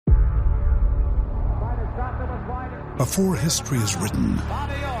Before history is written,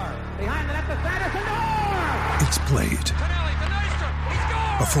 it's played.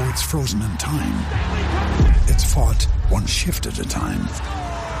 Before it's frozen in time, it's fought one shift at a time.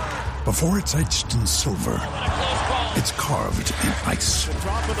 Before it's etched in silver, it's carved in ice.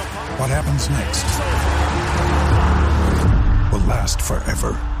 What happens next will last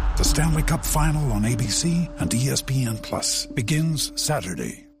forever. The Stanley Cup Final on ABC and ESPN Plus begins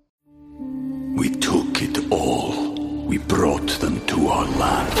Saturday. We took it all. We brought them to our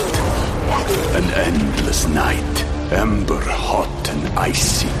land. An endless night, ember hot and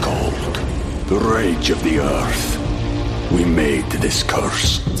icy cold. The rage of the earth. We made this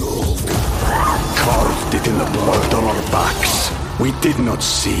curse. Carved it in the blood on our backs. We did not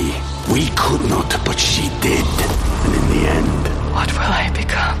see. We could not, but she did. And in the end... What will I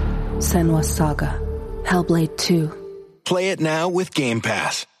become? Senua's Saga. Hellblade 2. Play it now with Game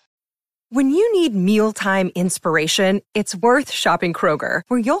Pass. When you need mealtime inspiration, it's worth shopping Kroger,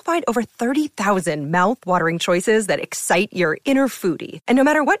 where you'll find over 30,000 mouth-watering choices that excite your inner foodie. And no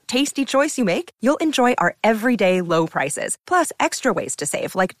matter what tasty choice you make, you'll enjoy our everyday low prices, plus extra ways to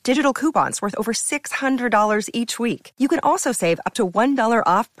save, like digital coupons worth over $600 each week. You can also save up to $1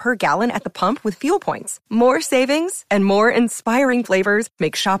 off per gallon at the pump with fuel points. More savings and more inspiring flavors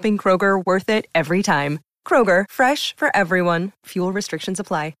make shopping Kroger worth it every time. Kroger, fresh for everyone. Fuel restrictions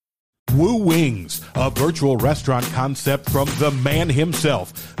apply. Woo Wings, a virtual restaurant concept from the man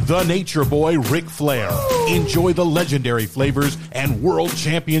himself, the nature boy Ric Flair. Enjoy the legendary flavors and world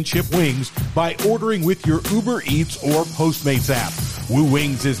championship wings by ordering with your Uber Eats or Postmates app. Woo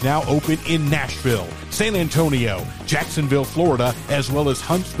Wings is now open in Nashville, San Antonio, Jacksonville, Florida, as well as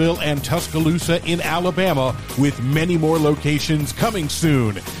Huntsville and Tuscaloosa in Alabama, with many more locations coming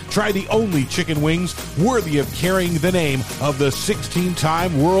soon. Try the only chicken wings worthy of carrying the name of the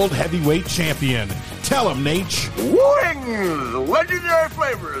 16-time world heavyweight champion. Tell him, Nate. Wings! Legendary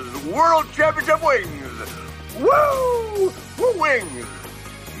flavors, world championship wings. Woo! Woo wings!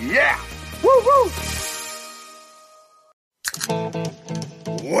 Yeah! Woo woo!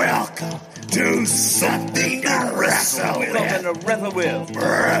 Welcome to Something to Wrestle With.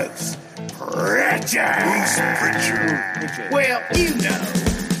 Bruce Pritchard. Well, you know.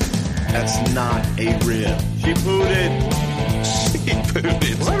 That's not a rib. She pooted.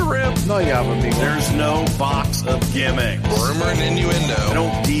 Is that a rib? No, yeah, but there's no box of gimmicks. Rumor and innuendo. I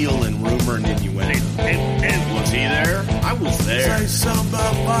don't deal in rumor and innuendo. And was he there? I was there. Say something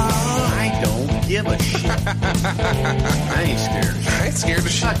about fire. I don't give a shit. I ain't scared. I ain't scared of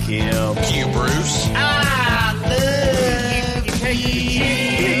shit. Fuck him. You, Bruce. I love you take the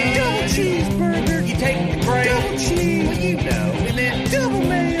cheese. Double cheeseburger. You take the bread. Double cheese. Well, you know. And then double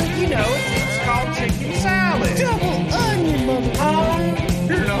mayo. You know, it's called chicken salad. Double onion, motherfucker.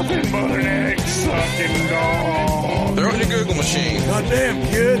 You're nothing but an egg-sucking dog. Throw it in your Google machine. Goddamn,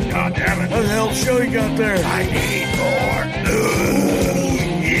 kid. God damn it. What the hell show you got there? I need more. Ooh,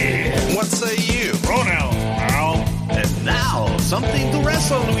 yeah. What say you? Pronouns, pal. And now, something to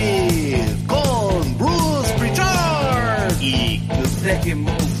wrestle with. Con Bruce Pritchard. The second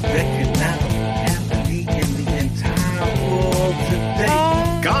most recognizable athlete in the entire world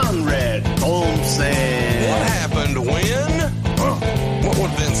today. Conrad Thompson. What happened when? What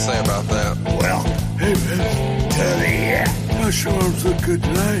would Vince say about that? Well, hey, Vince, to the gosh, your arms look good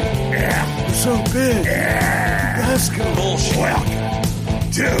tonight. Yeah. You're so big. Yeah. Let's go. Bullshit. Welcome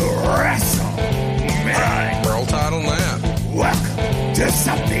to WrestleMania. Roll title on that. Welcome to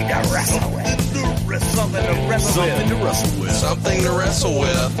Something to Wrestle With. Something to wrestle with. Something to wrestle with. Something to wrestle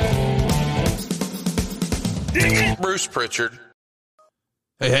with. Bruce Pritchard.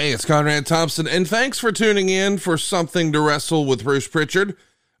 Hey, it's Conrad Thompson, and thanks for tuning in for Something to Wrestle with Bruce Pritchard.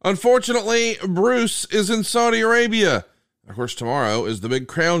 Unfortunately, Bruce is in Saudi Arabia. Of course, tomorrow is the big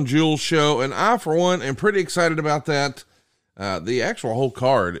Crown Jewel show, and I, for one, am pretty excited about that. The actual whole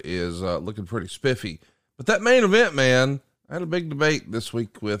card is looking pretty spiffy. But that main event, man, I had a big debate this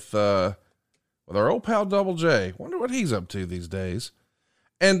week with our old pal Double J. Wonder what he's up to these days.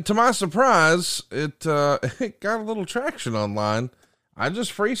 And to my surprise, it got a little traction online. I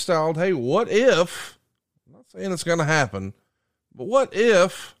just freestyled, hey, what if, I'm not saying it's going to happen, but what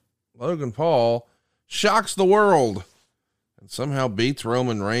if Logan Paul shocks the world and somehow beats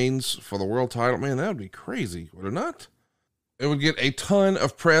Roman Reigns for the world title? Man, that would be crazy, would it not? It would get a ton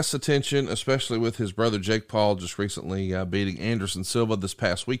of press attention, especially with his brother Jake Paul just recently beating Anderson Silva this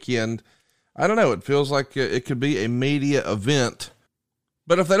past weekend. I don't know, it feels like it could be a media event.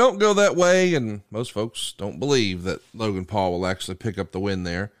 But if they don't go that way, and most folks don't believe that Logan Paul will actually pick up the win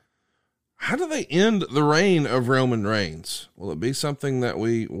there, how do they end the reign of Roman Reigns? Will it be something that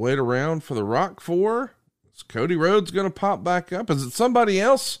we wait around for The Rock for? Is Cody Rhodes going to pop back up? Is it somebody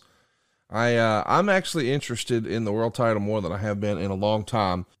else? I'm actually interested in the world title more than I have been in a long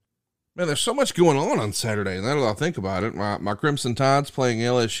time. Man, there's so much going on Saturday. Now that I think about it, my Crimson Tide's playing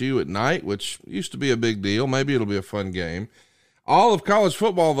LSU at night, which used to be a big deal. Maybe it'll be a fun game. All of college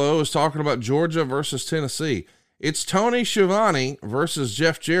football, though, is talking about Georgia versus Tennessee. It's Tony Schiavone versus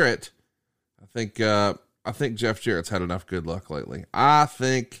Jeff Jarrett. I think Jeff Jarrett's had enough good luck lately. I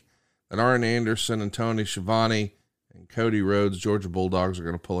think that Arn Anderson and Tony Schiavone and Cody Rhodes, Georgia Bulldogs, are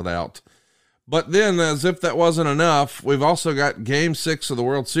going to pull it out. But then, as if that wasn't enough, we've also got Game 6 of the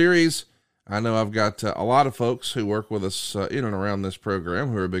World Series. I know I've got a lot of folks who work with us in and around this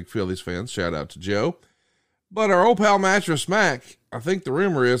program who are big Phillies fans. Shout out to Joe. But our old pal Mattress Mac, I think the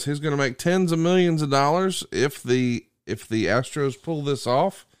rumor is he's going to make tens of millions of dollars if the Astros pull this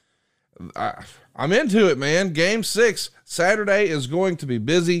off. I'm into it, man. Game 6, Saturday is going to be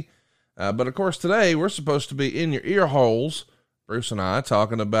busy. But of course, today we're supposed to be in your ear holes, Bruce and I,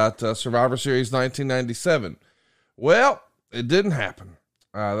 talking about Survivor Series 1997. Well, it didn't happen.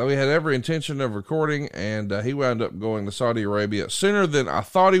 We had every intention of recording, and he wound up going to Saudi Arabia sooner than I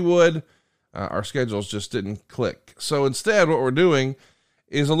thought he would. Our schedules just didn't click. So instead, what we're doing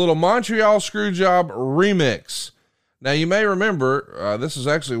is a little Montreal Screwjob remix. Now, you may remember, this is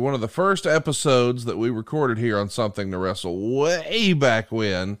actually one of the first episodes that we recorded here on Something to Wrestle way back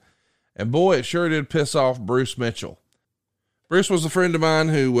when. And boy, it sure did piss off Bruce Mitchell. Bruce was a friend of mine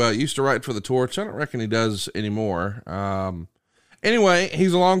who used to write for The Torch. I don't reckon he does anymore. Anyway,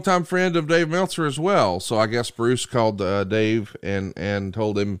 he's a longtime friend of Dave Meltzer as well. So I guess Bruce called Dave and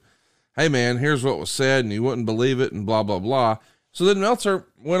told him, hey man, here's what was said, and you wouldn't believe it, and blah, blah, blah. So then Meltzer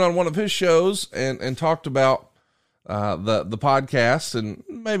went on one of his shows and talked about the podcast in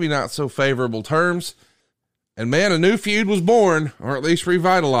maybe not so favorable terms. And man, a new feud was born, or at least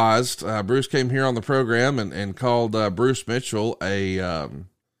revitalized. Bruce came here on the program and called Bruce Mitchell I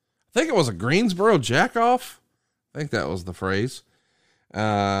think it was a Greensboro jackoff. I think that was the phrase.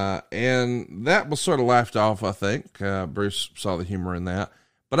 And that was sort of laughed off, I think. Bruce saw the humor in that.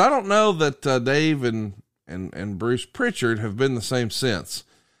 But I don't know that Dave and Bruce Pritchard have been the same since.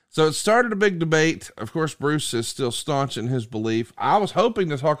 So it started a big debate. Of course, Bruce is still staunch in his belief. I was hoping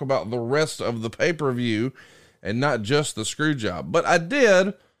to talk about the rest of the pay-per-view and not just the screw job. But I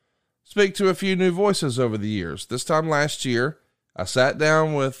did speak to a few new voices over the years. This time last year, I sat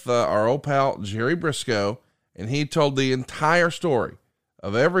down with our old pal, Jerry Briscoe, and he told the entire story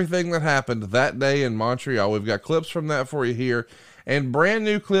of everything that happened that day in Montreal. We've got clips from that for you here, and brand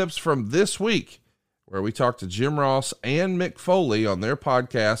new clips from this week, where we talked to Jim Ross and Mick Foley on their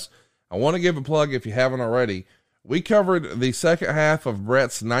podcast. I want to give a plug if you haven't already. We covered the second half of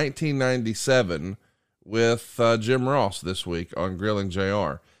Brett's 1997 with Jim Ross this week on Grilling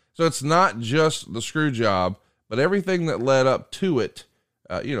JR. So it's not just the screw job, but everything that led up to it,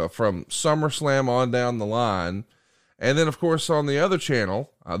 from SummerSlam on down the line. And then, of course, on the other channel,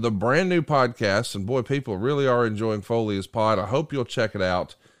 the brand new podcast, and boy, people really are enjoying Foley's pod. I hope you'll check it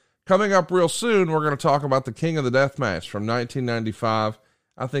out. Coming up real soon, we're going to talk about the King of the Death Match from 1995.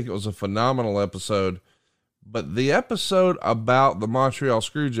 I think it was a phenomenal episode. But the episode about the Montreal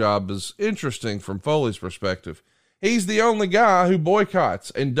Screwjob is interesting from Foley's perspective. He's the only guy who boycotts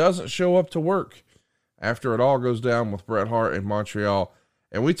and doesn't show up to work after it all goes down with Bret Hart in Montreal.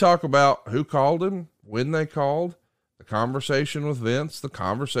 And we talk about who called him, when they called, the conversation with Vince, the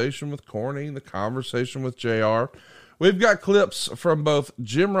conversation with Corny, the conversation with JR. We've got clips from both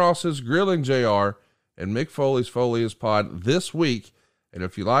Jim Ross's Grilling JR and Mick Foley's Foley's Pod this week. And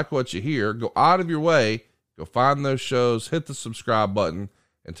if you like what you hear, go out of your way, go find those shows, hit the subscribe button,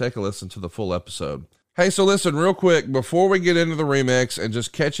 and take a listen to the full episode. Hey, so listen real quick, before we get into the remix and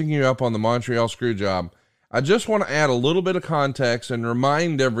just catching you up on the Montreal Screwjob, I just want to add a little bit of context and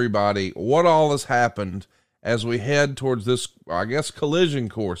remind everybody what all has happened as we head towards this, I guess, collision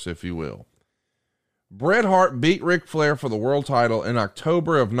course, if you will. Bret Hart beat Ric Flair for the world title in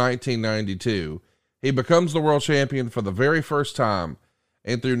October of 1992. He becomes the world champion for the very first time.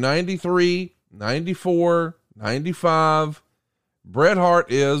 And through 93, 94, 95, Bret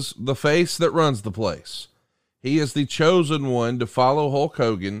Hart is the face that runs the place. He is the chosen one to follow Hulk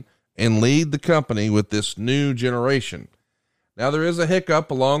Hogan and lead the company with this new generation. Now, there is a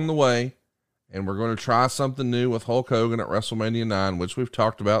hiccup along the way, and we're going to try something new with Hulk Hogan at WrestleMania 9, which we've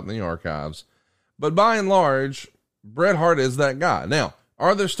talked about in the archives. But by and large, Bret Hart is that guy. Now,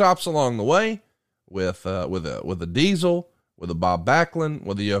 are there stops along the way with a Diesel, with a Bob Backlund,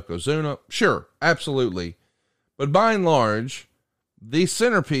 with a Yokozuna? Sure, absolutely. But by and large, the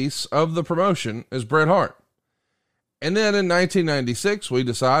centerpiece of the promotion is Bret Hart. And then in 1996, we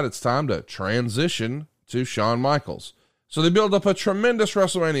decide it's time to transition to Shawn Michaels. So they build up a tremendous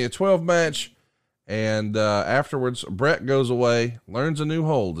WrestleMania 12 match, and afterwards, Bret goes away, learns a new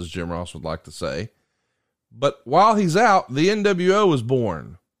hold, as Jim Ross would like to say. But while he's out, the NWO is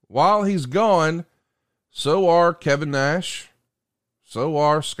born. While he's gone, so are Kevin Nash, so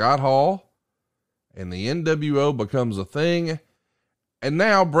are Scott Hall, and the NWO becomes a thing, and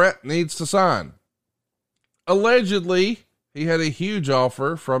now Bret needs to sign. Allegedly, he had a huge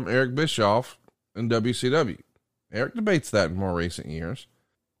offer from Eric Bischoff in WCW. Eric debates that in more recent years.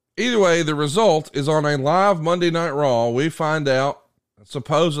 Either way, the result is on a live Monday Night Raw. We find out,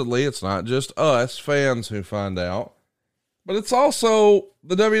 supposedly, it's not just us fans who find out, but it's also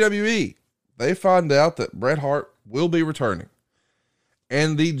the WWE. They find out that Bret Hart will be returning.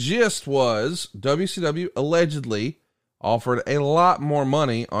 And the gist was WCW allegedly offered a lot more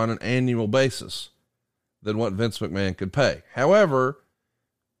money on an annual basis than what Vince McMahon could pay. However,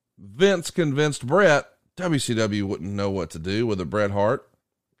 Vince convinced Bret WCW wouldn't know what to do with a Bret Hart.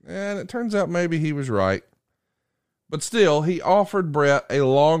 And it turns out maybe he was right. But still, he offered Bret a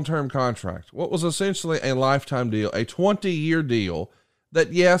long-term contract, what was essentially a lifetime deal, a 20-year deal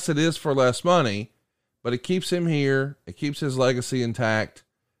that, yes, it is for less money, but it keeps him here, it keeps his legacy intact,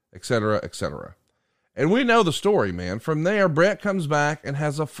 etc., etc. And we know the story, man. From there, Bret comes back and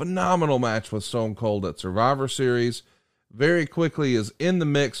has a phenomenal match with Stone Cold at Survivor Series. Very quickly is in the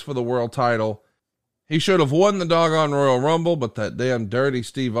mix for the world title. He should have won the doggone Royal Rumble, but that damn dirty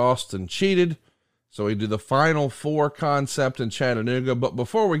Steve Austin cheated. So he did the Final Four concept in Chattanooga. But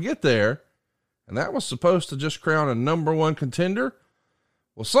before we get there, and that was supposed to just crown a number one contender,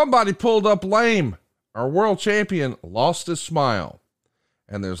 well, somebody pulled up lame. Our world champion lost his smile.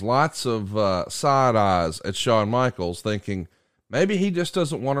 And there's lots of side eyes at Shawn Michaels thinking maybe he just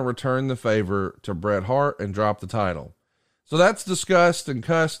doesn't want to return the favor to Bret Hart and drop the title. So that's discussed and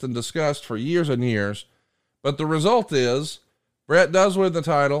cussed and discussed for years and years. But the result is Bret does win the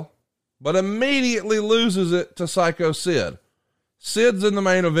title, but immediately loses it to Psycho Sid. Sid's in the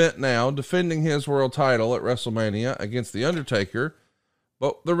main event now, defending his world title at WrestleMania against The Undertaker.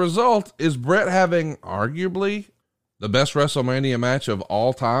 But the result is Bret having arguably the best WrestleMania match of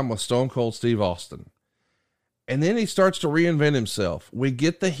all time with Stone Cold Steve Austin. And then he starts to reinvent himself. We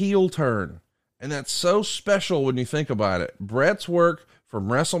get the heel turn. And that's so special when you think about it. Bret's work from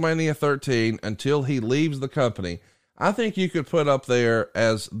WrestleMania 13 until he leaves the company, I think you could put up there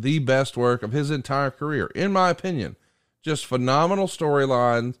as the best work of his entire career, in my opinion. Just phenomenal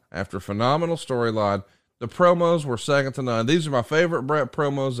storyline after phenomenal storyline. The promos were second to none. These are my favorite Bret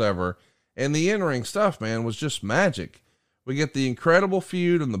promos ever. And the in-ring stuff, man, was just magic. We get the incredible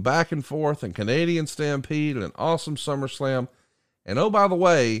feud and the back and forth and Canadian Stampede and an awesome SummerSlam. And oh, by the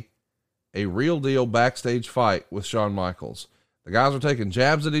way, a real deal backstage fight with Shawn Michaels. The guys are taking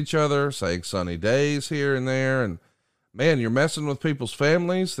jabs at each other, saying sunny days here and there. And man, you're messing with people's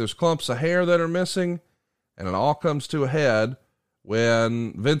families. There's clumps of hair that are missing. And it all comes to a head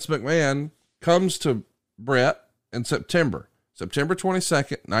when Vince McMahon comes to Bret in September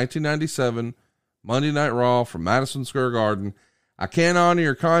 22nd, 1997, Monday Night Raw from Madison Square Garden. I can't honor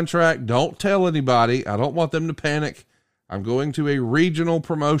your contract. Don't tell anybody. I don't want them to panic. I'm going to a regional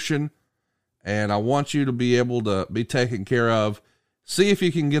promotion, and I want you to be able to be taken care of. See if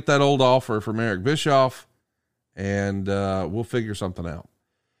you can get that old offer from Eric Bischoff, and we'll figure something out.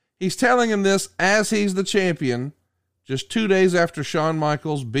 He's telling him this as he's the champion, just 2 days after Shawn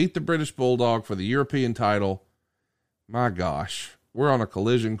Michaels beat the British Bulldog for the European title. My gosh, we're on a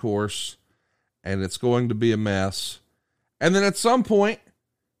collision course, and it's going to be a mess. And then at some point,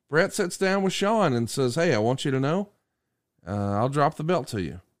 Bret sits down with Shawn and says, hey, I want you to know, I'll drop the belt to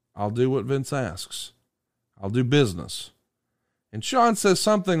you. I'll do what Vince asks. I'll do business. And Shawn says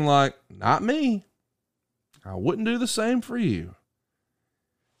something like, not me. I wouldn't do the same for you.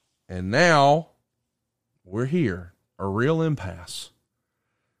 And now we're here, a real impasse.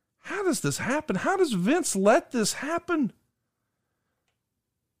 How does this happen? How does Vince let this happen?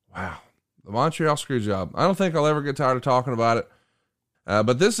 Wow. The Montreal Screwjob. I don't think I'll ever get tired of talking about it.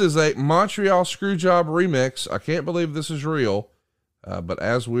 But this is a Montreal Screwjob remix. I can't believe this is real. But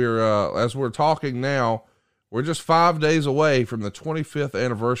as we're talking now, we're just 5 days away from the 25th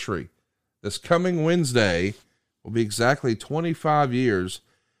anniversary. This coming Wednesday will be exactly 25 years.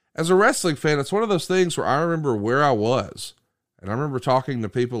 As a wrestling fan, it's one of those things where I remember where I was. And I remember talking to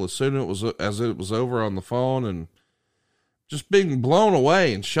people as soon as it was over on the phone and just being blown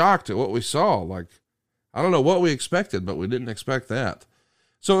away and shocked at what we saw. Like, I don't know what we expected, but we didn't expect that.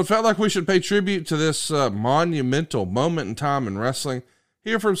 So it felt like we should pay tribute to this monumental moment in time in wrestling,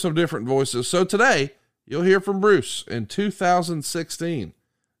 hear from some different voices. So today, you'll hear from Bruce in 2016.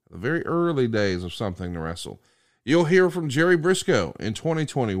 the very early days of Something to Wrestle. You'll hear from Jerry Briscoe in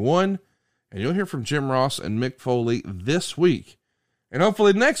 2021, and you'll hear from Jim Ross and Mick Foley this week. And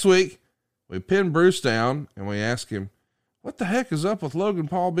hopefully next week, we pin Bruce down and we ask him, what the heck is up with Logan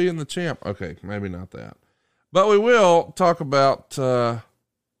Paul being the champ? Okay, maybe not that. But we will talk about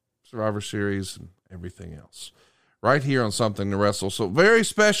Survivor Series and everything else right here on Something to Wrestle. So very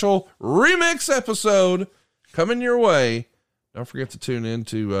special remix episode coming your way. Don't forget to tune in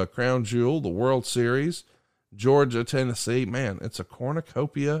to Crown Jewel, the World Series, Georgia, Tennessee. Man, it's a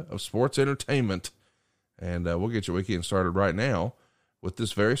cornucopia of sports entertainment. And we'll get your weekend started right now with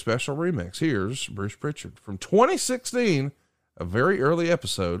this very special remix. Here's Bruce Pritchard from 2016, a very early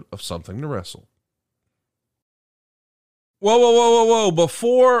episode of Something to Wrestle. Whoa.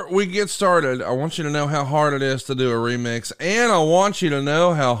 Before we get started, I want you to know how hard it is to do a remix, and I want you to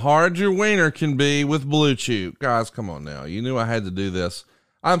know how hard your wiener can be with Blue Chew. Guys, come on now. You knew I had to do this.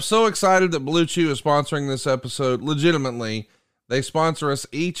 I'm so excited that Blue Chew is sponsoring this episode. Legitimately, they sponsor us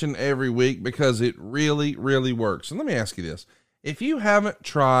each and every week because it really, really works. And let me ask you this. If you haven't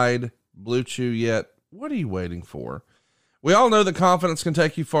tried Blue Chew yet, what are you waiting for? We all know that confidence can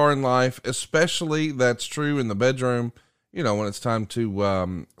take you far in life, especially that's true in the bedroom, you know, when it's time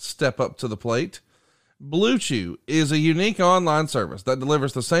to step up to the plate. Blue Chew is a unique online service that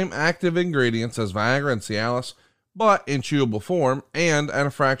delivers the same active ingredients as Viagra and Cialis, but in chewable form and at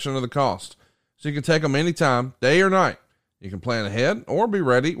a fraction of the cost. So you can take them anytime, day or night. You can plan ahead or be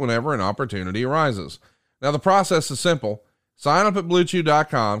ready whenever an opportunity arises. Now, the process is simple. Sign up at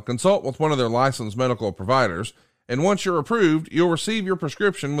BlueChew.com, consult with one of their licensed medical providers, and once you're approved, you'll receive your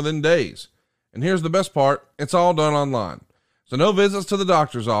prescription within days. And here's the best part, it's all done online. So no visits to the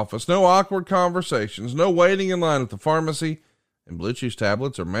doctor's office, no awkward conversations, no waiting in line at the pharmacy, and Blue Chew's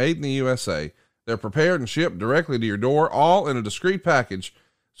tablets are made in the USA. They're prepared and shipped directly to your door, all in a discreet package.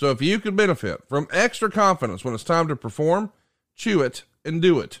 So if you could benefit from extra confidence when it's time to perform, chew it and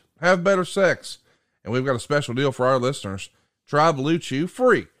do it. Have better sex. And we've got a special deal for our listeners. Try Blue Chew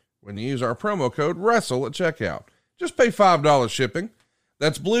free when you use our promo code WRESTLE at checkout. Just pay $5 shipping.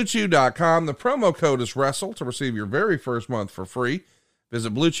 That's BlueChew.com. The promo code is WRESTLE to receive your very first month for free.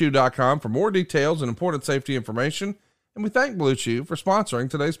 Visit BlueChew.com for more details and important safety information. And we thank Blue Chew for sponsoring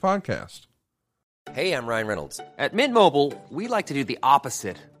today's podcast. Hey, I'm Ryan Reynolds. At Mint Mobile, we like to do the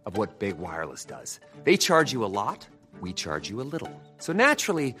opposite of what Big Wireless does. They charge you a lot. We charge you a little. So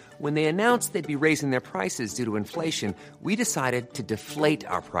naturally, when they announced they'd be raising their prices due to inflation, we decided to deflate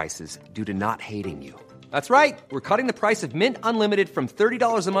our prices due to not hating you. That's right. We're cutting the price of Mint Unlimited from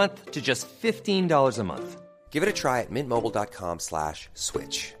 $30 a month to just $15 a month. Give it a try at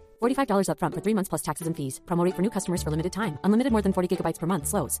mintmobile.com/switch. $45 up front for 3 months plus taxes and fees. Promo rate for new customers for limited time. Unlimited more than 40 gigabytes per month.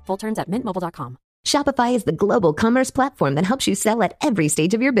 Slows full terms at mintmobile.com. Shopify is the global commerce platform that helps you sell at every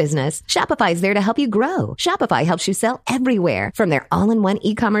stage of your business. Shopify is there to help you grow. Shopify helps you sell everywhere, from their all-in-one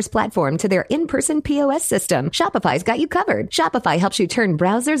e-commerce platform to their in-person POS system. Shopify's got you covered. Shopify helps you turn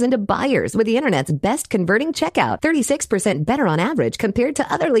browsers into buyers with the internet's best converting checkout, 36% better on average compared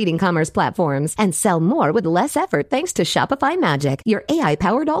to other leading commerce platforms, and sell more with less effort thanks to Shopify Magic, your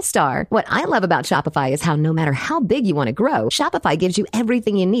AI-powered all-star. What I love about Shopify is how no matter how big you want to grow, Shopify gives you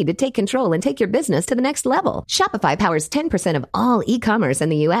everything you need to take control and take your business to the next level. Shopify powers 10% of all e-commerce in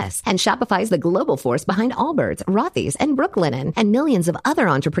the U.S., and Shopify is the global force behind Allbirds, Rothy's, and Brooklinen, and millions of other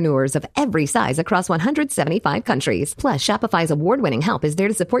entrepreneurs of every size across 175 countries. Plus, Shopify's award-winning help is there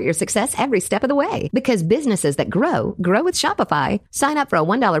to support your success every step of the way. Because businesses that grow with Shopify. Sign up for a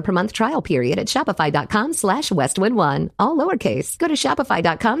 $1 per month trial period at shopify.com/Westwood1. All lowercase. Go to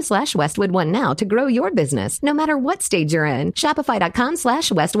shopify.com/Westwood1 now to grow your business, no matter what stage you're in.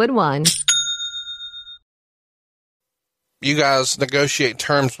 Shopify.com/Westwood1. You guys negotiate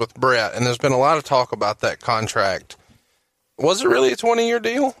terms with Brett, and there's been a lot of talk about that contract. Was it really a 20-year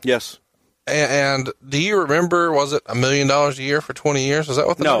deal? Yes. And do you remember, was it $1 million a year for 20 years? Is that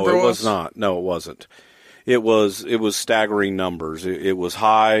what the number was? No, it was not. No, it wasn't. It was staggering numbers. It was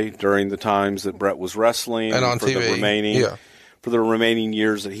high during the times that Brett was wrestling and on for TV. For the remaining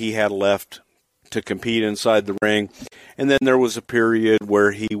years that he had left to compete inside the ring. And then there was a period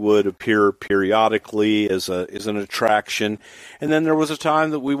where he would appear periodically as an attraction. And then there was a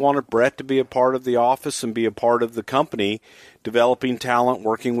time that we wanted Brett to be a part of the office and be a part of the company, developing talent,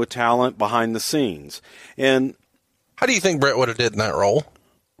 working with talent behind the scenes. And how do you think Brett would have did in that role?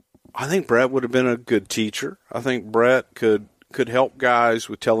 I think Brett would have been a good teacher. I think Brett could help guys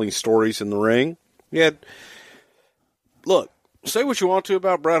with telling stories in the ring. Look, say what you want to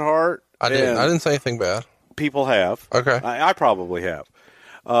about Bret Hart. I didn't say anything bad. People have. Okay. I probably have.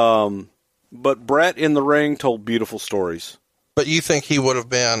 But Brett in the ring told beautiful stories. But you think he would have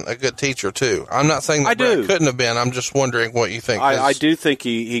been a good teacher too? I'm not saying that Brett couldn't have been. I'm just wondering what you think. I do think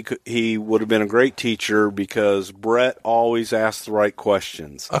he would have been a great teacher because Brett always asked the right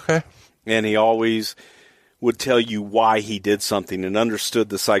questions. Okay. And he always would tell you why he did something and understood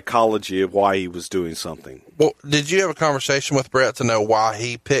the psychology of why he was doing something. Well, did you have a conversation with Brett to know why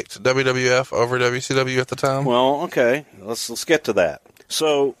he picked WWF over WCW at the time? Well, okay. Let's get to that.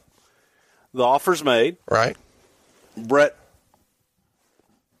 So the offer's made. Right. Brett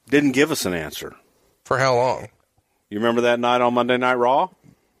didn't give us an answer. For how long? You remember that night on Monday Night Raw?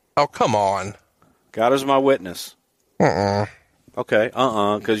 Oh, come on. God is my witness. Uh-uh. Okay,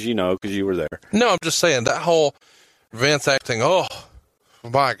 because you were there. No, I'm just saying that whole Vince acting, oh,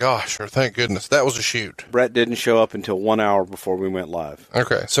 my gosh, or thank goodness, that was a shoot. Brett didn't show up until 1 hour before we went live.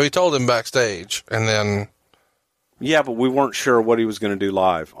 Okay, so he told him backstage, and then... Yeah, but we weren't sure what he was going to do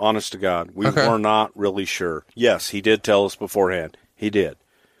live, honest to God. We were not really sure. Yes, he did tell us beforehand. He did.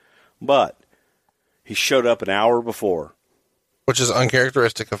 But he showed up an hour before. Which is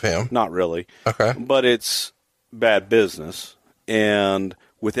uncharacteristic of him. Not really. Okay. But it's bad business. And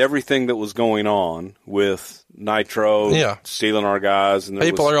with everything that was going on with Nitro stealing our guys. And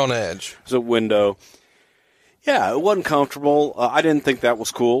people are on edge. There's a window. Yeah, it wasn't comfortable. I didn't think that was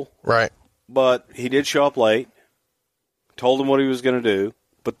cool. Right. But he did show up late. Told him what he was going to do.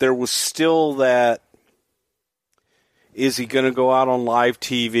 But there was still that, is he going to go out on live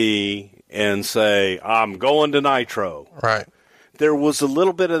TV and say, I'm going to Nitro? Right. There was a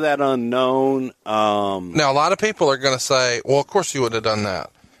little bit of that unknown. Now, a lot of people are going to say, well, of course you would have done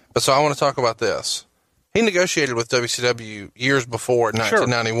that. But so I want to talk about this. He negotiated with WCW years before in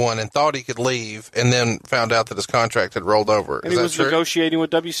 1991 and thought he could leave and then found out that his contract had rolled over. And he was negotiating with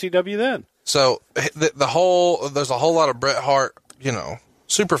WCW then. So there's a whole lot of Bret Hart,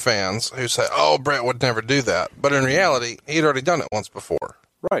 super fans who say, oh, Bret would never do that. But in reality, he'd already done it once before.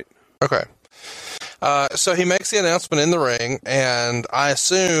 Right. Okay. So he makes the announcement in the ring, and I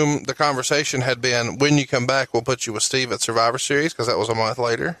assume the conversation had been, when you come back, we'll put you with Steve at Survivor Series, because that was a month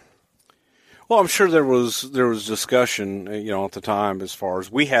later. Well, I'm sure there was discussion, at the time as far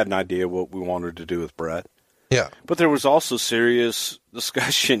as we had an idea what we wanted to do with Bret. Yeah. But there was also serious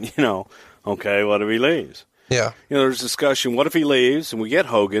discussion, okay, what if he leaves? Yeah. There's discussion, what if he leaves and we get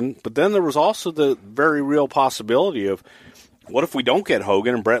Hogan? But then there was also the very real possibility of, what if we don't get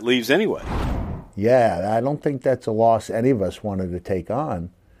Hogan and Bret leaves anyway? Yeah, I don't think that's a loss any of us wanted to take on.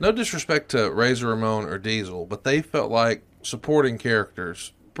 No disrespect to Razor Ramon or Diesel, but they felt like supporting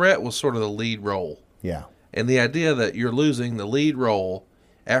characters. Bret was sort of the lead role. Yeah. And the idea that you're losing the lead role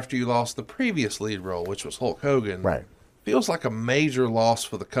after you lost the previous lead role, which was Hulk Hogan, right, feels like a major loss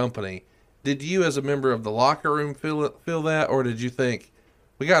for the company. Did you, as a member of the locker room, feel that, or did you think,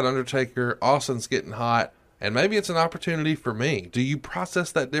 we got Undertaker, Austin's getting hot, and maybe it's an opportunity for me? Do you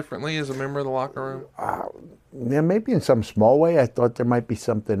process that differently as a member of the locker room? Yeah, maybe in some small way. I thought there might be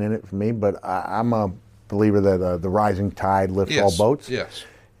something in it for me, but I'm a believer that the rising tide lifts all boats. Yes.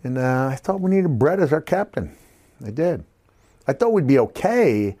 And I thought we needed Bret as our captain. I did. I thought we'd be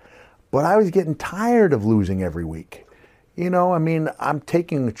okay, but I was getting tired of losing every week. I'm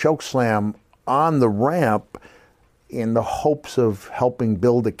taking the choke slam on the ramp in the hopes of helping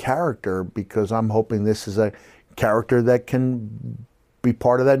build a character, because I'm hoping this is a character that can be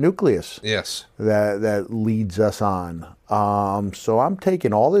part of that nucleus. Yes. That leads us on. So I'm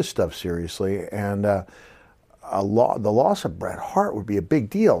taking all this stuff seriously, and the loss of Bret Hart would be a big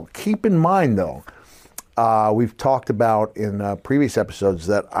deal. Keep in mind, though, we've talked about in previous episodes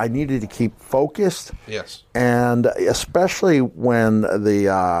that I needed to keep focused. Yes. And especially when the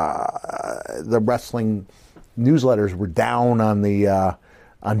wrestling newsletters were down on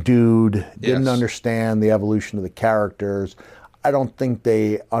Dude, didn't understand the evolution of the characters. I don't think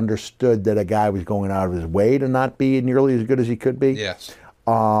they understood that a guy was going out of his way to not be nearly as good as he could be. Yes.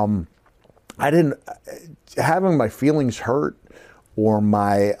 Having my feelings hurt or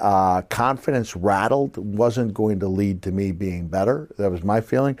my confidence rattled wasn't going to lead to me being better. That was my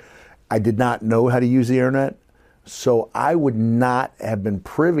feeling. I did not know how to use the internet, so I would not have been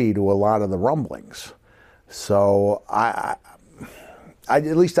privy to a lot of the rumblings. So I at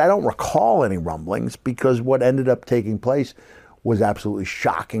least I don't recall any rumblings, because what ended up taking place was absolutely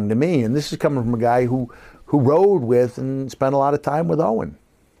shocking to me. And this is coming from a guy who rode with and spent a lot of time with Owen.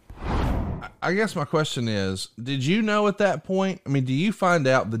 I guess my question is, did you know at that point? I mean, do you find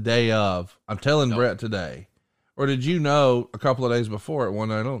out the day of, I'm telling Bret today, or did you know a couple of days before at One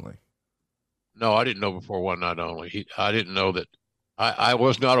Night Only? No, I didn't know before One Night Only. I didn't know that. I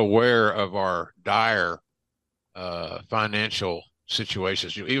was not aware of our dire financial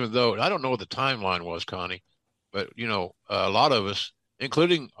situations, even though I don't know what the timeline was, Connie. but a lot of us,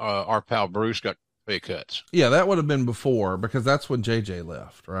 including our pal Bruce, got pay cuts. Yeah, that would have been before, because that's when JJ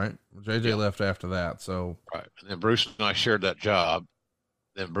left, right? JJ left after that. So right, and then Bruce and I shared that job.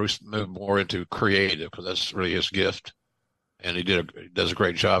 Then Bruce moved more into creative, because that's really his gift, and he does a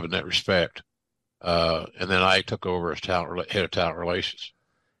great job in that respect. And then I took over as head of talent relations.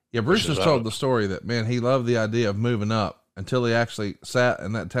 Yeah, Bruce has told the story that, man, he loved the idea of moving up until he actually sat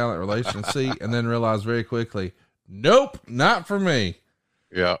in that talent relations seat, and then realized very quickly, nope, not for me.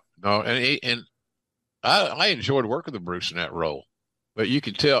 Yeah, no, and I enjoyed working with Bruce in that role, but you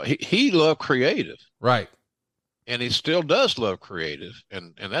can tell he loved creative, right? And he still does love creative,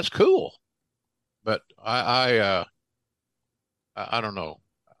 and that's cool. But I don't know.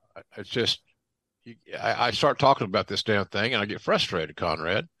 It's just I start talking about this damn thing, and I get frustrated,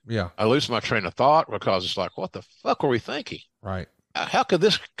 Conrad. Yeah, I lose my train of thought, because it's like, what the fuck were we thinking? Right? How could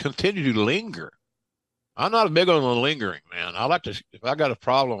this continue to linger? I'm not big on the lingering, man. I like to, if I got a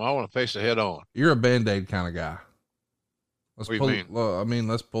problem, I want to face it head on. You're a Band-Aid kind of guy. What do you mean? Well, I mean,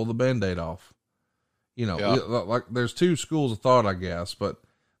 let's pull the Band-Aid off. Yeah. Like there's two schools of thought, I guess, but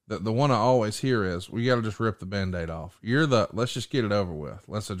the one I always hear is, we got to just rip the Band-Aid off. Let's just get it over with.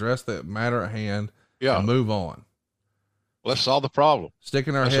 Let's address the matter at hand and move on. Let's solve the problem.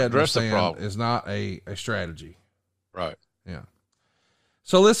 Sticking our head in the sand is not a strategy. Right. Yeah.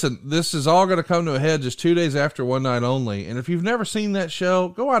 So listen, this is all going to come to a head just 2 days after One Night Only. And if you've never seen that show,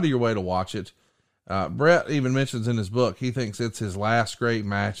 go out of your way to watch it. Brett even mentions in his book, he thinks it's his last great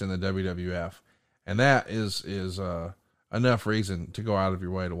match in the WWF. And that is enough reason to go out of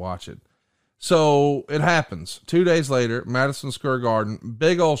your way to watch it. So it happens 2 days later, Madison Square Garden,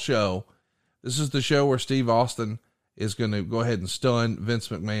 big old show. This is the show where Steve Austin is going to go ahead and stun Vince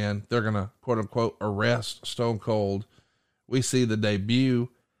McMahon. They're going to quote unquote arrest Stone Cold. We see the debut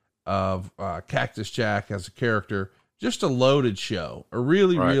of Cactus Jack as a character. Just a loaded show, a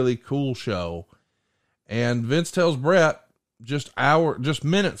really cool show. And Vince tells Brett just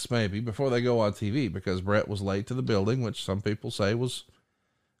minutes maybe before they go on TV, because Brett was late to the building, which some people say was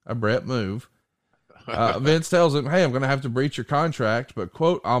a Brett move. Vince tells him, hey, I'm going to have to breach your contract, but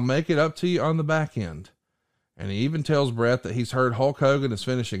quote, I'll make it up to you on the back end. And he even tells Brett that he's heard Hulk Hogan is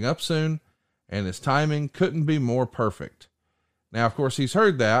finishing up soon, and his timing couldn't be more perfect. Now, of course, he's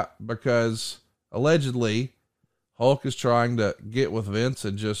heard that because allegedly Hulk is trying to get with Vince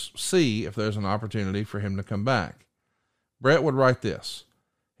and just see if there's an opportunity for him to come back. Brett would write this.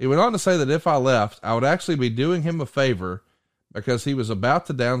 He went on to say that if I left, I would actually be doing him a favor, because he was about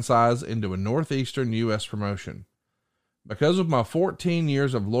to downsize into a Northeastern U.S. promotion. Because of my 14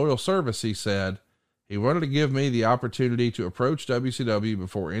 years of loyal service, he said, he wanted to give me the opportunity to approach WCW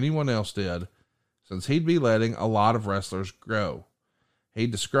before anyone else did, since he'd be letting a lot of wrestlers grow. He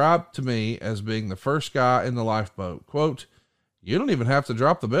described to me as being the first guy in the lifeboat. Quote, you don't even have to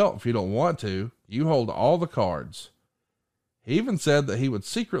drop the belt if you don't want to. You hold all the cards. He even said that he would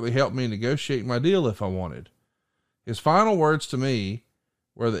secretly help me negotiate my deal if I wanted. His final words to me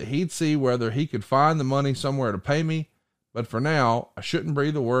were that he'd see whether he could find the money somewhere to pay me, but for now, I shouldn't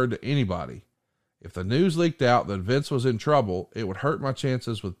breathe a word to anybody. If the news leaked out that Vince was in trouble, it would hurt my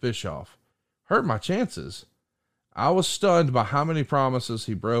chances with Bischoff. Hurt my chances? I was stunned by how many promises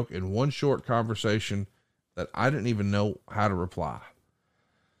he broke in one short conversation that I didn't even know how to reply.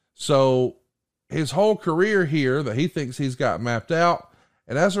 So his whole career here that he thinks he's got mapped out.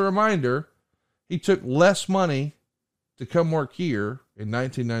 And as a reminder, he took less money to come work here in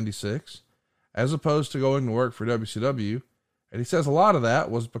 1996, as opposed to going to work for WCW. And he says a lot of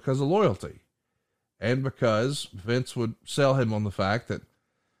that was because of loyalty, and because Vince would sell him on the fact that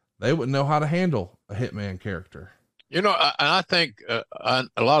they wouldn't know how to handle a hitman character. I think a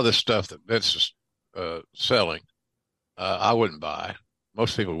lot of this stuff that Vince is selling, I wouldn't buy.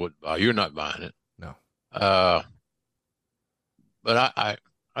 Most people wouldn't buy. You're not buying it. No. But I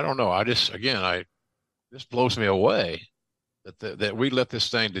don't know. This blows me away that we let this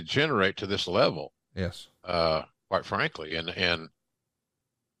thing degenerate to this level. Yes. Quite frankly. And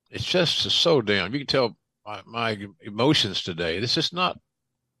it's just so damn, you can tell my emotions today. This is not,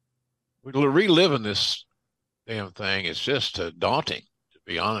 we're reliving this damn thing. It's just daunting, to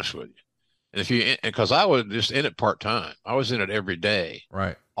be honest with you. And because I was just in it part-time, I was in it every day,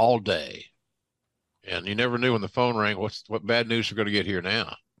 right? All day. And you never knew when the phone rang, what bad news we're going to get here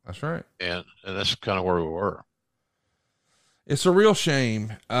now. That's right. And that's kind of where we were. It's a real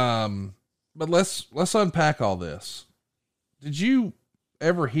shame. But let's unpack all this. Did you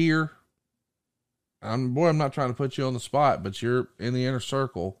ever hear, I'm not trying to put you on the spot, but you're in the inner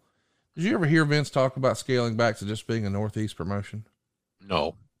circle. Did you ever hear Vince talk about scaling back to just being a Northeast promotion?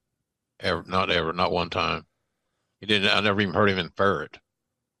 No, not ever, not one time. I never even heard him infer it.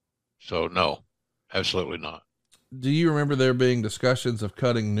 So no, absolutely not. Do you remember there being discussions of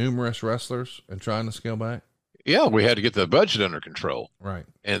cutting numerous wrestlers and trying to scale back? Yeah, we had to get the budget under control. Right.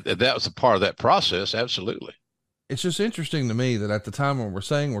 And that was a part of that process. Absolutely. It's just interesting to me that at the time when we're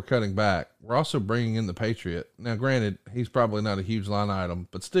saying we're cutting back, we're also bringing in the Patriot. Now, granted, he's probably not a huge line item,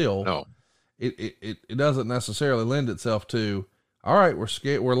 but still, no, it doesn't necessarily lend itself to, all right,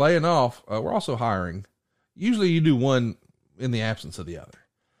 we're laying off. We're also hiring. Usually you do one in the absence of the other.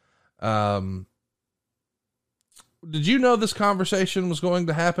 Did you know this conversation was going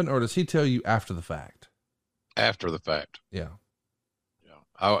to happen, or does he tell you after the fact? After the fact. Yeah.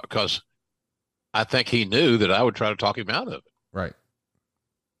 Yeah. Because I think he knew that I would try to talk him out of it. Right.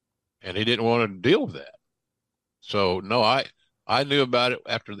 And he didn't want to deal with that. So no, I knew about it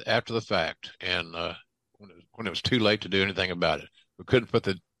after the fact. And, when it was too late to do anything about it, we couldn't put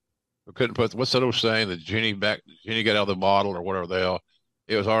what's that old saying? The genie got out of the bottle or whatever the hell.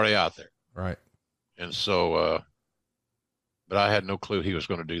 It was already out there. Right. And so, but I had no clue he was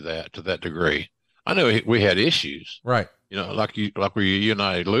going to do that to that degree. I knew we had issues. Right. Like you and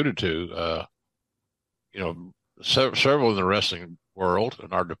I alluded to, several in the wrestling world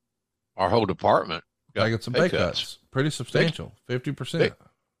and our whole department got some pay cuts. Pretty substantial, 50%.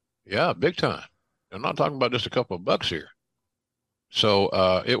 Yeah, big time. I'm not talking about just a couple of bucks here.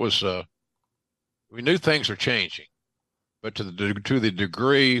 So it was. We knew things were changing, but to the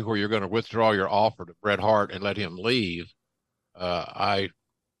degree where you're going to withdraw your offer to Bret Hart and let him leave, I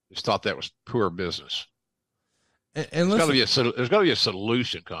just thought that was poor business. And there's got to be a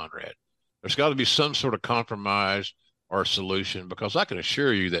solution, Conrad. There's got to be some sort of compromise or solution, because I can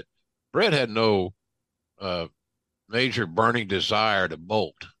assure you that Bret had no major burning desire to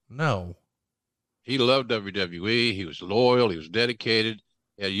bolt. No. He loved WWE. He was loyal. He was dedicated.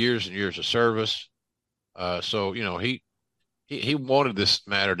 He had years and years of service. So, he wanted this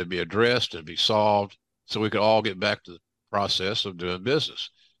matter to be addressed and be solved so we could all get back to the process of doing business.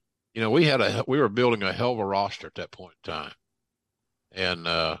 We were building a hell of a roster at that point in time. And,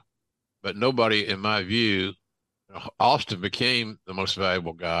 but nobody, in my view, Austin became the most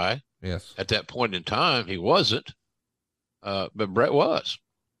valuable guy. Yes. At that point in time, he wasn't, but Bret was.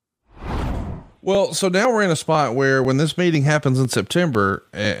 Well, so now we're in a spot where when this meeting happens in September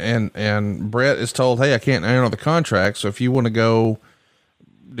and Bret is told, hey, I can't honor the contract. So if you want to go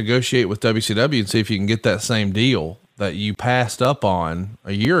negotiate with WCW and see if you can get that same deal that you passed up on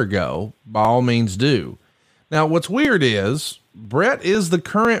a year ago, by all means do. Now, what's weird is Bret is the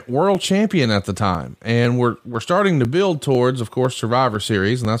current world champion at the time, and we're starting to build towards, of course, Survivor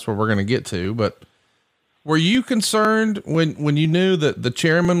Series, and that's what we're going to get to. But were you concerned when you knew that the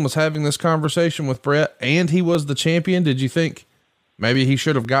chairman was having this conversation with Bret and he was the champion? Did you think maybe he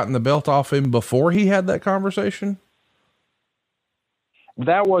should have gotten the belt off him before he had that conversation?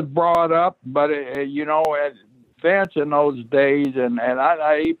 That was brought up, but Vince in those days, and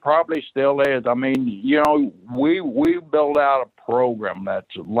he probably still is. I mean, we build out a program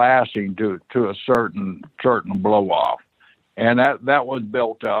that's lasting to a certain blow off, and that was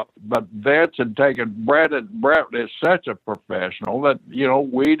built up. But Vince had taken Bret is such a professional that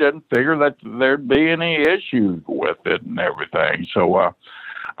we didn't figure that there'd be any issues with it and everything. So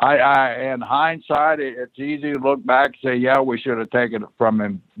I in hindsight, it's easy to look back and say, yeah, we should have taken it from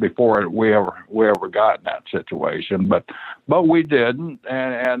him before we ever got in that situation. But we didn't,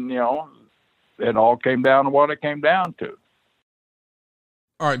 and it all came down to what it came down to.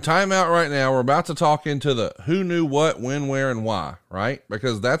 All right, time out right now. We're about to talk into the who knew what, when, where, and why, right?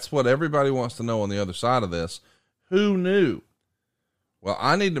 Because that's what everybody wants to know on the other side of this. Who knew? Well,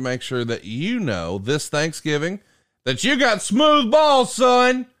 I need to make sure that this Thanksgiving that you got smooth balls,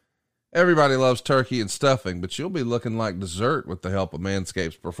 son. Everybody loves turkey and stuffing, but you'll be looking like dessert with the help of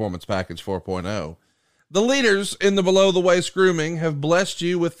Manscaped's Performance Package 4.0. The leaders in the below the waist grooming have blessed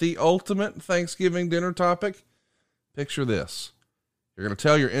you with the ultimate Thanksgiving dinner topic. Picture this. You're going to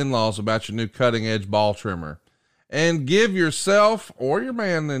tell your in-laws about your new cutting edge ball trimmer and give yourself or your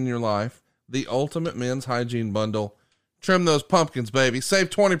man in your life the ultimate men's hygiene bundle. Trim those pumpkins, baby. Save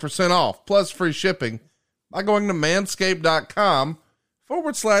 20% off plus free shipping by going to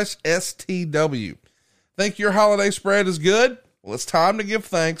manscaped.com/STW. Think your holiday spread is good? Well, it's time to give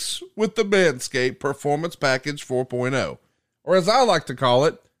thanks with the Manscaped Performance Package 4.0, or as I like to call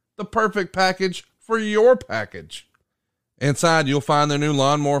it, the perfect package for your package. Inside, you'll find their new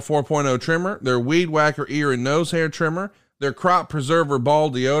Lawnmower 4.0 trimmer, their Weed Whacker ear and nose hair trimmer, their Crop Preserver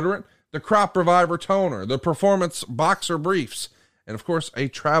ball deodorant, the Crop Reviver toner, the Performance Boxer briefs, and of course, a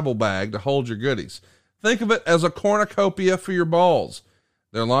travel bag to hold your goodies. Think of it as a cornucopia for your balls.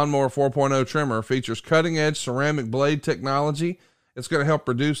 Their Lawnmower 4.0 trimmer features cutting-edge ceramic blade technology. It's going to help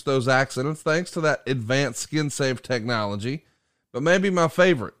reduce those accidents thanks to that advanced skin-safe technology. But maybe my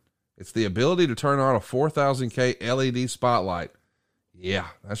favorite, it's the ability to turn on a 4000K LED spotlight. Yeah,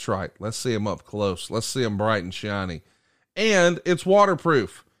 that's right. Let's see them up close. Let's see them bright and shiny. And it's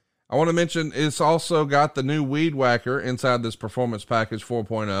waterproof. I want to mention it's also got the new Weed Whacker inside this Performance Package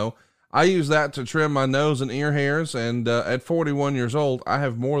 4.0. I use that to trim my nose and ear hairs, and at 41 years old, I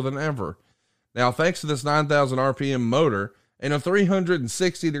have more than ever. Now, thanks to this 9,000 RPM motor and a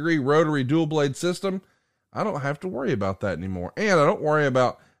 360-degree rotary dual-blade system, I don't have to worry about that anymore. And I don't worry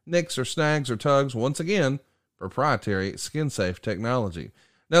about nicks or snags or tugs. Once again, proprietary skin-safe technology.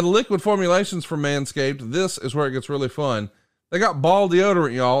 Now, the liquid formulations from Manscaped, this is where it gets really fun. They got ball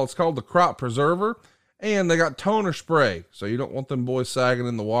deodorant, y'all. It's called the Crop Preserver. And they got toner spray, so you don't want them boys sagging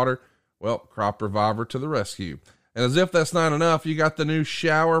in the water. Well, Crop Reviver to the rescue. And as if that's not enough, you got the new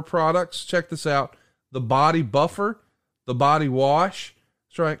shower products. Check this out. The Body Buffer, the Body Wash.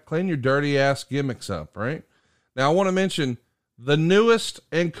 That's right. Clean your dirty ass gimmicks up, right? Now, I want to mention the newest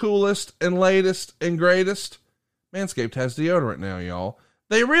and coolest and latest and greatest. Manscaped has deodorant now, y'all.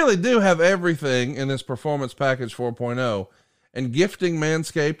 They really do have everything in this Performance Package 4.0. And gifting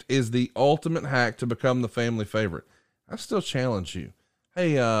Manscaped is the ultimate hack to become the family favorite. I still challenge you.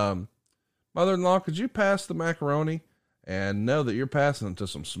 Hey, mother-in-law, could you pass the macaroni and know that you're passing them to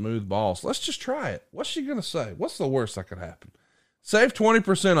some smooth balls? Let's just try it. What's she going to say? What's the worst that could happen? Save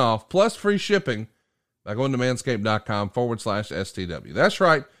 20% off plus free shipping by going to manscaped.com/STW. That's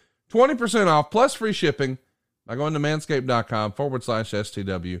right. 20% off plus free shipping by going to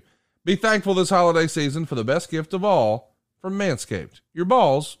manscaped.com/STW. Be thankful this holiday season for the best gift of all from Manscaped. Your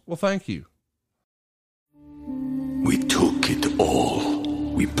balls will thank you. We took it all.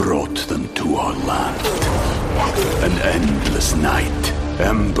 We brought them to our land. An endless night,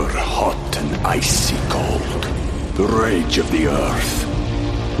 ember hot and icy cold. The rage of the earth.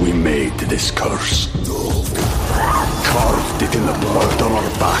 We made this curse. Carved it in the blood on our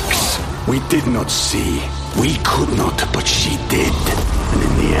backs. We did not see. We could not, but she did. And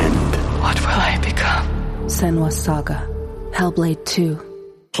in the end... What will I become? Senua's Saga. Hellblade 2.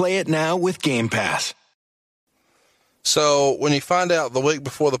 Play it now with Game Pass. So when you find out the week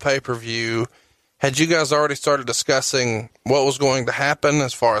before the pay-per-view, had you guys already started discussing what was going to happen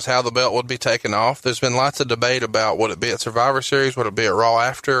as far as how the belt would be taken off? There's been lots of debate about would it be at Survivor Series, would it be at Raw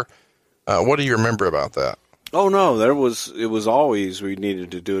after? What do you remember about that? Oh, no, it was always we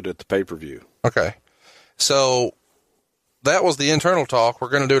needed to do it at the pay-per-view. Okay. So that was the internal talk. We're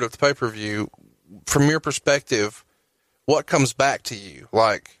going to do it at the pay-per-view. From your perspective, what comes back to you?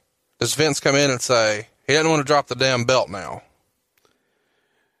 Like, does Vince come in and say, he doesn't want to drop the damn belt now?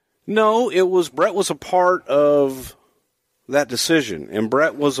 No, Brett was a part of that decision, and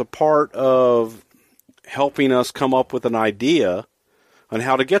Brett was a part of helping us come up with an idea on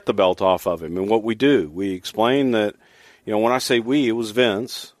how to get the belt off of him and what we do. We explained that, when I say we, it was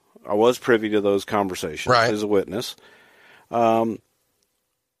Vince. I was privy to those conversations as a witness.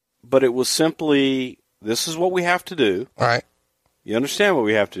 But it was simply, this is what we have to do. Right. You understand what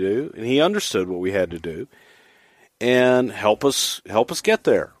we have to do, and he understood what we had to do, and help us get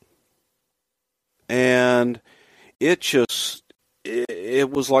there. And it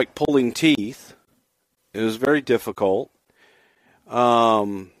was like pulling teeth. It was very difficult.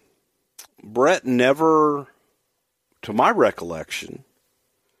 Brett never, to my recollection,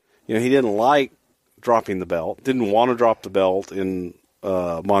 he didn't like dropping the belt, didn't want to drop the belt in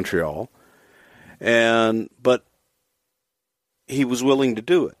Montreal, but he was willing to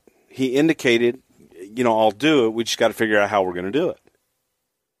do it. He indicated, I'll do it. We just got to figure out how we're going to do it.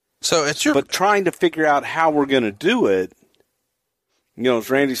 So but trying to figure out how we're going to do it, as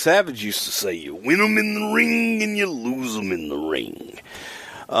Randy Savage used to say, you win them in the ring and you lose them in the ring.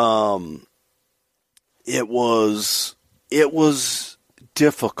 It was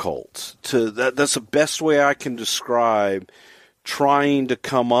difficult that's the best way I can describe trying to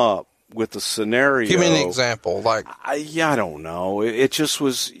come up with a scenario. Give me an example. I don't know. It just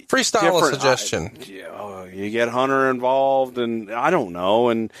was freestyle a suggestion. You get Hunter involved, and I don't know,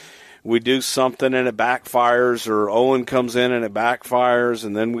 and we do something and it backfires, or Owen comes in and it backfires,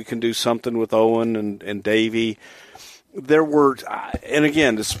 and then we can do something with Owen and Davey. There were, and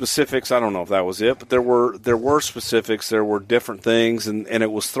again, the specifics, I don't know if that was it, but there were specifics. There were different things, and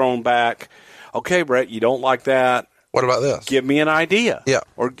it was thrown back. Okay, Brett, you don't like that. What about this? Give me an idea. Yeah.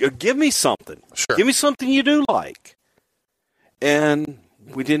 Or give me something. Sure. Give me something you do like. And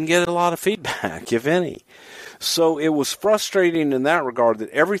we didn't get a lot of feedback, if any. So it was frustrating in that regard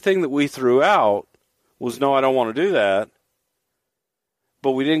that everything that we threw out was, no, I don't want to do that.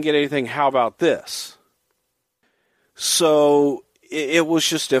 but we didn't get anything. How about this? So it was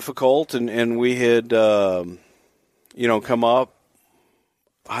just difficult, and we had, come up.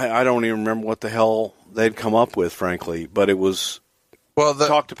 I don't even remember what the hell they'd come up with, frankly, but it was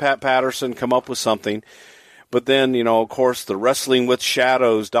talk to Pat Patterson, come up with something. But then, of course, the Wrestling with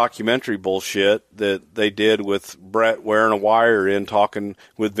Shadows documentary bullshit that they did with Brett wearing a wire in talking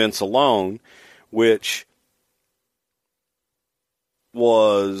with Vince alone, which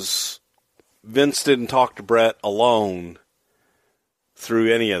was Vince didn't talk to Brett alone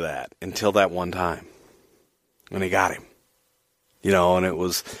through any of that until that one time when he got him. And it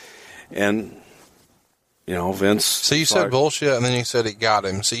was, Vince. So you said bullshit, and then you said he got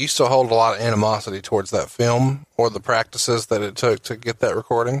him. So you still hold a lot of animosity towards that film or the practices that it took to get that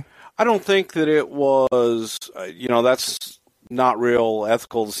recording? I don't think that it was, that's not real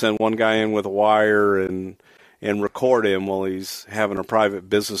ethical to send one guy in with a wire and record him while he's having a private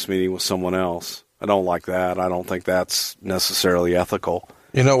business meeting with someone else. I don't like that. I don't think that's necessarily ethical.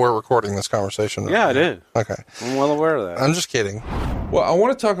 We're recording this conversation. Yeah, I did. Okay. I'm well aware of that. I'm just kidding. Well, I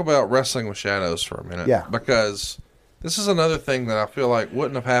want to talk about Wrestling with Shadows for a minute. Yeah. Because this is another thing that I feel like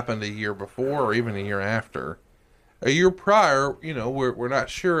wouldn't have happened a year before or even a year after. A year prior, we're not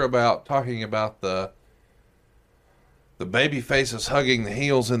sure about talking about the baby faces hugging the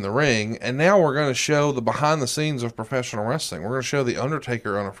heels in the ring, and now we're going to show the behind the scenes of professional wrestling. We're going to show the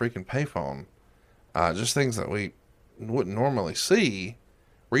Undertaker on a freaking payphone. Just things that we wouldn't normally see.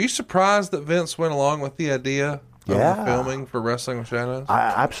 Were you surprised that Vince went along with the idea of the filming for Wrestling with Shadows?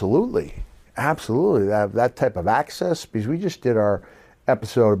 Absolutely. That type of access, because we just did our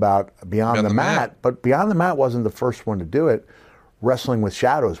episode about Beyond the Mat, but Beyond the Mat wasn't the first one to do it. Wrestling with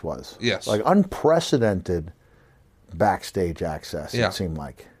Shadows was. Yes. Like unprecedented backstage access, it seemed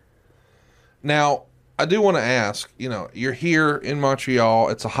like. Now, I do want to ask, you're here in Montreal.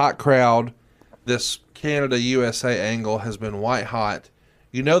 It's a hot crowd. This Canada-USA angle has been white hot.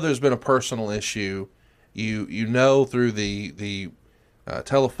 There's been a personal issue. You know through the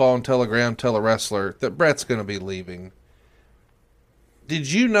telephone, telegram, telewrestler that Brett's going to be leaving.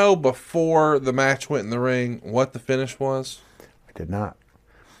 Did you know before the match went in the ring what the finish was? I did not.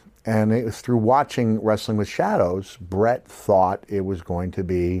 And it was through watching Wrestling with Shadows, Brett thought it was going to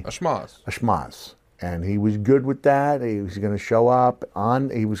be a schmoz. And he was good with that. He was going to show up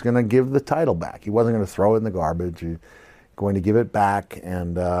he was going to give the title back. He wasn't going to throw it in the garbage. Going to give it back,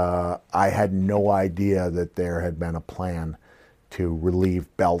 and I had no idea that there had been a plan to relieve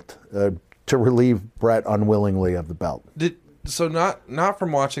Brett unwillingly of the belt. So not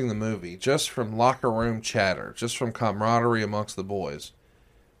from watching the movie, just from locker room chatter, just from camaraderie amongst the boys.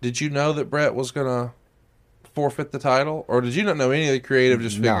 Did you know that Brett was going to forfeit the title, or did you not know any of the creative?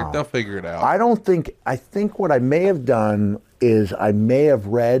 Just figured they'll figure it out. I think what I may have done is I may have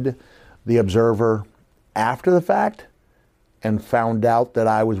read the Observer after the fact and found out that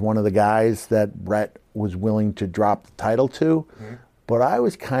I was one of the guys that Brett was willing to drop the title to. Mm-hmm. But I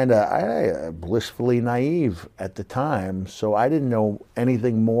was kind of blissfully naive at the time, so I didn't know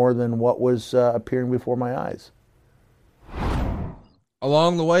anything more than what was appearing before my eyes.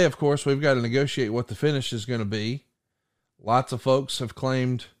 Along the way, of course, we've got to negotiate what the finish is going to be. Lots of folks have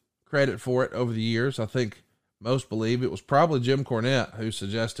claimed credit for it over the years. I think most believe it was probably Jim Cornette who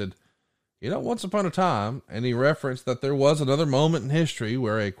suggested, once upon a time, and he referenced that there was another moment in history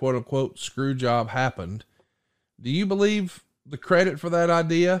where a quote-unquote screw job happened. Do you believe the credit for that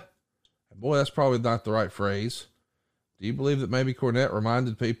idea? Boy, that's probably not the right phrase. Do you believe that maybe Cornette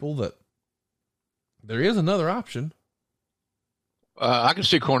reminded people that there is another option? I can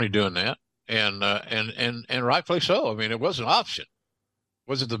see Corny doing that, and rightfully so. I mean, it was an option.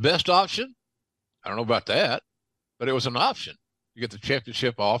 Was it the best option? I don't know about that, but it was an option. You get the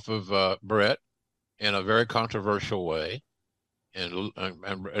championship off of Brett in a very controversial way, and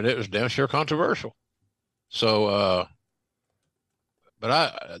it was damn sure controversial. So,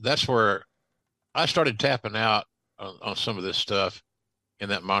 but that's where I started tapping out on some of this stuff in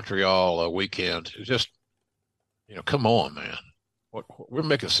that Montreal weekend. It was just, come on, man. We're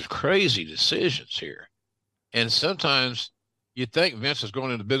making some crazy decisions here. And sometimes you'd think Vince is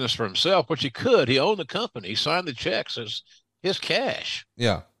going into business for himself, which he could. He owned the company. He signed the checks as his cash.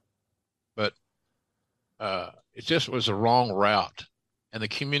 Yeah. But it just was a wrong route. And the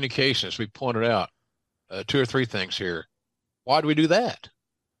communication, as we pointed out, 2 or 3 things here. Why do we do that?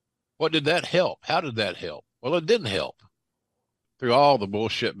 What did that help? How did that help? Well, it didn't help. Through all the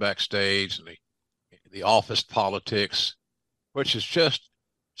bullshit backstage and the office politics, which is just,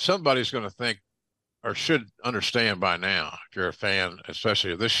 somebody's going to think or should understand by now, if you're a fan,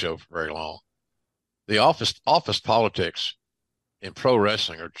 especially of this show for very long, the office politics in pro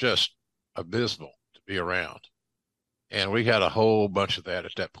wrestling are just abysmal to be around. And we had a whole bunch of that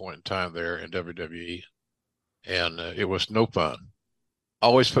at that point in time there in WWE. And it was no fun.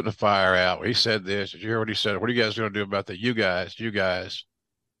 Always putting the fire out. He said this. Did you hear what he said? What are you guys going to do about that? You guys.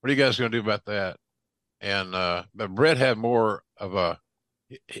 What are you guys going to do about that? And but Bret had more of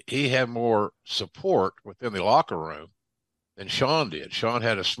he had more support within the locker room than Shawn did. Shawn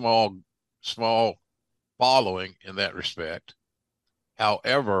had a small following in that respect.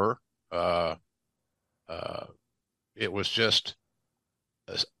 However, it was just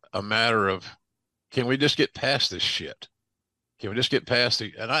a matter of, can we just get past this shit? Can we just get past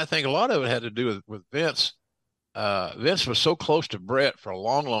and I think a lot of it had to do with Vince. Vince was so close to Bret for a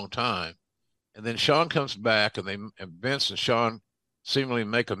long, long time. And then Shawn comes back and Vince and Shawn seemingly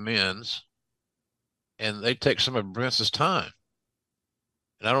make amends, and they take some of Vince's time.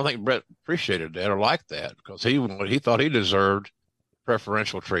 And I don't think Bret appreciated that or liked that, because he thought he deserved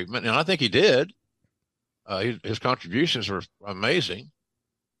preferential treatment. And I think he did. His contributions were amazing.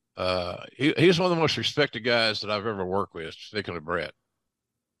 He's one of the most respected guys that I've ever worked with, speaking of Bret.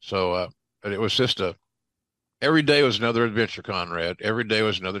 So, but it was just every day was another adventure, Conrad. Every day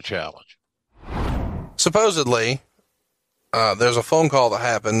was another challenge. Supposedly, there's a phone call that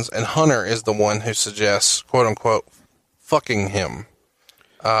happens, and Hunter is the one who suggests, quote unquote, fucking him.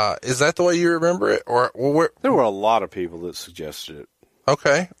 Is that the way you remember it? Or there were a lot of people that suggested it.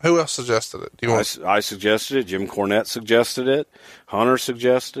 Okay. Who else suggested it? I suggested it. Jim Cornette suggested it. Hunter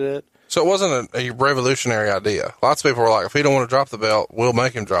suggested it. So it wasn't a revolutionary idea. Lots of people were like, if he don't want to drop the belt, we'll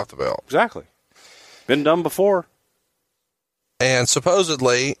make him drop the belt. Exactly. Been done before. And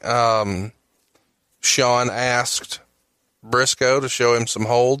supposedly, Shawn asked Briscoe to show him some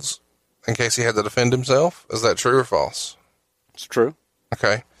holds in case he had to defend himself. Is that true or false? It's true.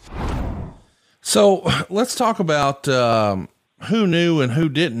 Okay. So let's talk about who knew and who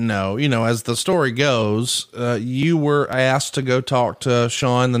didn't know. You know, as the story goes, you were asked to go talk to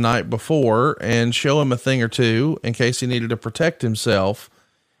Shawn the night before and show him a thing or two in case he needed to protect himself.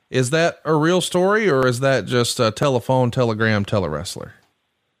 Is that a real story, or is that just a telegram telewrestler?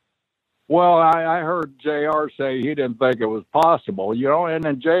 Well, I heard JR say he didn't think it was possible, and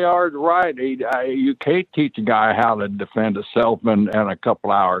then JR's right. You can't teach a guy how to defend himself in a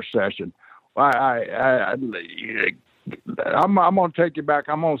couple-hour session. I'm going to take you back.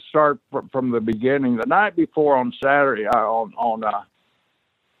 I'm going to start from the beginning. The night before on Saturday, on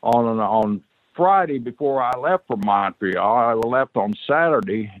Friday before I left for Montreal, I left on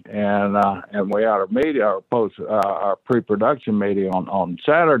Saturday, and we had our meeting, our pre-production meeting on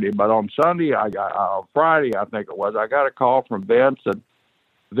Saturday. But on Sunday, Friday, I think it was, I got a call from Vince, and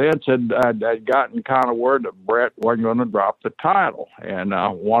Vince had gotten kind of word that Bret wasn't going to drop the title, and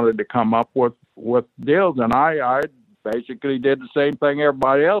wanted to come up with deals, and I basically did the same thing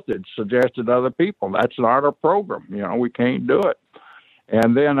everybody else did, suggested other people. That's not our program. We can't do it.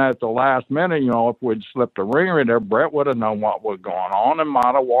 And then at the last minute, if we'd slipped a ringer in there, Bret would have known what was going on and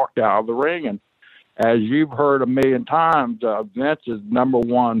might have walked out of the ring. And as you've heard a million times, Vince's number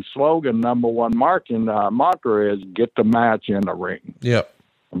one slogan, number one marching mantra is get the match in the ring. Yep.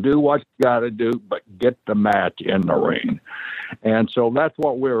 Do what you got to do, but get the match in the ring. And so that's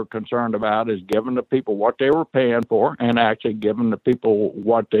what we were concerned about, is giving the people what they were paying for and actually giving the people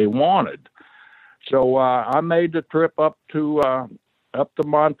what they wanted. So I made the trip up to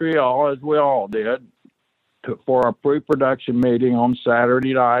Montreal, as we all did, for a pre-production meeting on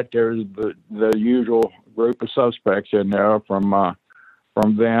Saturday night. There's the usual group of suspects in there from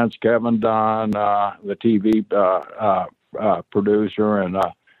Vince, Kevin Dunn, the TV producer, and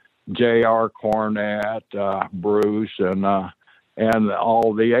J.R. Cornette, Bruce, and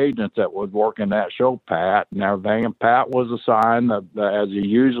all the agents that was working that show, Pat and everything. And Pat was assigned, as he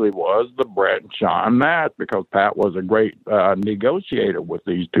usually was, the Bret and Shawn match, because Pat was a great negotiator with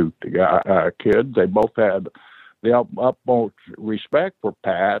these two kids. They both had the utmost respect for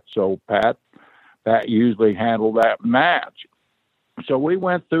Pat, so Pat usually handled that match. So we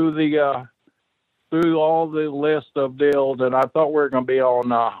went through all the list of deals, and I thought we were going to be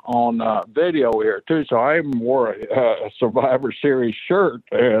on video here too. So I even wore a Survivor Series shirt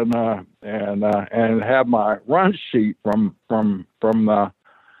and have my run sheet from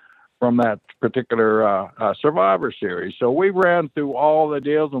that particular Survivor Series. So we ran through all the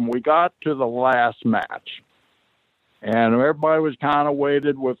deals, and we got to the last match. And everybody was kind of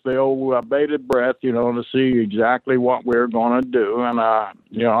waited with the old bated breath, to see exactly what we were going to do. And, I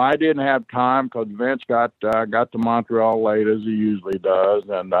didn't have time because Vince got to Montreal late as he usually does.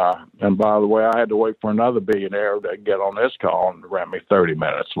 And by the way, I had to wait for another billionaire to get on this call and ran me 30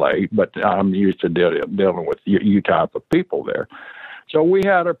 minutes late. But I'm used to dealing with you type of people there. So we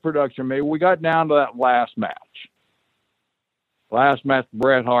had a production meeting. We got down to that last match.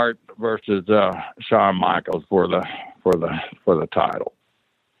 Bret Hart versus Shawn Michaels for the title.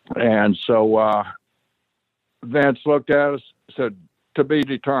 And so Vince looked at us, said, "To be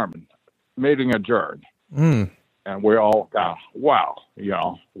determined, meeting adjourned." And we all kind of, wow,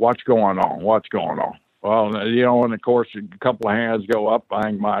 what's going on? Well, and of course, a couple of hands go up. I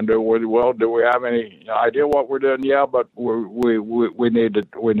think mine do. Well, do we have any idea what we're doing? Yeah, but we need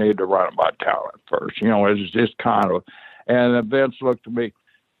to run it by talent first. It's just kind of. And Vince looked at me.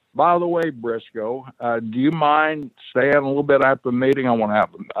 By the way, Briscoe, do you mind staying a little bit after the meeting? I want to have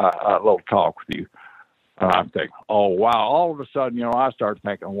a little talk with you. And I'm thinking, oh, wow. All of a sudden, I start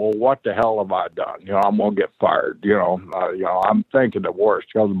thinking, well, what the hell have I done? I'm going to get fired. I'm thinking the worst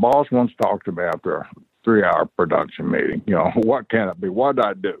because the boss wants to talk to me after a 3-hour production meeting. What can it be? What did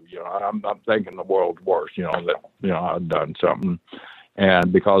I do? I'm thinking the world's worst, that, I've done something.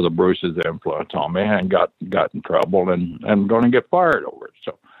 And because of Bruce's influence on me, and got in trouble and going to get fired over it.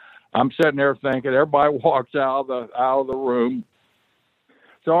 So I'm sitting there thinking. Everybody walks out of the room.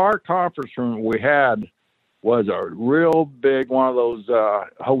 So our conference room we had was a real big one of those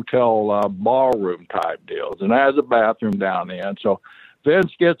hotel ballroom type deals, and it has a bathroom down the end. So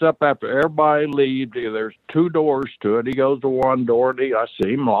Vince gets up after everybody leaves. There's 2 doors to it. He goes to one door, and I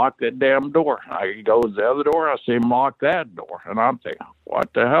see him lock that damn door. He goes to the other door, and I see him lock that door. And I'm thinking,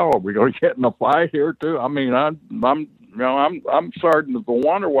 what the hell? Are we going to get in a fight here too? I mean, I'm starting to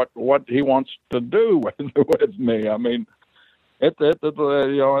wonder what he wants to do with me. I mean, it's a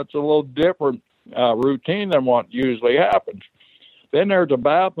little different routine than what usually happens. Then there's a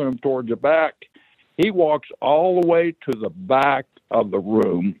bathroom towards the back. He walks all the way to the back of the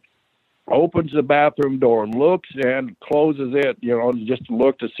room, opens the bathroom door, looks in, closes it, just to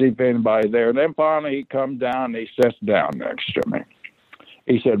look to see if anybody's there. And then finally he comes down and he sits down next to me.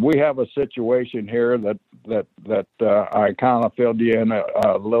 He said, "We have a situation here that I kind of filled you in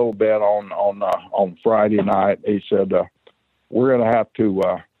a little bit on Friday night." He said, "We're going to have to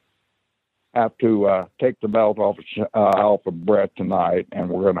take the belt off of Bret tonight, and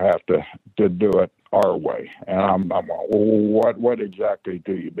we're going to have to do it our way." And I'm what exactly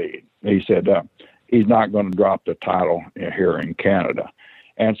do you mean? He said, he's not going to drop the title here in Canada.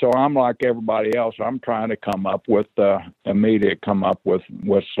 And so I'm like everybody else. I'm trying to come up with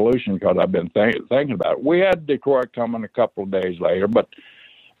solutions because I've been thinking about it. We had Detroit coming a couple of days later, but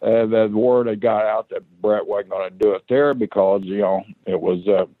the word had got out that Bret wasn't going to do it there because, it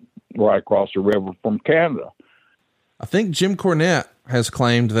was right across the river from Canada. I think Jim Cornette has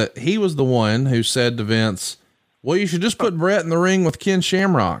claimed that he was the one who said to Vince, "Well, you should just put Bret in the ring with Ken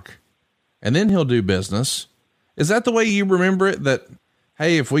Shamrock and then he'll do business." Is that the way you remember it? That,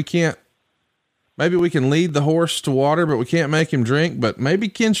 hey, if we can't, maybe we can lead the horse to water, but we can't make him drink, but maybe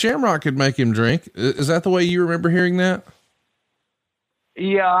Ken Shamrock could make him drink. Is that the way you remember hearing that?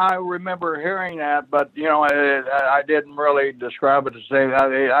 Yeah, I remember hearing that, but I didn't really describe it the same.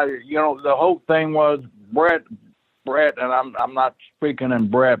 The whole thing was Bret, and I'm not speaking in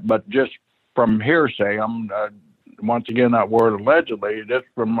Bret, but just from hearsay. I'm once again that word allegedly. Just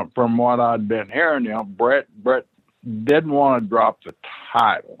from what I'd been hearing, Bret didn't want to drop the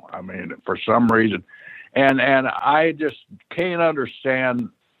title. I mean, for some reason, and I just can't understand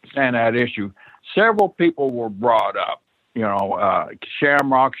that issue. Several people were brought up.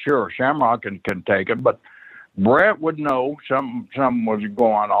 Shamrock, sure, Shamrock can take it, but Bret would know something was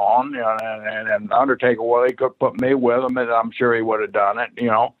going on, and Undertaker, well, he could put me with him, and I'm sure he would have done it.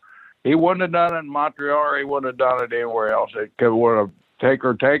 He wouldn't have done it in Montreal, or he wouldn't have done it anywhere else. Would have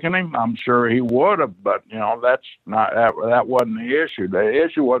Taker taken him? I'm sure he would have, but that's not that wasn't the issue. The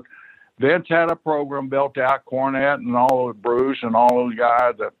issue was Vince had a program built out, Cornette and all of Bruce and all those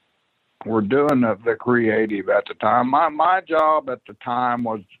guys that were doing the creative at the time. My job at the time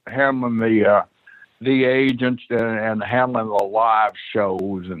was handling the agents and handling the live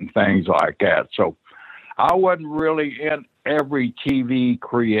shows and things like that. So I wasn't really in every TV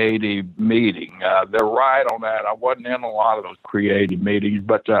creative meeting. They're right on that. I wasn't in a lot of those creative meetings,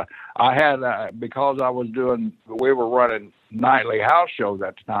 but I had, because we were running nightly house shows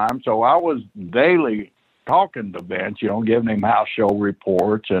at the time, so I was daily talking to Vince, giving him house show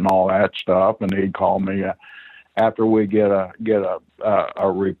reports and all that stuff, and he'd call me after we get a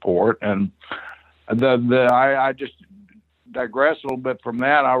report, and I just digress a little bit from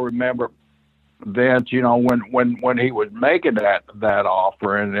that, I remember Vince, you know, when he was making that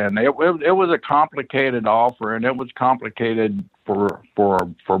offer, and it was a complicated offer, and it was complicated for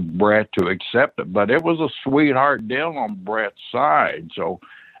Bret to accept it, but it was a sweetheart deal on Bret's side. So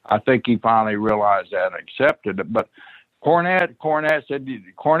I think he finally realized that and accepted it. But Cornette said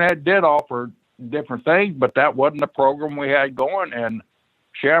Cornette did offer different things, but that wasn't the program we had going, and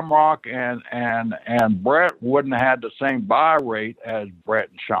Shamrock and Bret wouldn't have had the same buy rate as Bret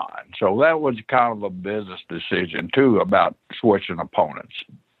and Shawn. So that was kind of a business decision too about switching opponents.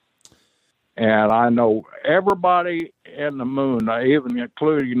 And I know everybody in the Moon, even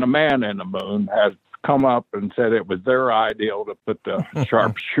including the Man in the Moon, has come up and said it was their ideal to put the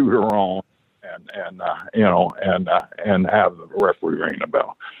sharpshooter on and have the referee ring the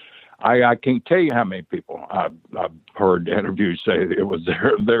bell. I can't tell you how many people I've heard interviews say it was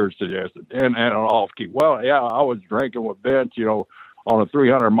their suggestion and an off key. Well, yeah, I was drinking with Vince, you know, on a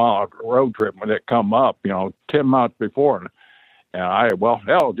 300-mile road trip when it come up, you know, 10 months before, and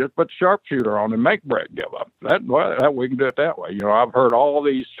hell, just put the sharpshooter on and make Bret give up. That we can do it that way. You know, I've heard all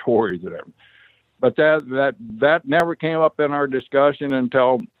these stories of them, but that never came up in our discussion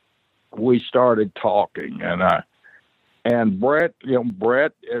until we started talking, and Bret, you know,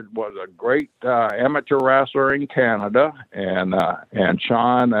 Bret was a great amateur wrestler in Canada, and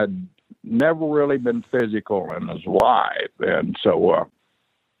Shawn had never really been physical in his life, and so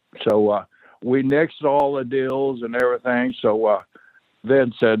we nixed all the deals and everything. So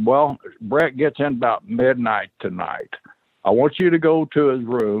Vince said, "Well, Bret gets in about midnight tonight. I want you to go to his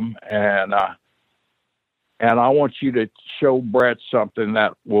room, and I want you to show Bret something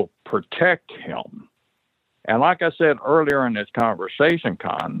that will protect him." And like I said earlier in this conversation,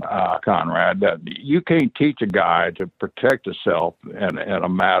 Conrad, that you can't teach a guy to protect himself in a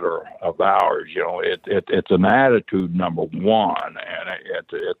matter of hours. You know, it's an attitude, number one, and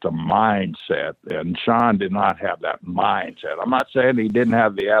it's a mindset. And Shawn did not have that mindset. I'm not saying he didn't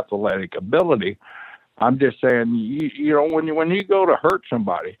have the athletic ability. I'm just saying, you know, when you go to hurt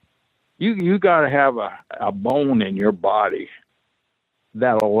somebody, you got to have a bone in your body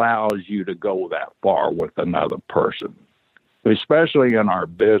that allows you to go that far with another person, especially in our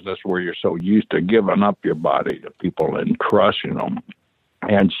business where you're so used to giving up your body to people and crushing them.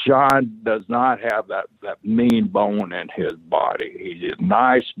 And Shawn does not have that mean bone in his body. He's a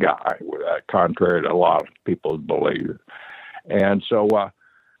nice guy, contrary to a lot of people's beliefs. And so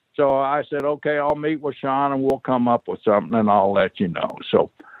I said, okay, I'll meet with Shawn and we'll come up with something and I'll let you know.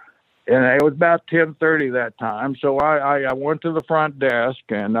 So, and it was about 10:30 that time. So I went to the front desk,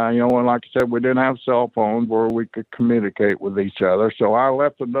 and you know, and like I said, we didn't have cell phones where we could communicate with each other. So I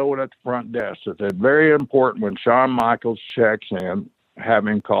left a note at the front desk that said, "Very important. When Shawn Michaels checks in, have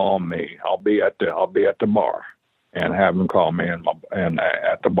him call me. I'll be at the bar, and have him call me and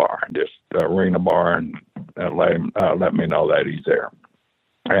at the bar, and just ring the bar and let me know that he's there."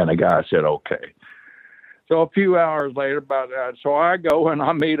 And the guy said, "Okay." So a few hours later, so I go and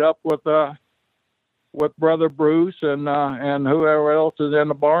I meet up with Brother Bruce and whoever else is in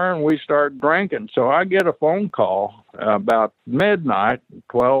the bar, and we start drinking. So I get a phone call about midnight,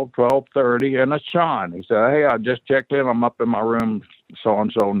 12:30, and it's Shawn. He said, "Hey, I just checked in. I'm up in my room,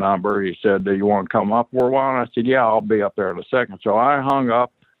 so-and-so number." He said, "Do you want to come up for a while?" And I said, "Yeah, I'll be up there in a second." So I hung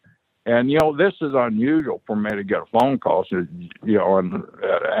up. And, you know, this is unusual for me to get a phone call, so, you know,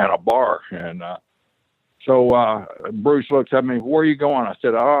 at a bar. And so Bruce looks at me, "Where are you going?" I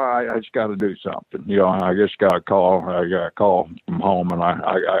said, I just got to do something. You know, I just got a call. I got a call from home, and I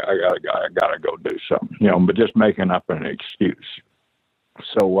got to go do something. You know, but just making up an excuse.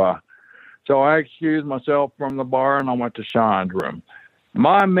 So I excused myself from the bar, and I went to Shawn's room.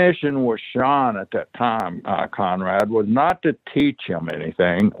 My mission with Shawn at that time, Conrad, was not to teach him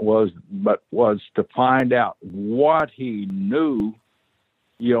anything, but was to find out what he knew,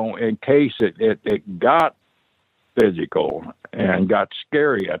 you know, in case it got physical and got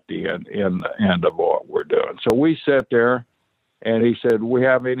scary at the end of what we're doing. So we sat there, and he said, "We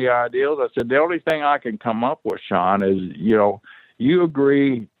have any ideas?" I said, "The only thing I can come up with, Shawn, is, you know, you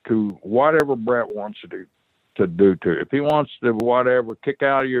agree to whatever Bret wants to do to. If he wants to whatever, kick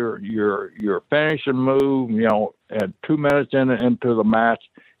out your finishing move, you know, at 2 minutes into the match,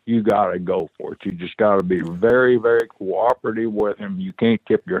 you got to go for it. You just got to be very, very cooperative with him. You can't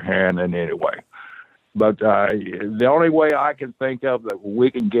tip your hand in any way. But the only way I can think of that we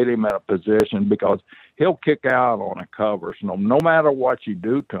can get him in a position, because he'll kick out on a cover. So no matter what you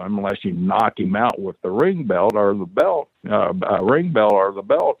do to him, unless you knock him out with the ring belt or the belt,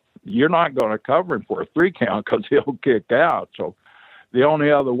 you're not going to cover him for a 3 count because he'll kick out. So the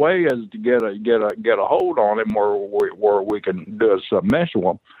only other way is to get a hold on him where we can do a submission.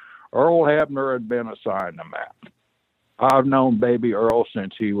 Well, Earl Hebner had been assigned the match. I've known Baby Earl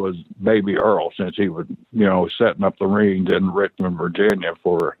since he was setting up the rings in Richmond, Virginia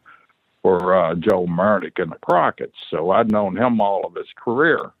for Joe Murnick and the Crockett's. So I'd known him all of his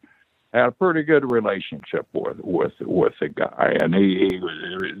career. Had a pretty good relationship with the guy, and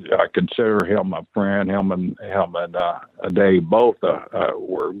I consider him a friend. Him and Dave both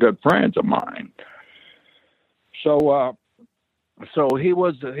were good friends of mine. So he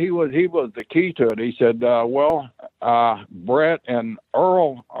was the key to it. He said, Brett and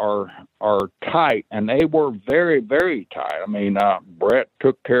Earl are tight, and they were very, very tight. I mean, Brett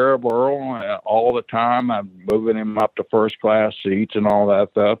took care of Earl all the time, moving him up to first class seats and all that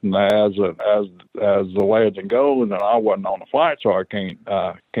stuff. And as the legend goes, and I wasn't on the flight, so I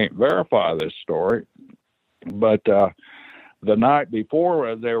can't verify this story, but. The night before,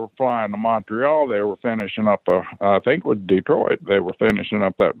 as they were flying to Montreal, they were finishing up, I think it was Detroit. They were finishing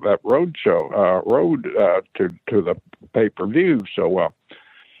up that road show, to the pay-per-view. So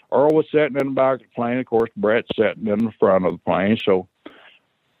Earl was sitting in the back of the plane. Of course, Brett sitting in the front of the plane. So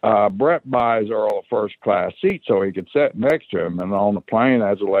Brett buys Earl a first-class seat so he could sit next to him. And on the plane,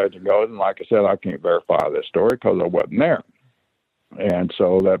 as the legend goes, and like I said, I can't verify this story because I wasn't there. And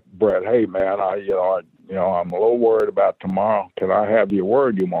so that Brett, hey man, I'm a little worried about tomorrow. Can I have your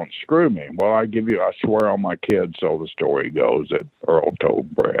word you won't screw me? Well, I swear on my kids, so the story goes, that Earl told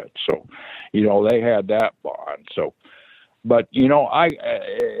Brett. So, they had that bond. So, but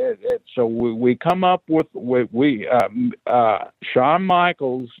so we come up with Shawn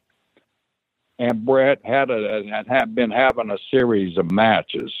Michaels and Brett had been having a series of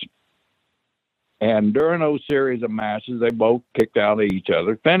matches. And during those series of matches, they both kicked out of each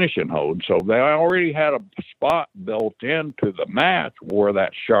other's finishing holds. So they already had a spot built into the match where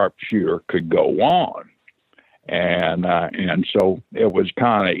that sharpshooter could go on. And so it was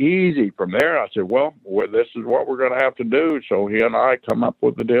kind of easy from there. I said, well, this is what we're going to have to do. So he and I come up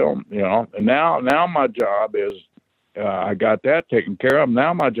with the deal, And now my job is, I got that taken care of.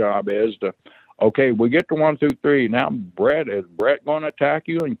 Now my job is to, okay, we get to 1, 2, 3. Now, is Brett going to attack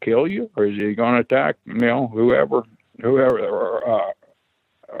you and kill you, or is he going to attack, whoever, the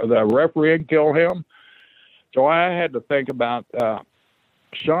referee and kill him? So I had to think about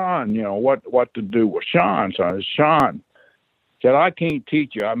Shawn, what to do with Shawn. So Shawn said, I can't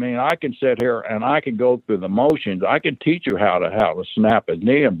teach you. I mean, I can sit here and I can go through the motions. I can teach you how to snap his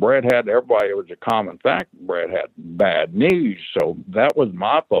knee. And Brett it was a common fact, Brett had bad knees. So that was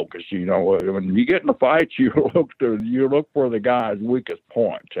my focus. When you get in a fight, you look for the guy's weakest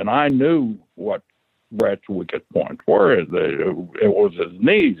points. And I knew what Brett's weakest points were. It was his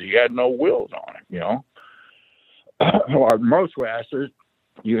knees. He had no wheels on him, Like most wrestlers,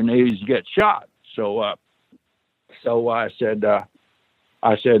 your knees get shot. So I said,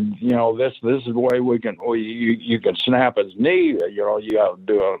 this is the way we can. You can snap his knee. You have to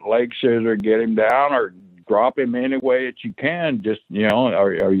do a leg scissor, get him down, or drop him any way that you can. Just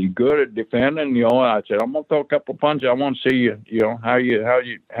are you good at defending? I said, I'm gonna throw a couple of punches. I want to see you. How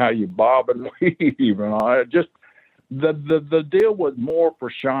you bob and weave. Just the deal was more for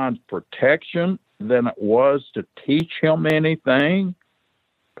Shawn's protection than it was to teach him anything.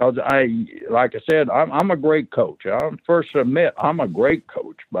 Because like I said, I'm a great coach. I'm first to admit I'm a great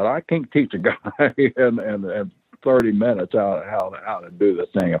coach, but I can't teach a guy in 30 minutes how to do the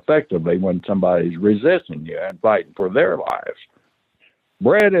thing effectively when somebody's resisting you and fighting for their lives.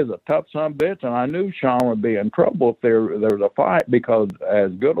 Brett is a tough son of a bitch, and I knew Shawn would be in trouble if there was a fight, because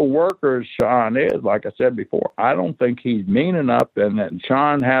as good a worker as Shawn is, like I said before, I don't think he's mean enough. And that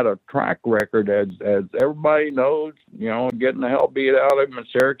Shawn had a track record, as everybody knows, getting the hell beat out of him in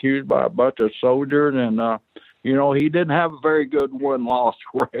Syracuse by a bunch of soldiers. And, he didn't have a very good win-loss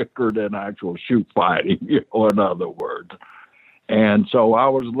record in actual shoot fighting, in other words. And so I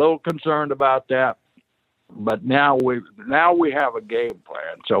was a little concerned about that. But now we have a game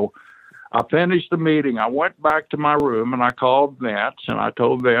plan. So I finished the meeting. I went back to my room and I called Vince, and I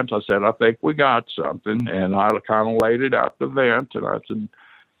told Vince, I said, I think we got something. And I kind of laid it out to Vince, and I said,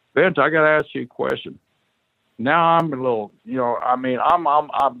 Vince, I got to ask you a question. Now I'm a little,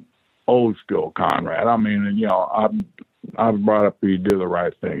 I'm old school, Conrad. I was brought up to do the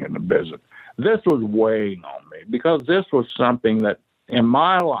right thing in the business. This was weighing on me because this was something that, in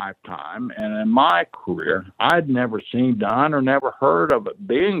my lifetime and in my career, I'd never seen done or never heard of it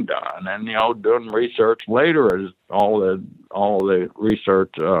being done. And, doing research later, as all the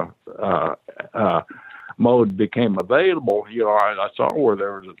research mode became available, I saw where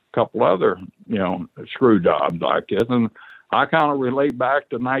there was a couple other, screw jobs like this. And I kind of relate back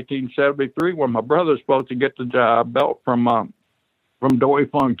to 1973 when my brother was supposed to get the belt from Dory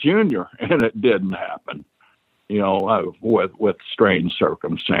Funk Jr. and it didn't happen, with strange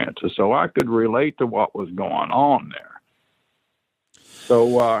circumstances. So I could relate to what was going on there.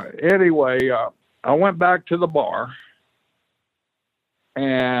 So anyway, I went back to the bar.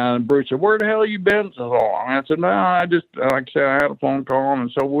 And Bruce said, "Where the hell you been so long?" I said, "No, I just, like I said, I had a phone call."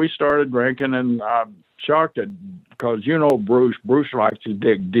 And so we started drinking, and I'm shocked because, Bruce likes to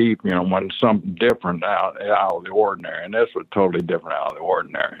dig deep, when it's something different out of the ordinary. And this was totally different out of the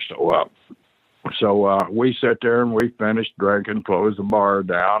ordinary. So we sat there and we finished drinking, closed the bar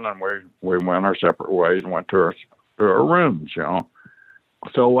down, and we went our separate ways and went to our rooms,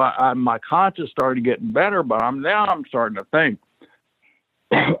 So my conscience started getting better, but I'm starting to think,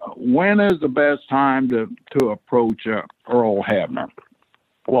 when is the best time to approach Earl Hebner?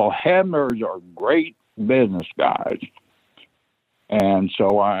 Well, Hebners are great business guys. And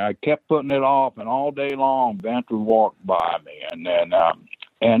so I kept putting it off, and all day long, Vince would walk by me. And then,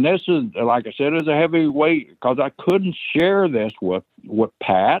 and this is, like I said, is a heavy weight because I couldn't share this with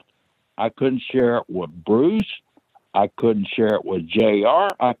Pat. I couldn't share it with Bruce. I couldn't share it with JR.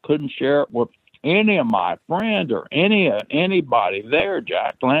 I couldn't share it with any of my friends or anybody there,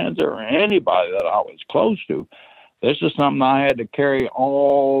 Jack Lanza, or anybody that I was close to. This is something I had to carry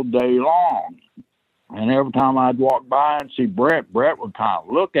all day long. And every time I'd walk by and see Brett would kind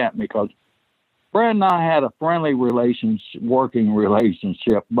of look at me because Brett and I had a friendly working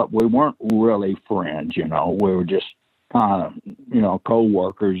relationship, but we weren't really friends, We were just kind of,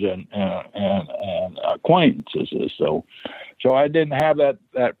 co-workers and acquaintances. So I didn't have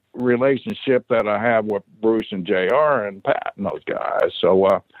that relationship that I have with Bruce and JR and Pat and those guys.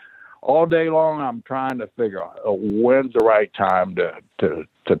 So all day long, I'm trying to figure out when's the right time to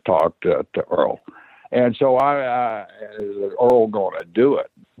talk to Earl. And so is Earl going to do it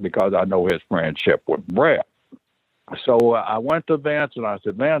because I know his friendship with Brett. So I went to Vince and I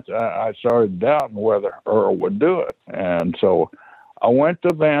said, Vince, I started doubting whether Earl would do it. And so I went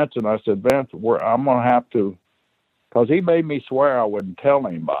to Vince and I said, Vince, I'm going to have to, because he made me swear I wouldn't tell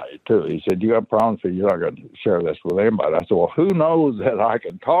anybody, too. He said, you have problems, so you're not going to share this with anybody. I said, well, who knows that I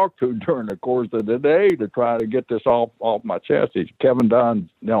can talk to during the course of the day to try to get this off my chest? Kevin Dunn's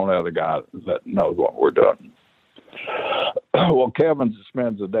the only other guy that knows what we're doing. Well, Kevin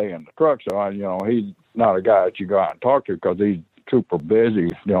spends the day in the truck, so he's not a guy that you go out and talk to because he's super busy,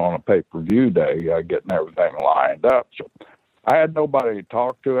 on a pay-per-view day, getting everything lined up. So I had nobody to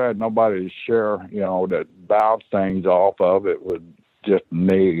talk to. I had nobody to share, to bounce things off of. It was just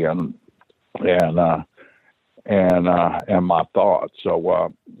me and my thoughts. So, I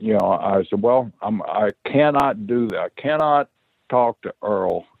said, well, I cannot do that. I cannot talk to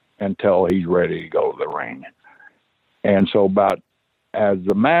Earl until he's ready to go to the ring. And so as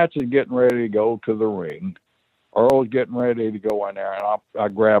the match is getting ready to go to the ring, Earl's getting ready to go in there, and I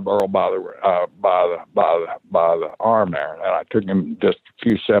grabbed Earl by the arm there, and I took him just a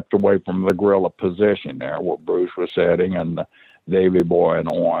few steps away from the gorilla position there where Bruce was sitting, and Davey Boy and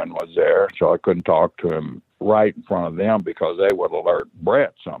Owen was there, so I couldn't talk to him right in front of them because they would alert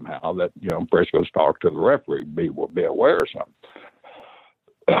Brett somehow that Briscoe's talked to the referee, would be aware of something.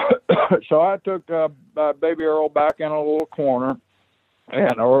 So I took Baby Earl back in a little corner,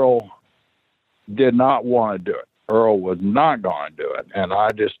 and Earl did not want to do it. Earl was not going to do it. And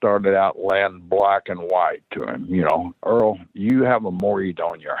I just started out laying black and white to him. Earl, you have a mortgage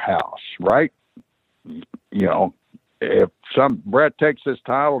on your house, right? If Brett takes this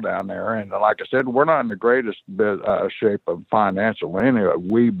title down there, and like I said, we're not in the greatest shape of financial anyway.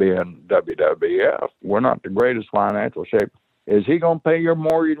 We being WWF, we're not the greatest financial shape. Is he going to pay your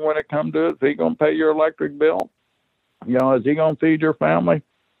mortgage when it comes to it? Is he going to pay your electric bill? Is he going to feed your family?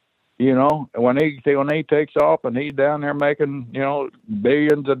 When he takes off and he's down there making,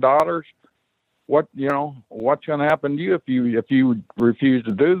 billions of dollars, what's going to happen to you if you refuse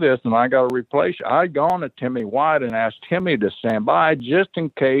to do this and I got to replace you? I'd gone to Timmy White and asked Timmy to stand by just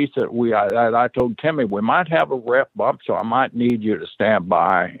in case that I told Timmy we might have a ref bump, so I might need you to stand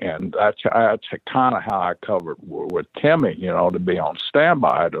by. And that's kind of how I covered with Timmy, to be on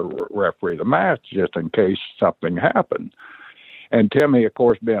standby to referee the match just in case something happened. And Timmy, of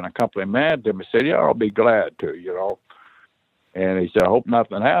course, being a company man, Timmy said, yeah, I'll be glad to, And he said, I hope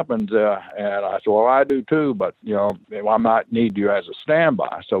nothing happens. And I said, well, I do too, but, I might need you as a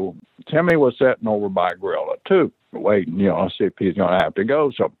standby. So Timmy was sitting over by Gorilla too, waiting, see if he's going to have to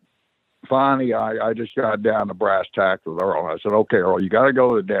go. So finally, I just got down to brass tacks with Earl. I said, okay, Earl, you got to go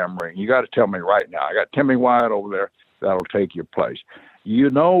to the damn ring. You got to tell me right now. I got Timmy White over there. That'll take your place.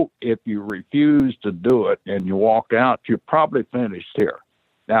 if you refuse to do it and you walk out, you're probably finished here.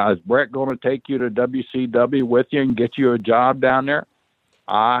 Now, is Brett going to take you to WCW with you and get you a job down there?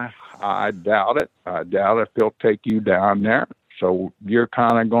 I doubt it. I doubt if he'll take you down there. So you're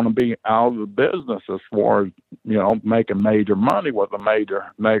kind of going to be out of the business as far as, making major money with a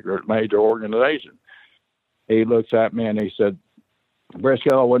major organization. He looks at me and he said,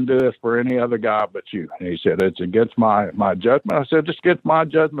 Briscoe, I wouldn't do this for any other guy but you. And he said, it's against my judgment. I said, it's against my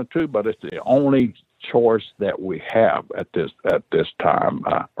judgment too, but it's the only choice that we have at this time.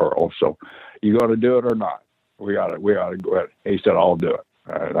 Or also, you going to do it or not? We got to go ahead. He said, I'll do it.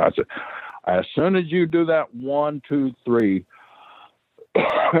 And I said, as soon as you do that 1, 2, 3,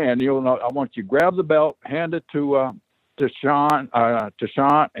 and I want you to grab the belt, hand it to Sean,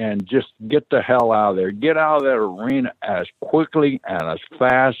 and just get the hell out of there. Get out of that arena as quickly and as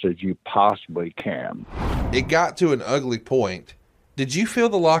fast as you possibly can. It got to an ugly point. Did you feel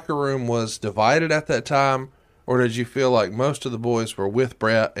the locker room was divided at that time, or did you feel like most of the boys were with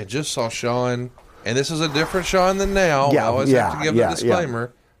Brett and just saw Sean? And this is a different Sean than now. I always have to give the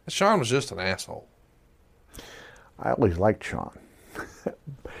disclaimer. Yeah. Sean was just an asshole. I always liked Sean.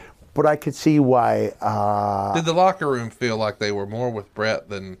 But I could see why. Did the locker room feel like they were more with Brett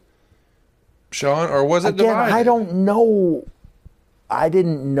than Sean, or was it divided? I don't know. I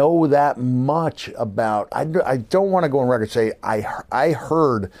didn't know that much about. I don't want to go on record and say I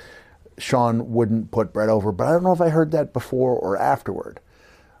heard Sean wouldn't put Brett over, but I don't know if I heard that before or afterward.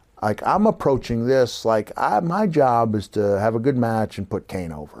 Like, I'm approaching this like my job is to have a good match and put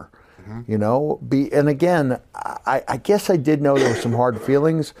Kane over. Mm-hmm. And again, I guess I did know there were some hard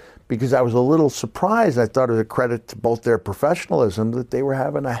feelings because I was a little surprised. I thought it was a credit to both their professionalism that they were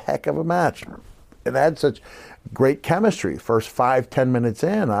having a heck of a match. And had such great chemistry. First 5-10 minutes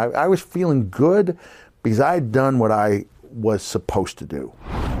in, I was feeling good because I had done what I was supposed to do.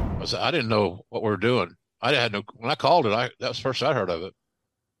 I didn't know what we were doing. When I called it, that was the first I heard of it.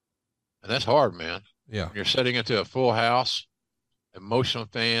 And that's hard, man. Yeah. You're setting it to a full house, emotional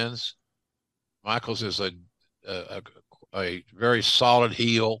fans. Michaels is a very solid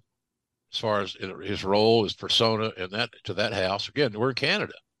heel as far as his role, his persona, and that house. Again, we're in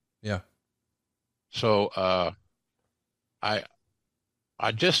Canada. Yeah. So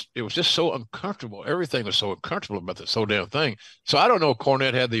it was just so uncomfortable. Everything was so uncomfortable about this whole damn thing. So I don't know if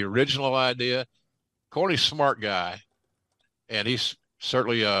Cornette had the original idea. Corny's a smart guy, and he's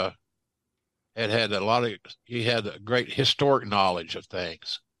certainly he had a great historic knowledge of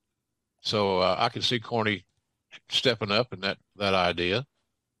things. So I can see Corny stepping up in that idea.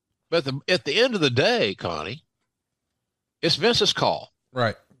 But at the end of the day, Connie, it's Vince's call.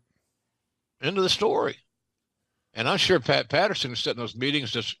 Right. End of the story. And I'm sure Pat Patterson was sitting in those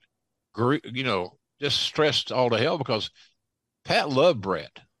meetings just stressed all to hell because Pat loved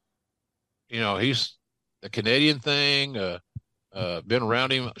Brett. He's the Canadian thing, been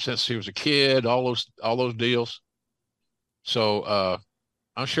around him since he was a kid, all those deals. So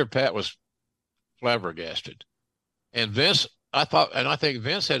I'm sure Pat was flabbergasted. And Vince, I think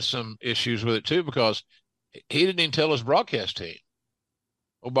Vince had some issues with it too because he didn't even tell his broadcast team,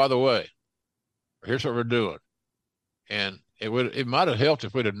 oh, by the way, here's what we're doing. And it might have helped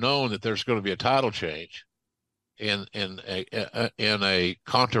if we'd have known that there's going to be a title change in a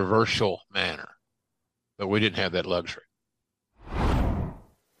controversial manner, but we didn't have that luxury.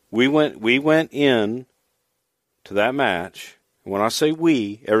 We went in to that match. When I say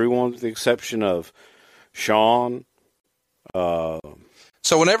we, everyone with the exception of Sean. So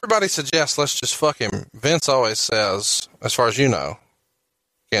when everybody suggests let's just fuck him, Vince always says, as far as you know,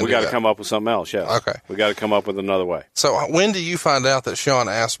 we got to come up with something else. Yeah. Okay. We got to come up with another way. So when do you find out that Sean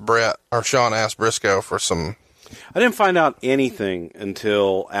asked Briscoe for some? I didn't find out anything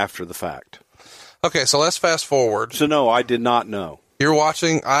until after the fact. Okay, so let's fast forward. So no, I did not know. You're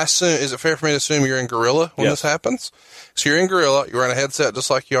watching. I assume. Is it fair for me to assume you're in Gorilla when this happens? So you're in Gorilla. You're on a headset just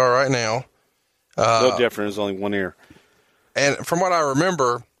like you are right now. A little different. There's only one ear. And from what I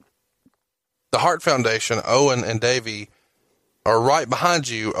remember, the Hart Foundation, Owen and Davey, are right behind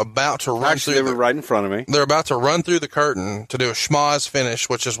you, about to run through. They were right in front of me. They're about to run through the curtain to do a schmoz finish,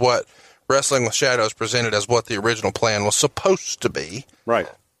 which is what Wrestling with Shadows presented as what the original plan was supposed to be. Right.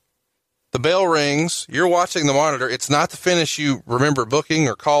 The bell rings. You're watching the monitor. It's not the finish you remember booking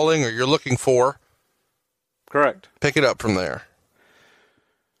or calling or you're looking for. Correct. Pick it up from there.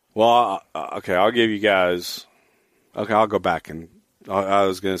 Well, okay, I'll give you guys. Okay, I'll go back and I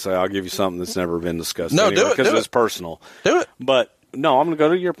was going to say I'll give you something that's never been discussed. No, anyway, do it because do it's it. personal. Do it. But no, I'm going to go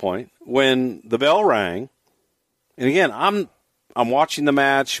to your point. When the bell rang, and again, I'm watching the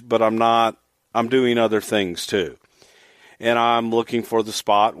match, but I'm not. I'm doing other things too. And I'm looking for the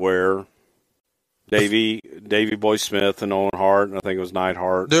spot where Davey Boy Smith and Owen Hart, and I think it was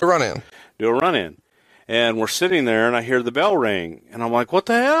Neidhart. Do a run in. And we're sitting there, and I hear the bell ring. And I'm like, what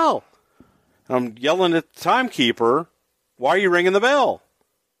the hell? And I'm yelling at the timekeeper, why are you ringing the bell?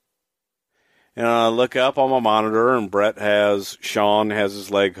 And I look up on my monitor, and Sean has his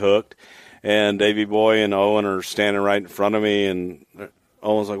leg hooked, and Davey Boy and Owen are standing right in front of me, and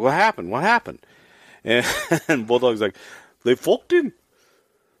Owen's like, what happened? What happened? And Bulldog's like, they fucked him.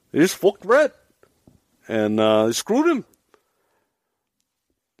 They just fucked Brett. And they screwed him.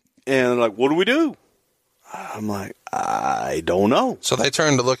 And they're like, what do we do? I'm like, I don't know. So they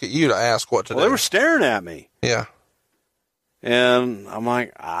turned to look at you to ask what to do. They were staring at me. Yeah. And I'm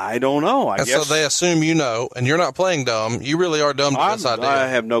like, I don't know. I guess. So they assume you know, and you're not playing dumb. You really are dumb to this idea. I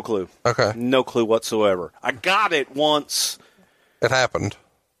have no clue. Okay. No clue whatsoever. I got it once. It happened.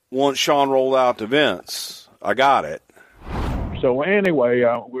 Once Sean rolled out to Vince. I got it. So anyway,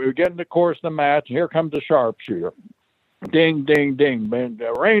 we were getting the course of the match, and here comes the sharpshooter. Ding, ding, ding.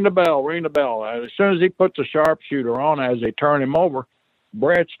 Ring the bell, ring the bell. As soon as he puts the sharpshooter on, as they turn him over,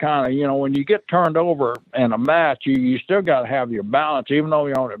 Brett's kind of, when you get turned over in a match, you still got to have your balance, even though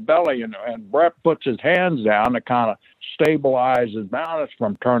you're on your belly. And Brett puts his hands down to kind of stabilize his balance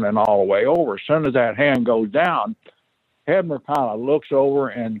from turning all the way over. As soon as that hand goes down, Hebner kind of looks over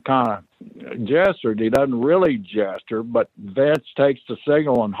and kind of gestures. He doesn't really gesture, but Vince takes the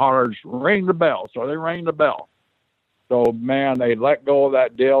signal and hollers, ring the bell. So they ring the bell. So, man, they let go of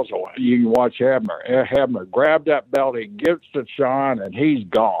that deal. So you can watch Hebner. Hebner grabbed that belt. He gives it to Sean, and he's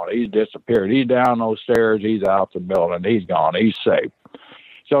gone. He's disappeared. He's down those stairs. He's out the building. He's gone. He's safe.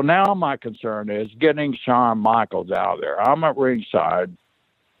 So now my concern is getting Shawn Michaels out of there. I'm at ringside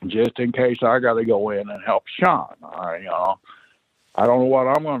just in case I got to go in and help Shawn. I don't know what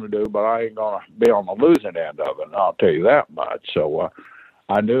I'm going to do, but I ain't going to be on the losing end of it, and I'll tell you that much. So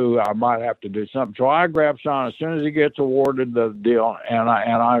I knew I might have to do something. So I grabbed Shawn as soon as he gets awarded the deal, and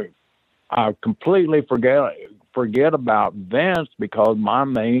I completely forget about Vince because my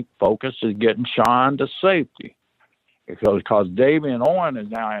main focus is getting Shawn to safety. Because Davey and Owen is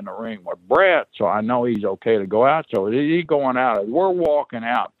now in the ring with Brett, so I know he's okay to go out. So he's going out. As we're walking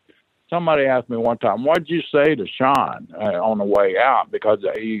out, somebody asked me one time, what'd you say to Shawn on the way out? Because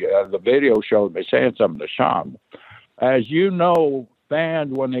the video showed me saying something to Shawn. As you know,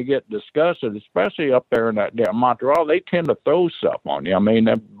 fans, when they get disgusted, especially up there in that damn Montreal, they tend to throw stuff on you. I mean,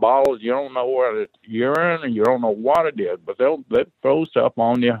 them bottles, you don't know what it's urine and you don't know what it is, but they'll throw stuff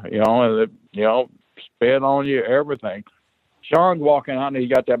on you, spit on you, everything. Sean's walking out and he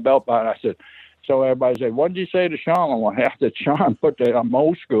got that belt by, and I said, so everybody said, what did you say to Sean? Well, after Sean put that on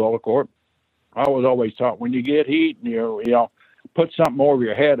old school, of course, I was always taught when you get heat, put something over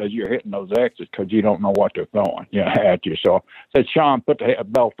your head as you're hitting those X's because you don't know what they're throwing at you. So I said, Sean, put the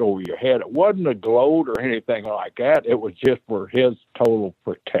belt over your head. It wasn't a gloat or anything like that. It was just for his total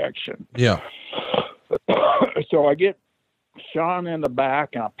protection. Yeah. So I get Sean in the back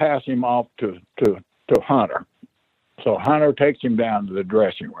and I pass him off to Hunter. So Hunter takes him down to the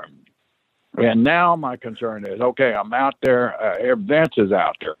dressing room. And now my concern is, okay, I'm out there. Vince is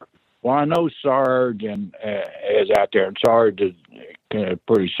out there. Well, I know Sarge is out there, and Sarge is a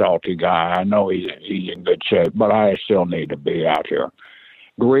pretty salty guy. I know he's in good shape, but I still need to be out here.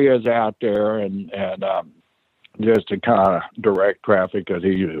 Gurria's out there, and just to kind of direct traffic because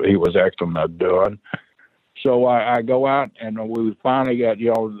he was excellent at doing. So I go out, and we finally got,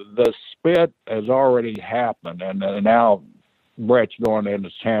 the spit has already happened, and now Brett's going in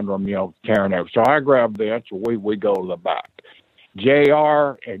his hand room, tearing everything. So I grab Vince, we go to the back.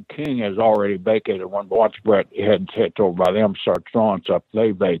 JR and King has already vacated. Once Brett hits over by them, starts throwing stuff,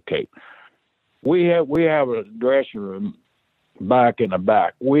 they vacate. We have a dressing room back in the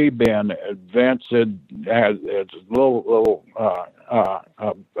back. We've been Vince has it's a little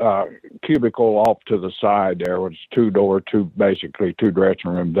cubicle off to the side there, which is basically two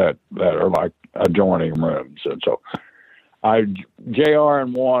dressing rooms that are like adjoining rooms, and so. JR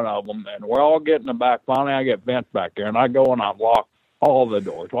in one of them, and we're all getting the back. Finally, I get Vince back there, and I go and I lock all the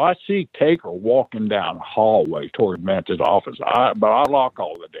doors. Well, I see Taker walking down the hallway toward Vince's office, but I lock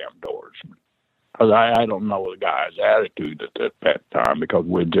all the damn doors because I don't know the guy's attitude at that time because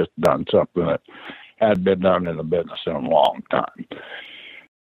we'd just done something that hadn't been done in the business in a long time.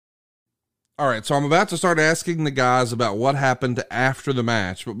 All right, so I'm about to start asking the guys about what happened after the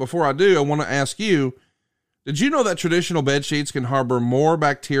match, but before I do, I want to ask you, did you know that traditional bed sheets can harbor more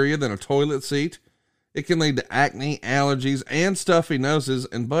bacteria than a toilet seat? It can lead to acne, allergies, and stuffy noses,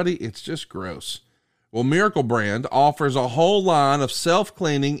 and buddy, it's just gross. Well, Miracle Brand offers a whole line of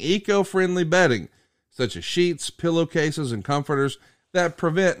self-cleaning, eco-friendly bedding such as sheets, pillowcases, and comforters that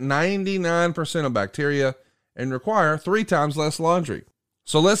prevent 99% of bacteria and require 3 times less laundry.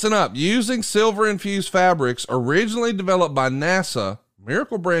 So listen up. Using silver-infused fabrics originally developed by NASA,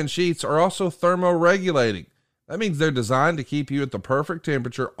 Miracle brand sheets are also thermoregulating. That means they're designed to keep you at the perfect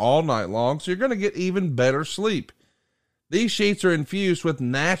temperature all night long, so you're going to get even better sleep. These sheets are infused with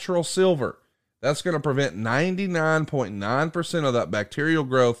natural silver. That's going to prevent 99.9% of that bacterial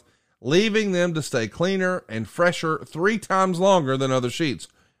growth, leaving them to stay cleaner and fresher 3 times longer than other sheets.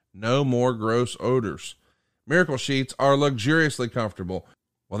 No more gross odors. Miracle sheets are luxuriously comfortable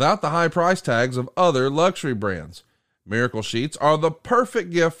without the high price tags of other luxury brands. Miracle sheets are the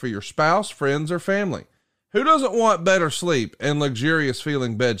perfect gift for your spouse, friends, or family. Who doesn't want better sleep and luxurious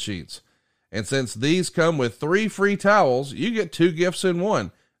feeling bed sheets? And since these come with 3 free towels, you get 2 gifts in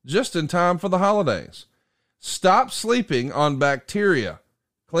one, just in time for the holidays. Stop sleeping on bacteria.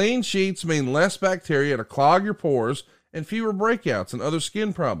 Clean sheets mean less bacteria to clog your pores and fewer breakouts and other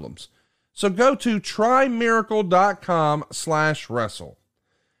skin problems. So go to trymiracle.com/wrestle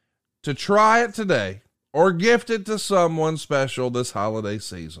to try it today or gift it to someone special this holiday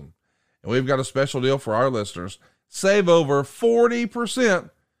season. And we've got a special deal for our listeners. Save over 40%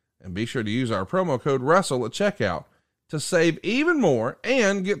 and be sure to use our promo code WRESTLE at checkout to save even more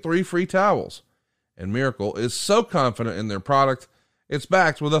and get 3 free towels. And Miracle is so confident in their product, it's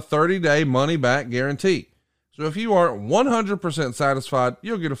backed with a 30-day money-back guarantee. So if you aren't 100% satisfied,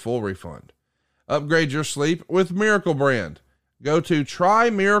 you'll get a full refund. Upgrade your sleep with Miracle Brand. Go to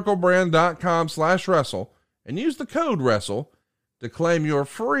trymiraclebrand.com/wrestle and use the code WRESTLE to claim your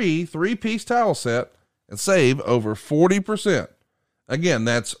free 3-piece towel set and save over 40%. Again,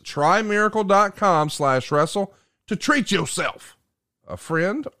 that's trymiracle.com/wrestle to treat yourself, a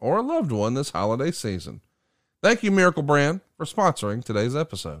friend, or a loved one this holiday season. Thank you, Miracle Brand, for sponsoring today's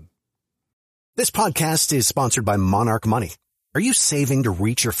episode. This podcast is sponsored by Monarch Money. Are you saving to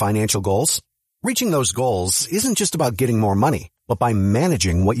reach your financial goals? Reaching those goals isn't just about getting more money, but by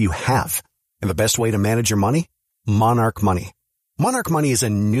managing what you have. And the best way to manage your money? Monarch Money. Monarch Money is a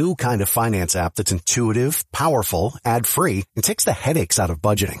new kind of finance app that's intuitive, powerful, ad-free, and takes the headaches out of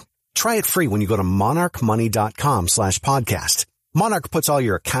budgeting. Try it free when you go to monarchmoney.com/podcast. Monarch puts all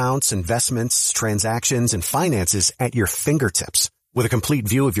your accounts, investments, transactions, and finances at your fingertips. With a complete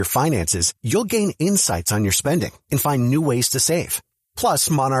view of your finances, you'll gain insights on your spending and find new ways to save. Plus,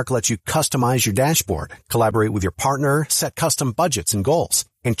 Monarch lets you customize your dashboard, collaborate with your partner, set custom budgets and goals,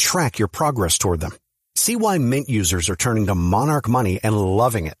 and track your progress toward them. See why Mint users are turning to Monarch Money and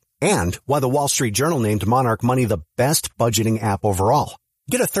loving it, and why the Wall Street Journal named Monarch Money the best budgeting app overall.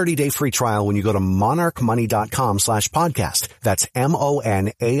 Get a 30-day free trial when you go to monarchmoney.com/podcast. That's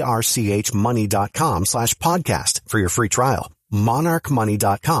MONARCH money.com/podcast for your free trial.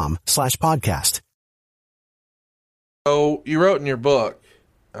 monarchmoney.com/podcast. So you wrote in your book,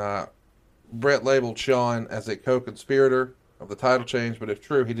 Brett labeled Shawn as a co-conspirator of the title change, but if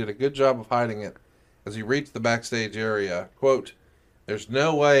true, he did a good job of hiding it as he reached the backstage area. Quote, "There's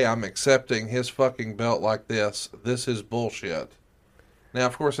no way I'm accepting his fucking belt like this. This is bullshit." Now,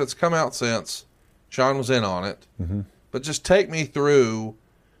 of course, it's come out since. Shawn was in on it. Mm-hmm. But just take me through,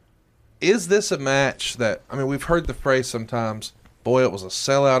 is this a match that, I mean, we've heard the phrase sometimes, boy, it was a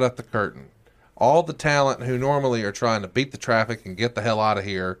sellout at the curtain. All the talent who normally are trying to beat the traffic and get the hell out of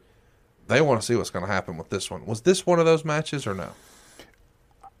here, they want to see what's going to happen with this one. Was this one of those matches or no?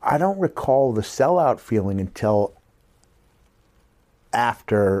 I don't recall the sellout feeling until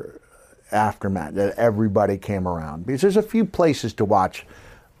aftermath, that everybody came around. Because there's a few places to watch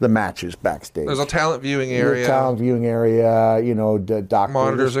the matches backstage. There's a talent viewing area. Doctors.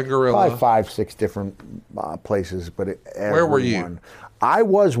 Monitors and Gorilla. Probably 5-6 different places. But where were you? I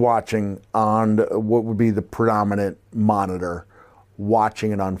was watching on what would be the predominant monitor,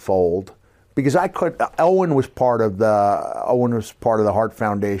 watching it unfold. Because Owen was part of the Hart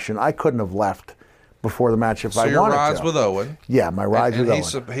Foundation. I couldn't have left before the match if I wanted to. So your ride's with Owen. Yeah, my ride's with Owen.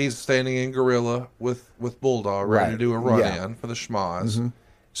 He's standing in Gorilla with Bulldog, ready to do a run-in for the schmoz. Mm-hmm.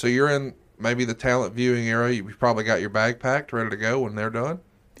 So you're in maybe the talent viewing area. You've probably got your bag packed, ready to go when they're done.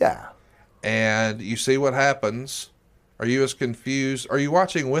 Yeah. And you see what happens. Are you as confused? Are you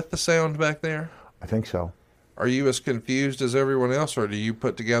watching with the sound back there? I think so. Are you as confused as everyone else, or do you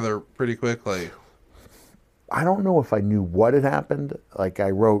put together pretty quickly? I don't know if I knew what had happened. Like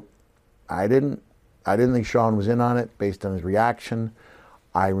I wrote, I didn't think Shawn was in on it based on his reaction.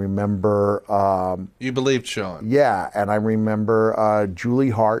 I remember... you believed Shawn? Yeah, and I remember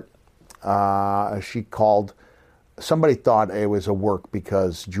Julie Hart. She called... Somebody thought it was a work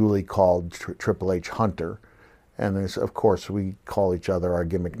because Julie called Triple H Hunter. And of course, we call each other our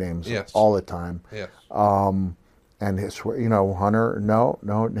gimmick names all the time. Yes. And Hunter, no,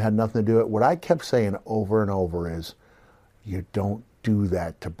 it had nothing to do with it. What I kept saying over and over is, you don't do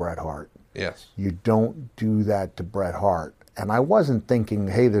that to Bret Hart. Yes. You don't do that to Bret Hart. And I wasn't thinking,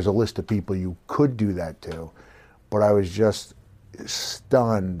 hey, there's a list of people you could do that to. But I was just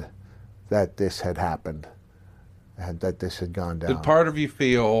stunned that this had happened, and that this had gone down. Did part of you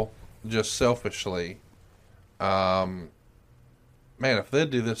feel, just selfishly, man, if they'd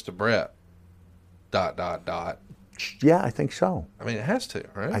do this to Bret, ... Yeah, I think so. I mean, it has to,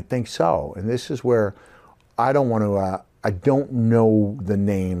 right? I think so. And this is where I don't want to, I don't know the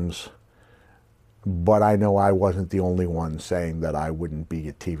names, but I know I wasn't the only one saying that I wouldn't be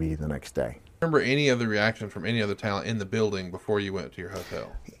at TV the next day. Remember any other reaction from any other talent in the building before you went to your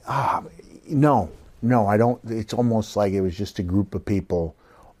hotel? No, I don't. It's almost like it was just a group of people,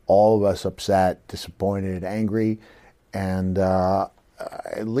 all of us upset, disappointed, angry, and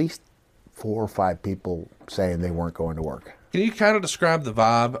at least 4 or 5 people saying they weren't going to work. Can you kind of describe the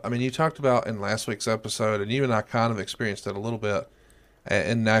vibe? I mean, you talked about in last week's episode, and you and I kind of experienced it a little bit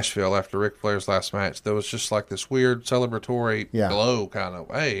in Nashville after Ric Flair's last match. There was just like this weird celebratory glow kind of,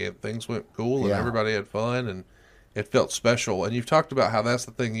 hey, things went cool and everybody had fun and it felt special. And you've talked about how that's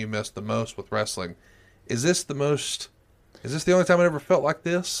the thing you missed the most with wrestling. Is this the only time it ever felt like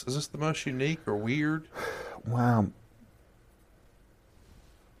this? Is this the most unique or weird? Wow.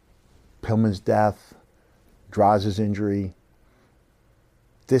 Pillman's death, Draz's injury.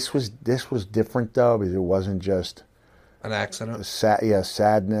 This was different though, because it wasn't just an accident.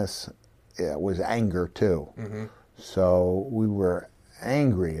 Sadness. It was anger too. Mm-hmm. So we were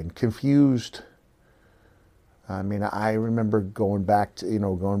angry and confused. I mean, I remember going back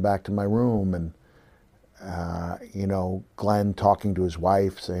to my room and Glenn talking to his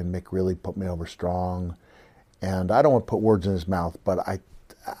wife, saying Mick really put me over strong. And I don't want to put words in his mouth, but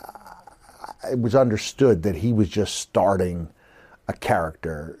it was understood that he was just starting a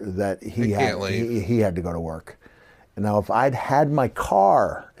character, that he had to go to work. And now, if I'd had my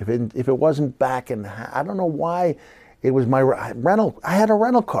car, if it wasn't back in, I don't know why, it was my rental. I had a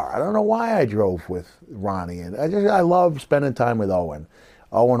rental car. I don't know why I drove with Ronnie, and I love spending time with Owen.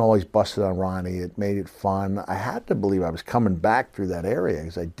 Owen always busted on Ronnie. It made it fun. I had to believe I was coming back through that area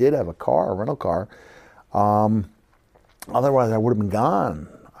because I did have a rental car. Otherwise, I would have been gone.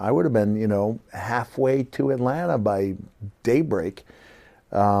 I would have been, halfway to Atlanta by daybreak.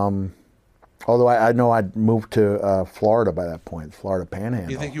 Although I know I'd moved to Florida by that point, Florida Panhandle.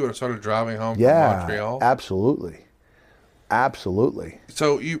 Do you think you would have started driving home from Montreal? Absolutely.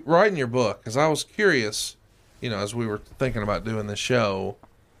 So you write in your book, because I was curious, as we were thinking about doing this show,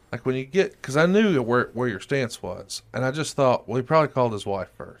 like when you get, because I knew where your stance was, and I just thought, well, he probably called his wife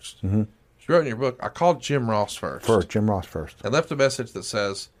first. Mm-hmm. You wrote in your book, I called Jim Ross first. Jim Ross first. And left a message that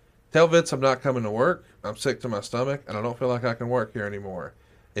says, tell Vince I'm not coming to work. I'm sick to my stomach, and I don't feel like I can work here anymore.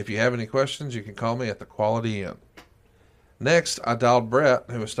 If you have any questions, you can call me at the Quality Inn. Next, I dialed Bret,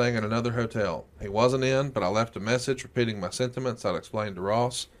 who was staying at another hotel. He wasn't in, but I left a message repeating my sentiments I'd explained to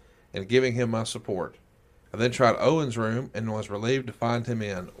Ross and giving him my support. I then tried Owen's room and was relieved to find him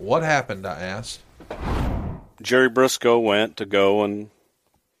in. What happened, I asked. Jerry Briscoe went to go and,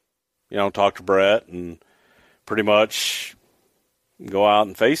 talk to Bret and pretty much go out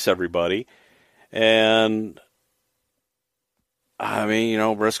and face everybody. And I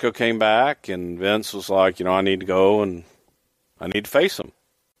mean, Briscoe came back and Vince was like, I need to go and I need to face him.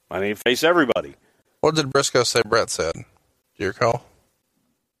 I need to face everybody. What did Briscoe say Bret said? Do you recall?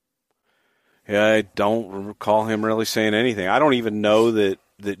 Yeah, I don't recall him really saying anything. I don't even know that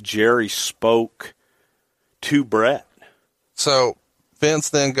Jerry spoke to Bret. So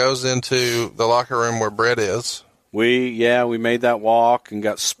Vince then goes into the locker room where Bret is. We made that walk and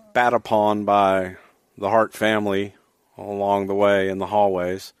got spat upon by the Hart family along the way in the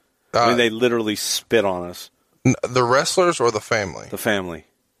hallways. I mean, they literally spit on us. The wrestlers or the family? The family.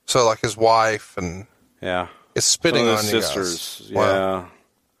 So like his wife and is spitting on you sisters. Guys. Wow. Yeah,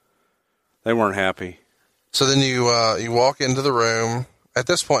 they weren't happy. So then you walk into the room. At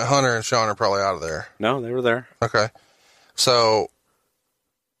this point, Hunter and Sean are probably out of there. No, they were there. Okay, so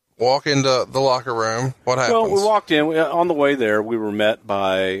walk into the locker room. What happens? Well, we walked in. On the way there, we were met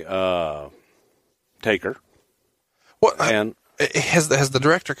by Taker. What and has the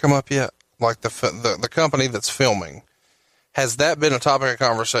director come up yet? Like the company that's filming, has that been a topic of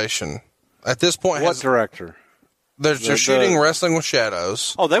conversation at this point? What director? They're shooting Wrestling with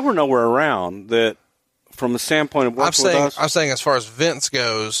Shadows. Oh, they were nowhere around. That from the standpoint of working with us. I'm saying as far as Vince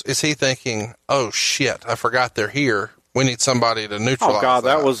goes, is he thinking, "Oh shit, I forgot they're here. We need somebody to neutralize. Oh God,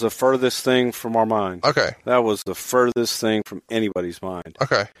 that was the furthest thing from our mind. Okay. That was the furthest thing from anybody's mind.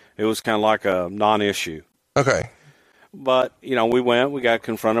 Okay. It was kind of like a non-issue. Okay. But, we got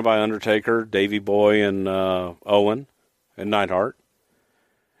confronted by Undertaker, Davey Boy, and Owen, and Neidhart.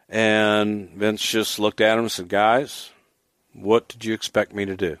 And Vince just looked at him and said, guys, what did you expect me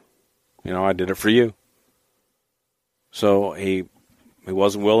to do? I did it for you. So he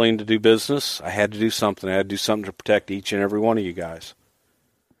wasn't willing to do business. I had to do something. I had to do something to protect each and every one of you guys.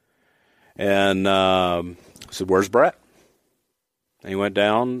 And I said, where's Bret? And he went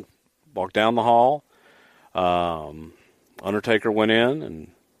down, walked down the hall. Undertaker went in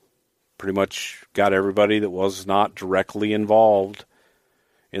and pretty much got everybody that was not directly involved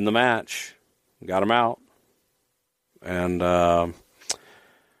in the match, got him out. And I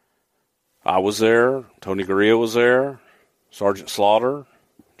was there. Tony Gurria was there. Sergeant Slaughter,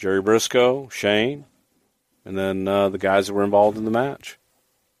 Jerry Briscoe, Shane, and then the guys that were involved in the match.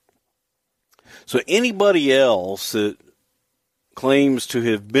 So anybody else that claims to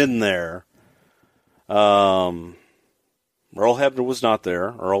have been there, Earl Hebner was not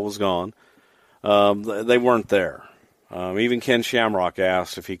there. Earl was gone. They weren't there. Even Ken Shamrock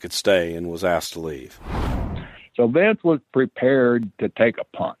asked if he could stay and was asked to leave. So Vince was prepared to take a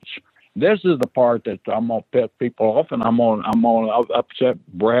punch. This is the part that I'm gonna piss people off, and I'm gonna upset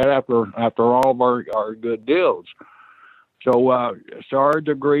Bret after all of our good deals. So Sarge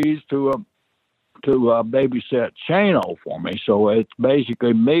agrees to babysit Shano for me. So it's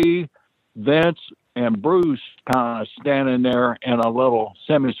basically me, Vince, and Bruce kind of standing there in a little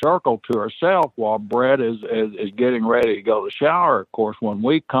semicircle to herself while Bret is getting ready to go to the shower. Of course, when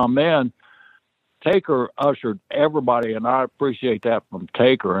we come in, Taker ushered everybody, and I appreciate that from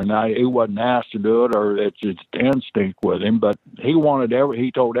Taker. And he wasn't asked to do it, or it's just instinct with him. But he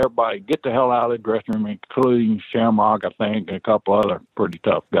told everybody, get the hell out of the dressing room, including Shamrock, I think, and a couple other pretty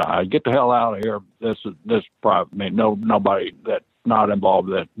tough guys. Get the hell out of here. This private. I mean, nobody that's not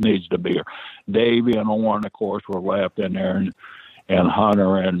involved that needs to be here. Davey and Owen, of course, were left in there, and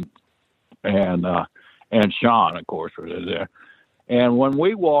Hunter and Sean, of course, were there. And when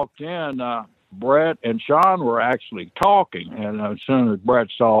we walked in, Bret and Sean were actually talking, and as soon as Bret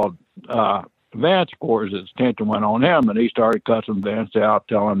saw Vince, of course, his attention went on him, and he started cussing Vince out,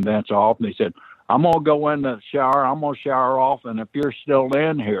 telling Vince off, and he said, I'm going to go in the shower, I'm going to shower off, and if you're still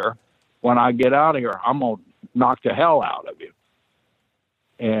in here, when I get out of here, I'm going to knock the hell out of you.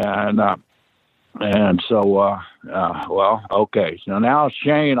 And so, well, okay. So now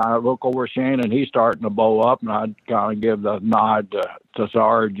Shane, I look over Shane, and he's starting to bow up, and I kind of give the nod to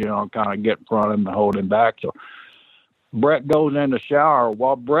Sarge, kind of get in front of him and hold him back. So Bret goes in the shower.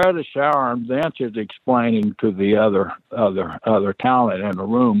 While Bret is showering, Vince is explaining to the other talent in the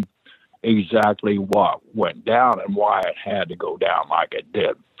room exactly what went down and why it had to go down like it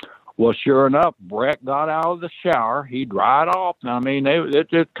did. Well, sure enough, Bret got out of the shower. He dried off. I mean,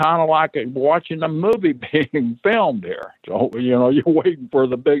 it's just kind of like watching a movie being filmed here. So, you're waiting for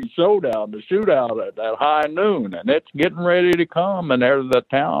the big showdown, the shootout at that high noon, and it's getting ready to come, and the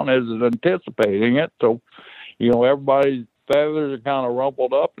town is anticipating it. So, everybody's feathers are kind of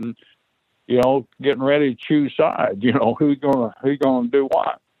rumpled up and, getting ready to choose sides. Who's gonna do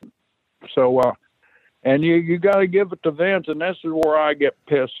what. So, and you got to give it to Vince, and this is where I get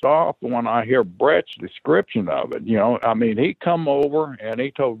pissed off when I hear Bret's description of it. He come over and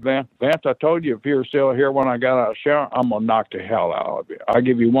he told Vince, I told you if you're still here when I got out of the shower, I'm going to knock the hell out of you. I'll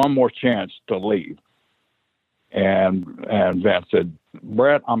give you one more chance to leave. And Vince said,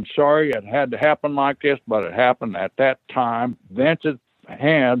 Bret, I'm sorry it had to happen like this, but it happened at that time. Vince's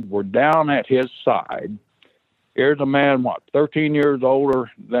hands were down at his side. Here's a man, 13 years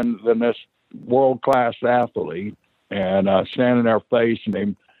older than this world-class athlete, and standing there facing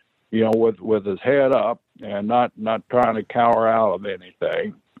him, with his head up and not trying to cower out of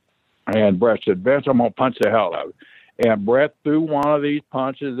anything. And Bret said, Vince, I'm going to punch the hell out of it. And Bret threw one of these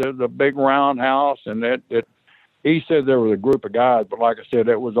punches. There's a big roundhouse, and he said there was a group of guys, but like I said,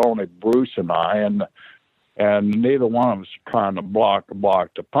 it was only Bruce and I, and neither one of us trying to block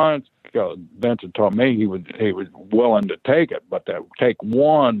the punch. Because Vince had told me he was willing to take it, but that take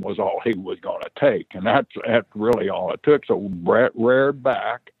one was all he was going to take, and that's really all it took. So Bret reared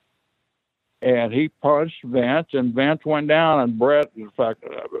back, and he punched Vince, and Vince went down, and Bret, in fact,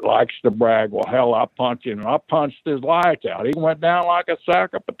 likes to brag, well, hell, I punched him, and I punched his lights out. He went down like a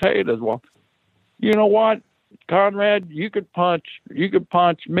sack of potatoes. Well, you know what? Conrad, you could punch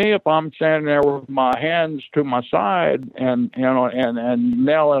me if I'm standing there with my hands to my side, and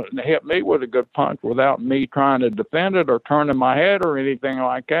nail it and hit me with a good punch without me trying to defend it or turning my head or anything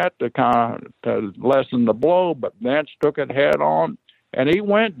like that to lessen the blow. But Vince took it head on, and he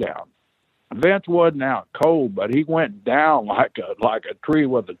went down. Vince wasn't out cold, but he went down like a tree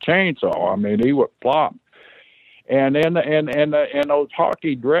with a chainsaw. I mean, he would flop. And in those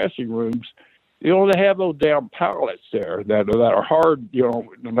hockey dressing rooms, they have those damn pallets there that are hard,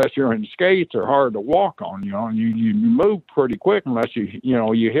 unless you're in skates, are hard to walk on, and you move pretty quick unless you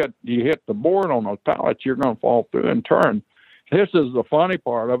hit the board on those pallets, you're going to fall through and turn. This is the funny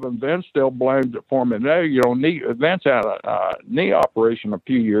part of it. Vince still blames it for me today. Vince had a knee operation a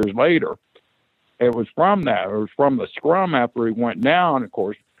few years later. It was from that. It was from the scrum after he went down. Of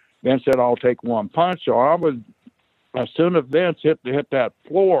course, Vince said, "I'll take one punch." So I was. As soon as Vince hit that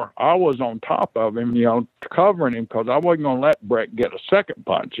floor, I was on top of him, covering him because I wasn't going to let Brett get a second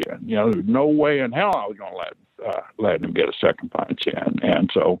punch in. There's no way in hell I was going to let him get a second punch in. And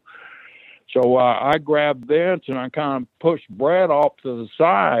so I grabbed Vince and I kind of pushed Brett off to the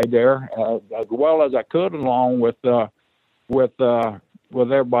side there as well as I could, along with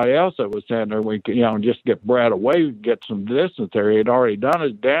everybody else that was in there. We could, just get Brett away, get some distance there. He had already done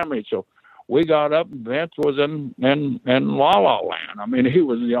his damage, so. We got up, and Vince was in La La Land. I mean, he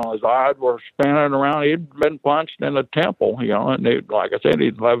was, his eyes were spinning around. He'd been punched in the temple, and like I said,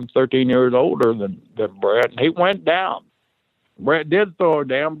 he's 11, 13 years older than Brett, and he went down. Brett did throw a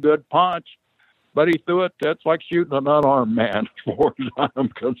damn good punch, but he threw it. That's like shooting an unarmed man, as far as I'm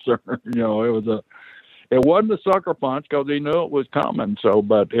concerned. It wasn't a sucker punch because he knew it was coming. So,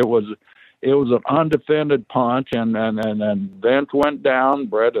 but it was an undefended punch, and Vince went down.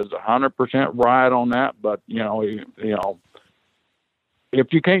 Brett is 100% right on that. But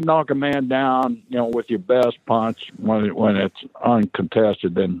if you can't knock a man down, with your best punch when it's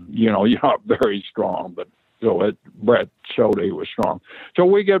uncontested, then you're not very strong. But Brett showed he was strong. So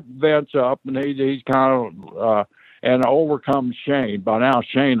we get Vince up, and he's kind of and overcome Shane. By now,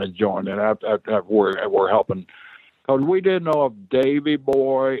 Shane has joined it. After we're helping. Because we didn't know if Davey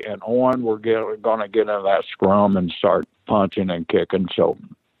Boy and Owen were going to get into that scrum and start punching and kicking. So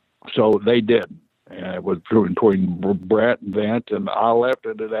they did. And it was between Brett and Vince, and I left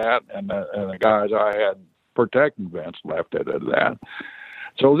it at that, and the guys I had protecting Vince left it at that.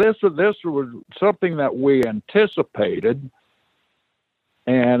 So this was something that we anticipated,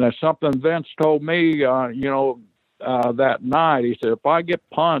 and it's something Vince told me, that night. He said, if I get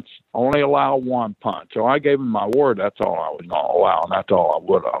punched, only allow one punch. So I gave him my word. That's all I was going to allow, and that's all I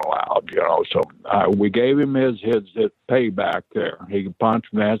would have allowed, So we gave him his payback there. He could punch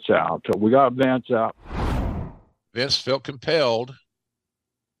Vince out. So we got Vince out. Vince felt compelled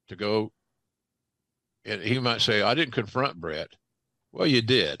to go, and he might say, I didn't confront Brett. Well, you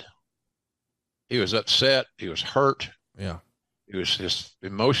did. He was upset. He was hurt. Yeah. His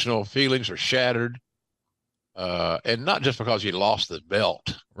emotional feelings are shattered. And not just because he lost the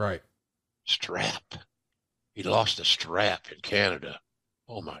belt. Right. Strap. He lost a strap in Canada.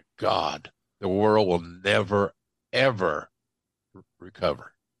 Oh, my God. The world will never, ever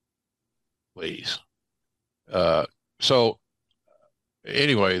recover. Please. So,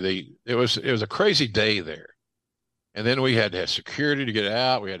 anyway, it was a crazy day there. And then we had to have security to get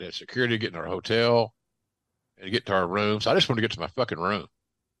out. We had to have security to get in our hotel and to get to our rooms. I just wanted to get to my fucking room.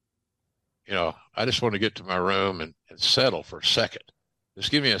 I just want to get to my room and settle for a second.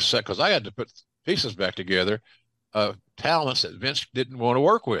 Just give me a sec, because I had to put pieces back together of talents that Vince didn't want to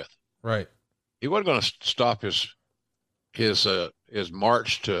work with. Right. He wasn't going to stop his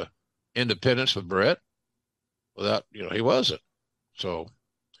march to independence with Brett without, he wasn't. So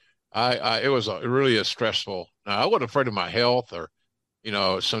it was really a stressful. Now, I wasn't afraid of my health or,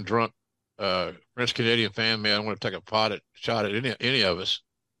 some drunk French Canadian fan man want to take a shot at any of us.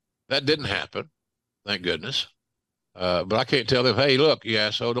 That didn't happen, thank goodness. But I can't tell them, hey, look, you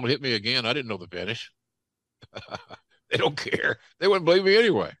asshole, don't hit me again. I didn't know the finish. They don't care. They wouldn't believe me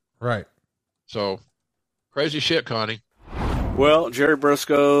anyway. Right. So, crazy shit, Connie. Well, Jerry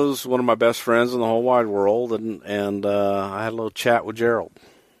Briscoe's one of my best friends in the whole wide world, and I had a little chat with Gerald.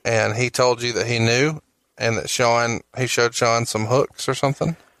 And he told you that he knew, and that he showed Sean some hooks or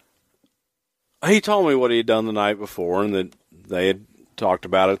something? He told me what he had done the night before, and that they had talked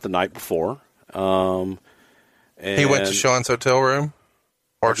about it the night before. And he went to Sean's hotel room?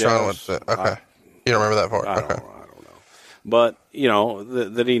 Or Sean went to... Okay. You don't remember that part? I don't know. But,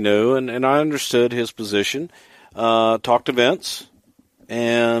 that he knew, and I understood his position. Talked to Vince,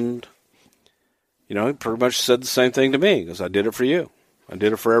 and, he pretty much said the same thing to me, because I did it for you. I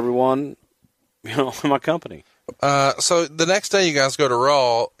did it for everyone my company. So the next day you guys go to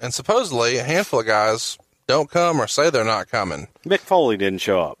Raw, and supposedly a handful of guys don't come or say they're not coming. Mick Foley didn't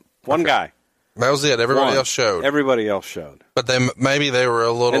show up. One guy. That was it. Everybody else showed. Everybody else showed. But maybe they were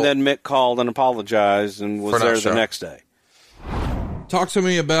a little... And then Mick called and apologized and was there the next day. Talk to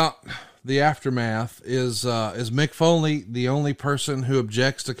me about the aftermath. Is Mick Foley the only person who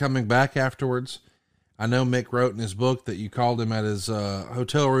objects to coming back afterwards? I know Mick wrote in his book that you called him at his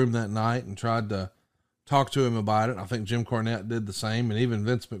hotel room that night and tried to talk to him about it. I think Jim Cornette did the same, and even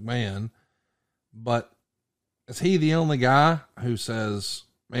Vince McMahon. But is he the only guy who says,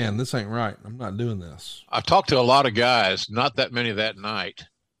 man, this ain't right, I'm not doing this? I've talked to a lot of guys, not that many that night,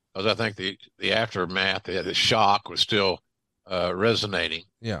 because I think the aftermath, the shock was still resonating.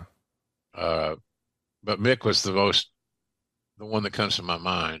 Yeah. But Mick was the one that comes to my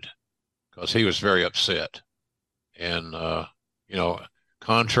mind, because he was very upset. And,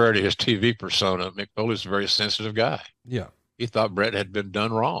 contrary to his TV persona, Mick Foley's a very sensitive guy. Yeah. He thought Bret had been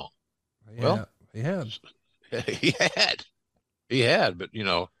done wrong. Yeah, he had. He had, but,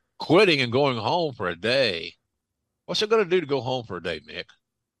 quitting and going home for a day, what's it going to do to go home for a day, Mick?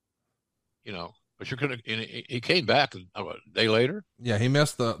 But you're going to, he came back a day later. Yeah, he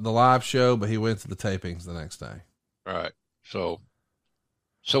missed the live show, but he went to the tapings the next day. Right. So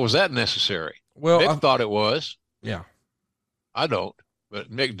was that necessary? Well, Mick thought it was. Yeah. I don't,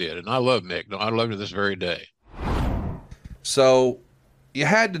 but Mick did, and I love Mick. No, I love him to this very day. So you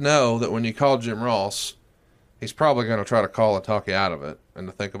had to know that when you called Jim Ross, he's probably going to try to call and talk you out of it, and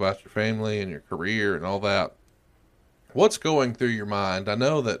to think about your family and your career and all that. What's going through your mind? I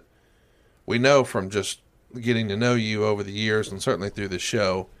know that we know from just getting to know you over the years, and certainly through this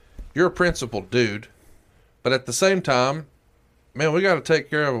show, you're a principled dude. But at the same time, man, we got to take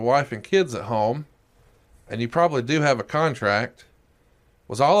care of a wife and kids at home, and you probably do have a contract.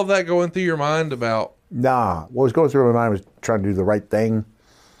 Was all of that going through your mind about? Nah. What was going through my mind was trying to do the right thing.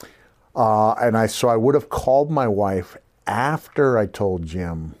 So I would have called my wife after I told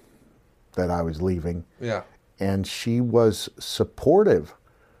Jim that I was leaving. Yeah. And she was supportive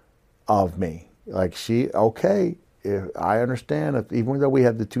of me. Like I understand, even though we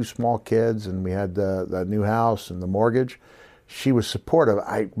had the two small kids and we had the new house and the mortgage, she was supportive.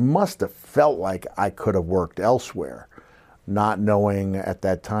 I must have felt like I could have worked elsewhere, not knowing at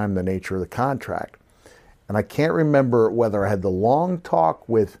that time the nature of the contract. And I can't remember whether I had the long talk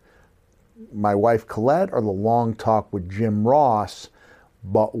with my wife Colette or the long talk with Jim Ross,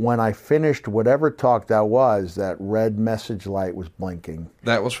 but when I finished whatever talk that was, that red message light was blinking.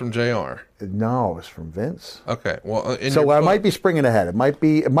 That was from JR? No, it was from Vince. Okay. Well, I might be springing ahead. It might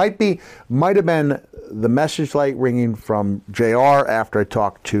have been the message light ringing from JR after I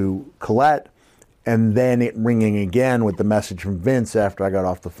talked to Colette, and then it ringing again with the message from Vince after I got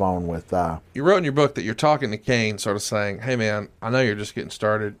off the phone with... You wrote in your book that you're talking to Kane, sort of saying, hey, man, I know you're just getting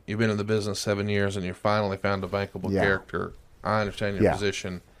started. You've been in the business 7 years, and you finally found a bankable character. I understand your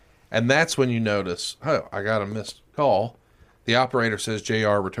position. And that's when you notice, oh, I got a missed call. The operator says,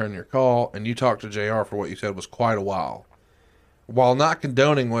 JR, return your call, and you talked to JR for what you said was quite a while. While not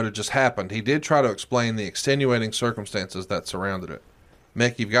condoning what had just happened, he did try to explain the extenuating circumstances that surrounded it.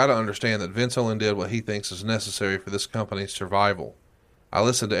 Mick, you've got to understand that Vince only did what he thinks is necessary for this company's survival. I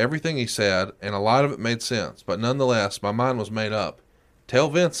listened to everything he said, and a lot of it made sense, but nonetheless, my mind was made up. Tell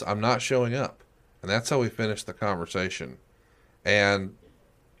Vince I'm not showing up. And that's how we finished the conversation. And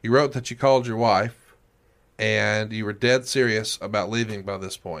you wrote that you called your wife, and you were dead serious about leaving by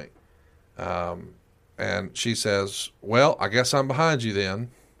this point. And she says, well, I guess I'm behind you then,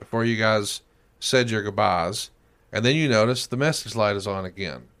 before you guys said your goodbyes. And then you notice the message light is on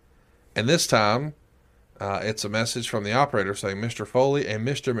again. And this time, it's a message from the operator saying, Mr. Foley and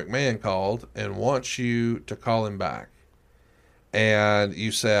Mr. McMahon called and wants you to call him back. And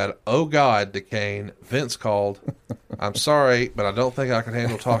you said, oh God, to Kane, Vince called. I'm sorry, but I don't think I can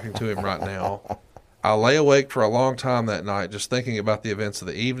handle talking to him right now. I lay awake for a long time that night just thinking about the events of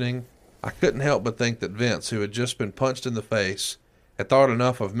the evening. I couldn't help but think that Vince, who had just been punched in the face, had thought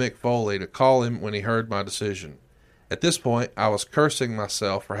enough of Mick Foley to call him when he heard my decision. At this point, I was cursing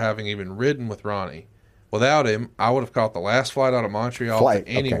myself for having even ridden with Ronnie. Without him, I would have caught the last flight out of Montreal to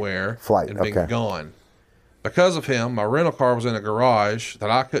anywhere and been gone. Because of him, my rental car was in a garage that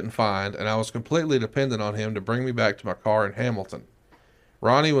I couldn't find, and I was completely dependent on him to bring me back to my car in Hamilton.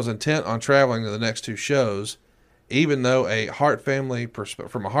 Ronnie was intent on traveling to the next two shows, even though from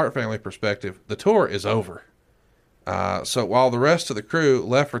a Hart family perspective, the tour is over. So while the rest of the crew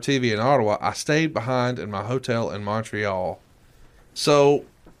left for TV in Ottawa, I stayed behind in my hotel in Montreal. So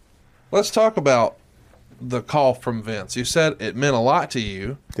let's talk about the call from Vince. You said it meant a lot to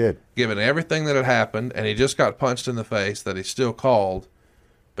you. Did. Given everything that had happened, and he just got punched in the face, that he still called,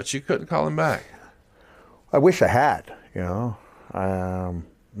 but you couldn't call him back. I wish I had, I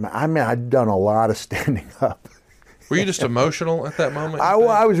mean, I'd done a lot of standing up. Were you just emotional at that moment?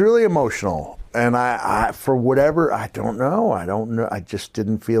 I was really emotional. And I, for whatever, I don't know. I just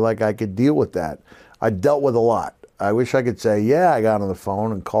didn't feel like I could deal with that. I dealt with a lot. I wish I could say, yeah, I got on the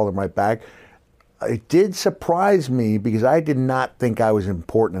phone and called him right back. It did surprise me because I did not think I was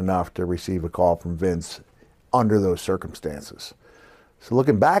important enough to receive a call from Vince under those circumstances. So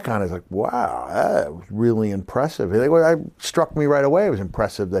looking back on it, it's like, wow, that was really impressive. It struck me right away. It was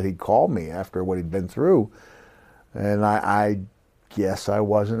impressive that he'd called me after what he'd been through. And I guess I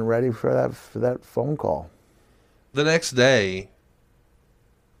wasn't ready for that phone call. The next day,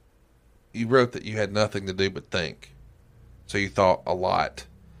 you wrote that you had nothing to do but think. So you thought a lot.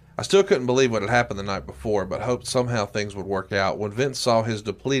 I still couldn't believe what had happened the night before, but hoped somehow things would work out. When Vince saw his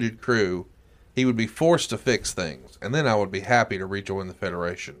depleted crew, he would be forced to fix things, and then I would be happy to rejoin the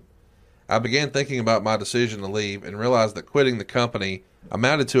Federation. I began thinking about my decision to leave and realized that quitting the company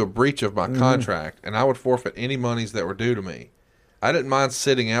amounted to a breach of my contract, and I would forfeit any monies that were due to me. I didn't mind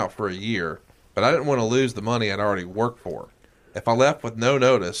sitting out for a year, but I didn't want to lose the money I'd already worked for. If I left with no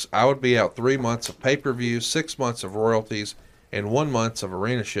notice, I would be out 3 months of pay-per-views, 6 months of royalties, and 1 month of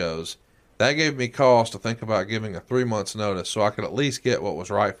arena shows. That gave me cause to think about giving a 3 months notice so I could at least get what was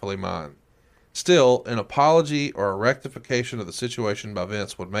rightfully mine. Still, an apology or a rectification of the situation by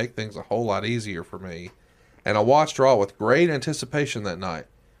Vince would make things a whole lot easier for me, and I watched Raw with great anticipation that night,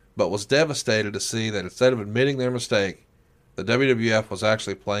 but was devastated to see that instead of admitting their mistake, the WWF was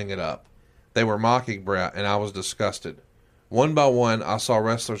actually playing it up. They were mocking Bret, and I was disgusted. One by one, I saw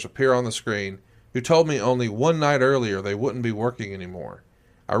wrestlers appear on the screen who told me only one night earlier they wouldn't be working anymore.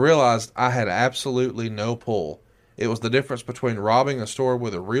 I realized I had absolutely no pull. It was the difference between robbing a store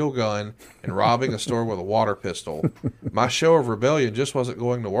with a real gun and robbing a store with a water pistol. My show of rebellion just wasn't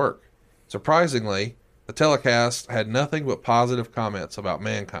going to work. Surprisingly, the telecast had nothing but positive comments about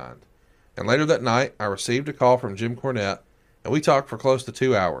Mankind. And later that night, I received a call from Jim Cornette, and we talked for close to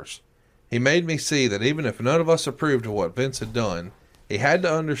 2 hours. He made me see that even if none of us approved of what Vince had done, he had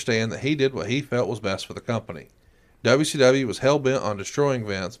to understand that he did what he felt was best for the company. WCW was hell-bent on destroying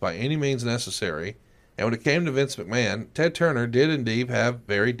Vince by any means necessary, and when it came to Vince McMahon, Ted Turner did indeed have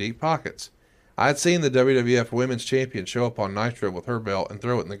very deep pockets. I had seen the WWF Women's Champion show up on Nitro with her belt and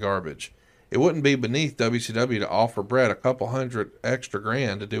throw it in the garbage. It wouldn't be beneath WCW to offer Bret a couple $100 extra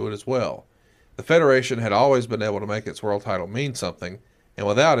grand to do it as well. The Federation had always been able to make its world title mean something, and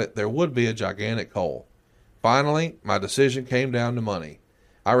without it, there would be a gigantic hole. Finally, my decision came down to money.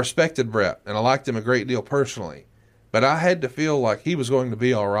 I respected Bret, and I liked him a great deal personally, but I had to feel like he was going to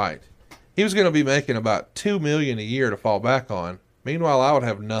be all right. He was going to be making about $2 million a year to fall back on. Meanwhile, I would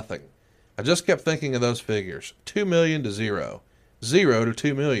have nothing. I just kept thinking of those figures. 2 million to 0. 0 to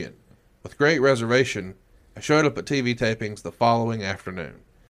 2 million. With great reservation, I showed up at TV tapings the following afternoon.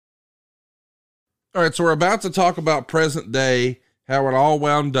 All right, so we're about to talk about present day, how it all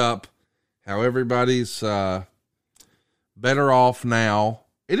wound up, how everybody's better off now.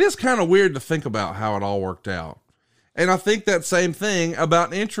 It is kind of weird to think about how it all worked out. And I think that same thing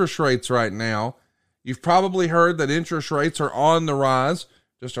about interest rates right now. You've probably heard that interest rates are on the rise.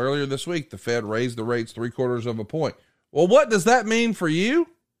 Just earlier this week, the Fed raised the rates 0.75 of a point. Well, what does that mean for you?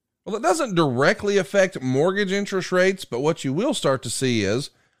 Well, it doesn't directly affect mortgage interest rates, but what you will start to see is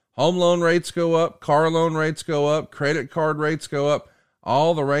home loan rates go up, car loan rates go up, credit card rates go up.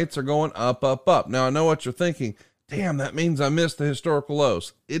 All the rates are going up, up, up. Now, I know what you're thinking. Damn, that means I missed the historical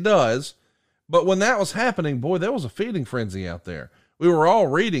lows. It does. But when that was happening, boy, there was a feeding frenzy out there. We were all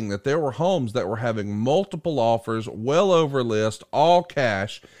reading that there were homes that were having multiple offers, well over list, all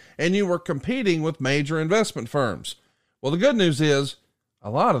cash, and you were competing with major investment firms. Well, the good news is a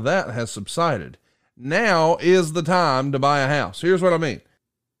lot of that has subsided. Now is the time to buy a house. Here's what I mean.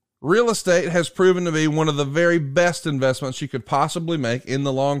 Real estate has proven to be one of the very best investments you could possibly make in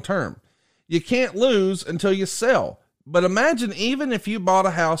the long term. You can't lose until you sell. But imagine even if you bought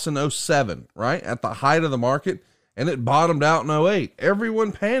a house in 2007, right, at the height of the market, and it bottomed out in 2008.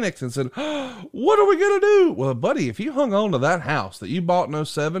 Everyone panicked and said, oh, what are we going to do? Well, buddy, if you hung on to that house that you bought in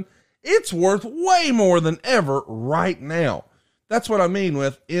 2007, it's worth way more than ever right now. That's what I mean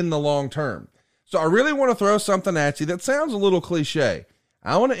with in the long term. So I really want to throw something at you that sounds a little cliche.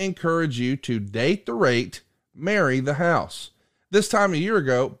 I want to encourage you to date the rate, marry the house. This time a year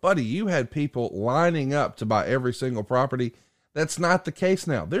ago, buddy, you had people lining up to buy every single property. That's not the case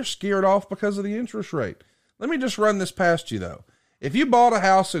now. They're scared off because of the interest rate. Let me just run this past you, though. If you bought a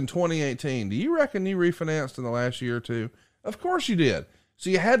house in 2018, do you reckon you refinanced in the last year or two? Of course you did. So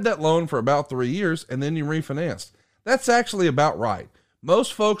you had that loan for about 3 years and then you refinanced. That's actually about right.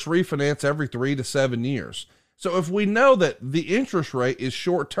 Most folks refinance every 3 to 7 years. So if we know that the interest rate is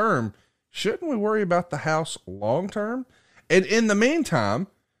short term, shouldn't we worry about the house long term? And in the meantime,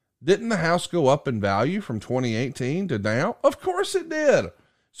 didn't the house go up in value from 2018 to now? Of course it did.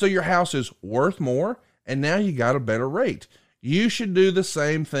 So your house is worth more, and now you got a better rate. You should do the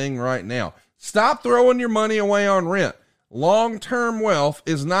same thing right now. Stop throwing your money away on rent. Long-term wealth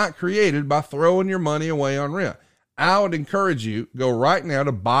is not created by throwing your money away on rent. I would encourage you, go right now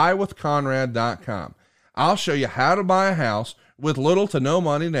to buywithconrad.com. I'll show you how to buy a house with little to no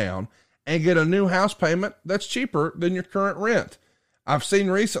money down and get a new house payment that's cheaper than your current rent. I've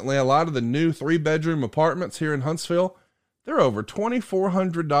seen recently a lot of the new 3-bedroom apartments here in Huntsville. They're over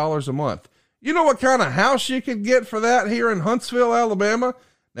 $2,400 a month. You know what kind of house you could get for that here in Huntsville, Alabama?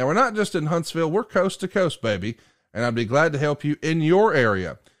 Now, we're not just in Huntsville, we're coast to coast, baby, and I'd be glad to help you in your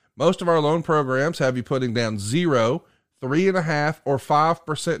area. Most of our loan programs have you putting down 0, 3.5%, or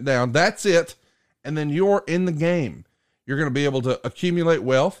 5% down. That's it. And then you're in the game. You're going to be able to accumulate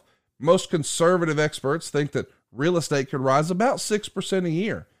wealth. Most conservative experts think that real estate could rise about 6% a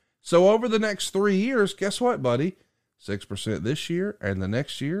year. So over the next 3 years, guess what, buddy? 6% this year and the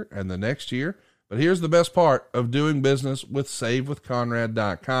next year and the next year. But here's the best part of doing business with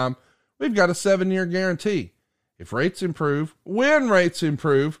SaveWithConrad.com. We've got a 7-year guarantee. If rates improve, when rates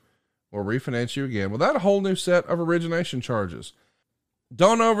improve, we'll refinance you again without a whole new set of origination charges.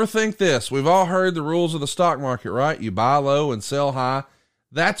 Don't overthink this. We've all heard the rules of the stock market, right? You buy low and sell high.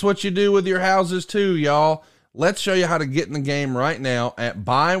 That's what you do with your houses too, y'all. Let's show you how to get in the game right now at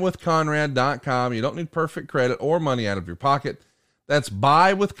buywithconrad.com. You don't need perfect credit or money out of your pocket. That's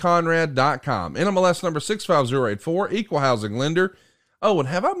buywithconrad.com. NMLS number 65084, equal housing lender. Oh, and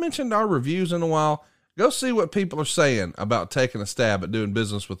have I mentioned our reviews in a while? Go see what people are saying about taking a stab at doing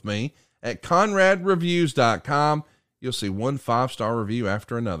business with me at conradreviews.com. You'll see one 5-star review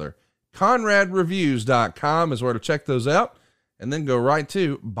after another. conradreviews.com is where to check those out, and then go right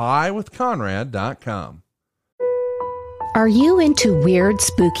to buywithconrad.com. Are you into weird,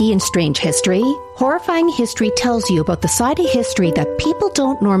 spooky, and strange history? Horrifying History tells you about the side of history that people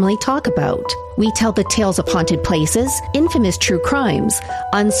don't normally talk about. We tell the tales of haunted places, infamous true crimes,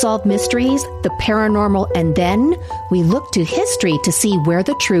 unsolved mysteries, the paranormal, and then we look to history to see where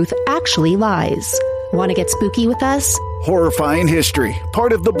the truth actually lies. Want to get spooky with us? Horrifying History,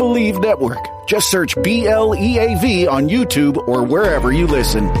 part of the Believe Network. Just search BLEAV on YouTube or wherever you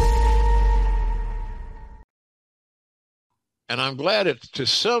listen. And I'm glad it, to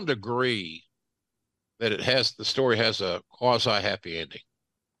some degree, that the story has a quasi-happy ending.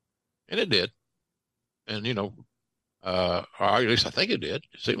 And it did. And, or at least I think it did.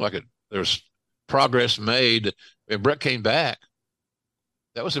 It seemed like there was progress made. When Bret came back,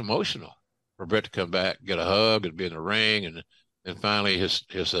 that was emotional for Bret to come back, get a hug and be in the ring. And finally his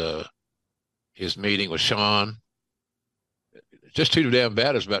meeting with Shawn. Just too damn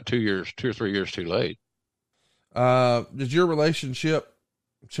bad. It was about 2 or 3 years too late. Did your relationship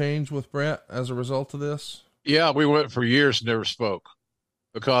change with Bret as a result of this? Yeah, we went for years and never spoke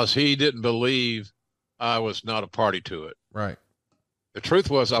because he didn't believe I was not a party to it. Right. The truth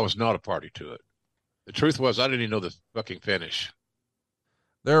was I was not a party to it. The truth was I didn't even know the fucking finish.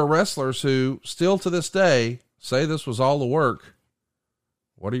 There are wrestlers who still to this day say this was all the work.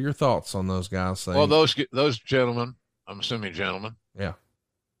 What are your thoughts on those guys saying? Well, those gentlemen, I'm assuming gentlemen, yeah,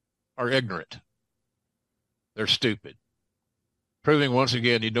 are ignorant. They're stupid. Proving once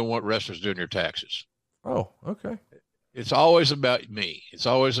again, you don't want wrestlers doing your taxes. Oh, okay. It's always about me. It's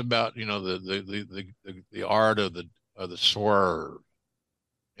always about, the art of the swerve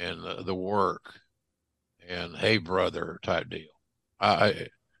and the work and, hey, brother type deal.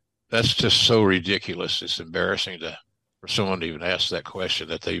 That's just so ridiculous. It's embarrassing for someone to even ask that question,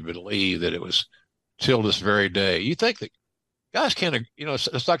 that they believe that it was till this very day. You think that guys can't,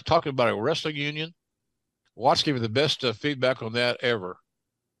 it's like talking about a wrestling union. Watts gave me the best feedback on that ever.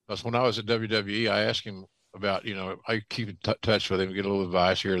 Because when I was at WWE, I asked him about, I keep in touch with him, get a little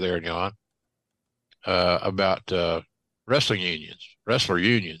advice here, there, and yon, about wrestler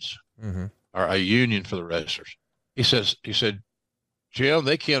unions, mm-hmm. or a union for the wrestlers. He said, Jim,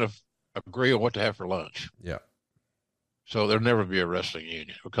 they can't agree on what to have for lunch. Yeah. So there'll never be a wrestling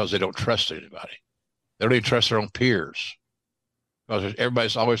union because they don't trust anybody. They don't even trust their own peers. Because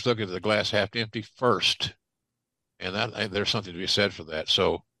everybody's always looking at the glass half empty first. And there's something to be said for that.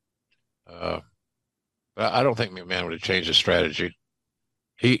 So I don't think McMahon would have changed his strategy.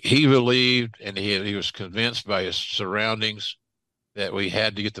 He believed, and he was convinced by his surroundings that we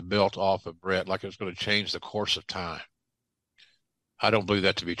had to get the belt off of Bret like it was going to change the course of time. I don't believe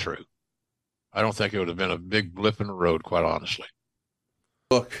that to be true. I don't think it would have been a big blip in the road, quite honestly.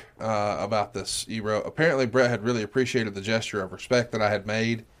 Book about this. You wrote, apparently Bret had really appreciated the gesture of respect that I had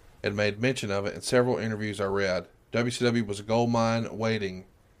made and made mention of it in several interviews I read. WCW was a gold mine waiting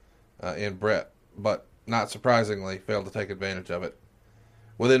in Bret, but not surprisingly failed to take advantage of it.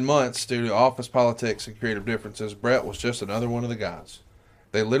 Within months, due to office politics and creative differences, Bret was just another one of the guys.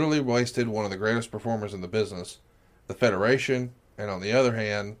 They literally wasted one of the greatest performers in the business, the Federation, and on the other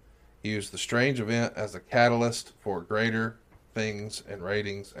hand, used the strange event as a catalyst for greater things and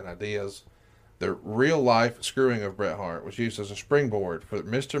ratings and ideas. The real-life screwing of Bret Hart was used as a springboard for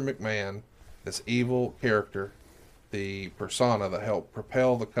Mr. McMahon, this evil character, the persona that helped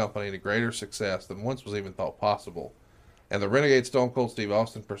propel the company to greater success than once was even thought possible. And the renegade Stone Cold Steve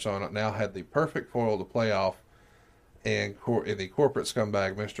Austin persona now had the perfect foil to play off in the corporate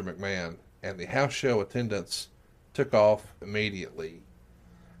scumbag Mr. McMahon, and the house show attendance took off immediately.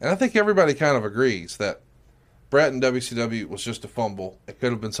 And I think everybody kind of agrees that Bret and WCW was just a fumble. It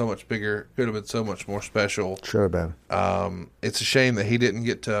could have been so much bigger, could have been so much more special. Sure have been. It's a shame that he didn't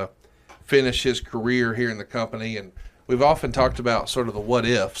get to finish his career here in the company, and we've often talked about sort of the what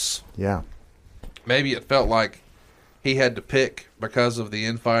ifs. Yeah. Maybe it felt like he had to pick because of the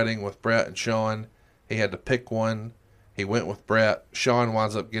infighting with Bret and Shawn. He had to pick one. He went with Bret. Shawn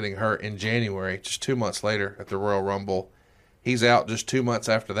winds up getting hurt in January, just 2 months later at the Royal Rumble. He's out just 2 months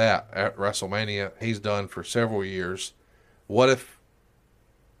after that at WrestleMania. He's done for several years. What if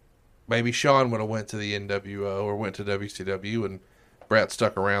maybe Shawn would have went to the NWO or went to WCW and Bret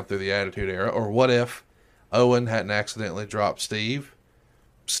stuck around through the Attitude Era? Or what if Owen hadn't accidentally dropped Steve?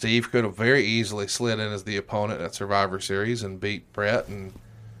 Steve could have very easily slid in as the opponent at Survivor Series and beat Bret, and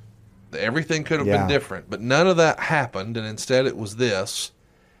everything could have been different. But none of that happened, and instead it was this.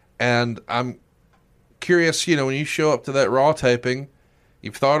 And I'm curious, when you show up to that Raw taping,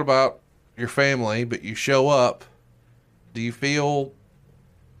 you've thought about your family, but you show up, do you feel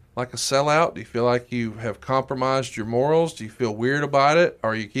like a sellout? Do you feel like you have compromised your morals? Do you feel weird about it?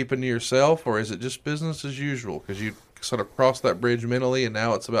 Are you keeping to yourself, or is it just business as usual? Because you sort of crossed that bridge mentally, and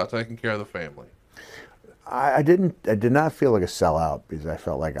now it's about taking care of the family. I did not feel like a sellout because I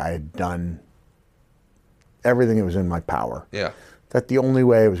felt like I had done everything that was in my power. Yeah. That the only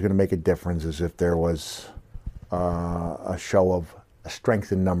way I was going to make a difference is if there was a show of a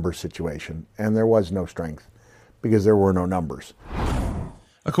strength in numbers situation. And there was no strength because there were no numbers.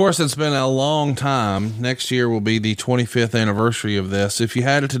 Of course, it's been a long time. Next year will be the 25th anniversary of this. If you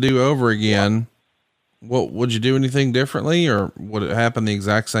had it to do over again, what would you do anything differently, or would it happen the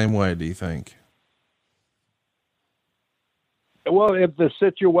exact same way, do you think? Well, if the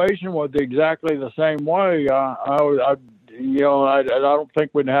situation was exactly the same way, I don't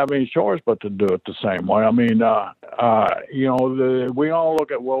think we'd have any choice but to do it the same way. I mean, we all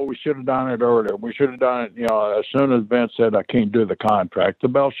look at, well, we should have done it earlier. We should have done it, as soon as Vince said, I can't do the contract, the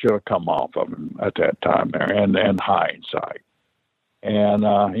belt should have come off of him at that time there, and hindsight. And,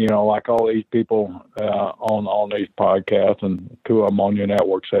 like all these people on these podcasts, and two of them on your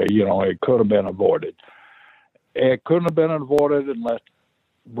network say, it could have been avoided. It couldn't have been avoided unless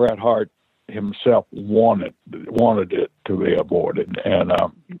Bret Hart himself wanted it to be avoided, and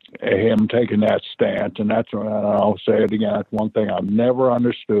him taking that stance. And that's, and I'll say it again, that's one thing I've never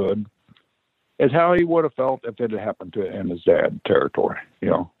understood, is how he would have felt if it had happened to in his dad's territory,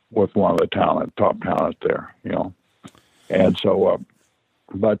 with one of the top talent there, And so,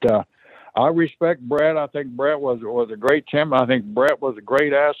 I respect Bret. I think Bret was a great champion. I think Bret was a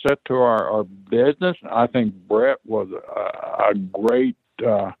great asset to our business. I think Bret was a great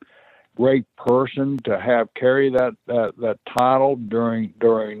person to have carry that title during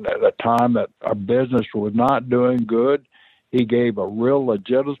the time that our business was not doing good. He gave a real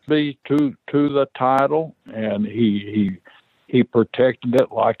legitimacy to the title, and he protected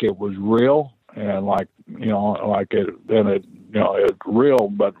it like it was real, and it's real,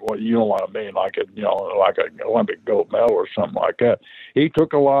 but you know what I mean, like an Olympic gold medal or something like that. He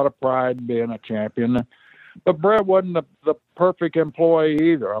took a lot of pride in being a champion, but Bret wasn't the perfect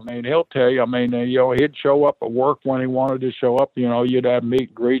employee either. I mean, he'll tell you. I mean, he'd show up at work when he wanted to show up. You'd have meet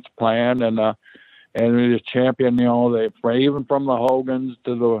and greets planned, and his champion. Even from the Hogans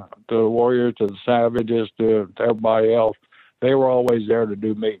to the Warriors to the Savages to everybody else, they were always there to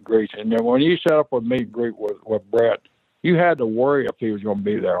do meet and greets. And then when you set up a meet and greet with Bret, you had to worry if he was going to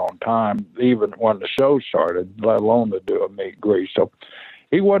be there on time, even when the show started, let alone to do a meet and greet. So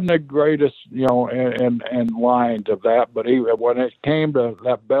he wasn't the greatest, in lines of that. But when it came to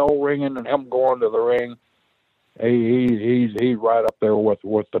that bell ringing and him going to the ring he's right up there with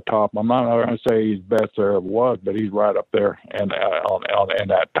the top. I'm not going to say he's best there ever was, but he's right up there and in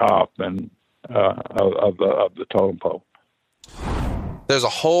that top and of the totem pole. There's a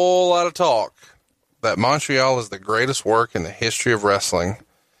whole lot of talk that Montreal is the greatest work in the history of wrestling.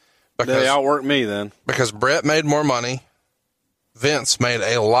 They outworked me then. Because Brett made more money, Vince made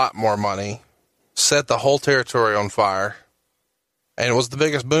a lot more money, set the whole territory on fire, and it was the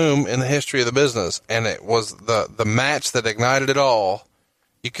biggest boom in the history of the business. And it was the match that ignited it all,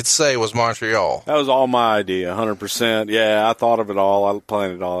 you could say, was Montreal. That was all my idea, 100%. Yeah, I thought of it all. I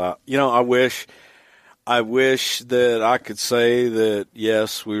planned it all out. You know, I wish that I could say that,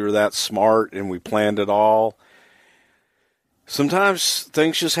 yes, we were that smart and we planned it all. Sometimes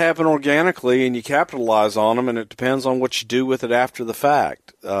things just happen organically and you capitalize on them, and it depends on what you do with it after the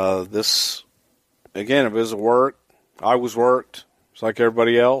fact. This, again, if it was work, I was worked. It's like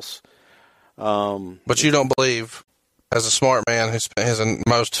everybody else. But you don't believe, as a smart man who spent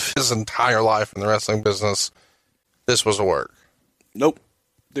most of his entire life in the wrestling business, this was a work? Nope.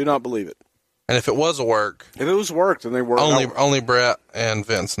 Do not believe it. And if it was a work... If it was work, then they were... Only Brett and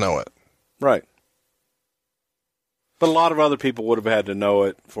Vince know it. Right. But a lot of other people would have had to know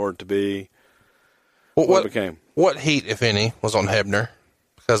it for it to be what it became. What heat, if any, was on Hebner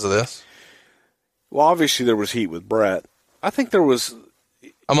because of this? Well, obviously there was heat with Brett. I think there was...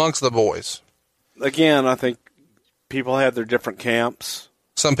 Amongst the boys. Again, I think people had their different camps.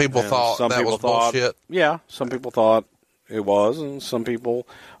 Some people thought that was bullshit. Yeah, some people thought it was, and some people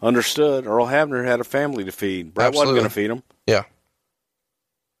understood. Earl Hebner had a family to feed. Brett wasn't going to feed him. Yeah.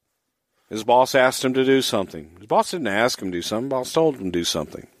 His boss asked him to do something. His boss didn't ask him to do something. His boss told him to do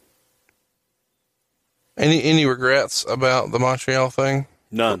something. Any regrets about the Montreal thing?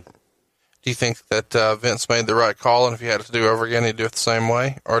 None. Do you think that Vince made the right call, and if he had to do it over again, he'd do it the same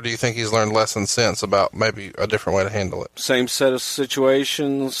way? Or do you think he's learned lessons since about maybe a different way to handle it? Same set of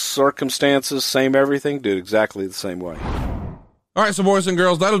situations, circumstances, same everything, do it exactly the same way. All right, so boys and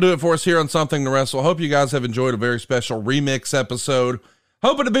girls, that'll do it for us here on Something to Wrestle. Hope you guys have enjoyed a very special remix episode.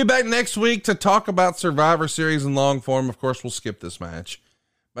 Hoping to be back next week to talk about Survivor Series in long form. Of course, we'll skip this match.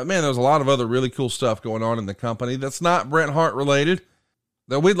 But man, there's a lot of other really cool stuff going on in the company that's not Bret Hart related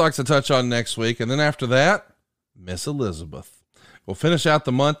that we'd like to touch on next week. And then after that, Miss Elizabeth. We'll finish out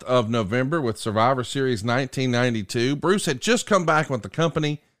the month of November with Survivor Series 1992. Bruce had just come back with the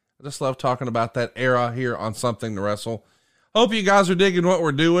company. I just love talking about that era here on Something to Wrestle. Hope you guys are digging what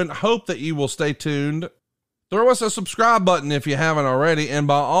we're doing. Hope that you will stay tuned. Throw us a subscribe button if you haven't already, and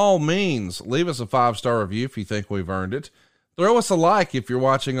by all means, leave us a 5-star review if you think we've earned it. Throw us a like if you're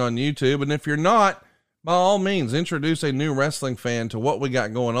watching on YouTube, and if you're not, by all means, introduce a new wrestling fan to what we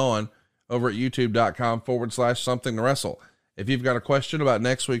got going on over at youtube.com/something to wrestle. If you've got a question about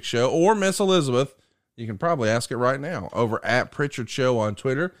next week's show or Miss Elizabeth, you can probably ask it right now over at Pritchard Show on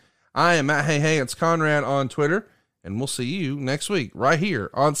Twitter. I am at Hey, it's Conrad on Twitter, and we'll see you next week right here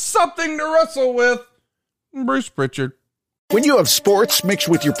on Something to Wrestle with Bruce Pritchard. When you have sports mixed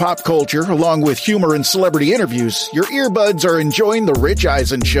with your pop culture, along with humor and celebrity interviews, your earbuds are enjoying The Rich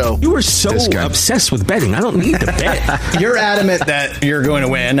Eisen Show. You were so obsessed with betting. I don't need to bet. You're adamant that you're going to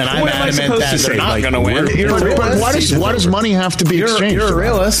win, and I'm adamant that they're not going to win. But why does money have to be exchanged? You're a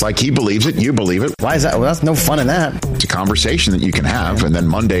realist. Like, he believes it, you believe it. Why is that? Well, that's no fun in that. It's a conversation that you can have, and then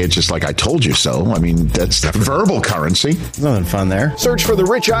Monday it's just like, I told you so. I mean, that's verbal currency. There's nothing fun there. Search for The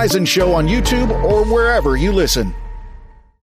Rich Eisen Show on YouTube or wherever you listen.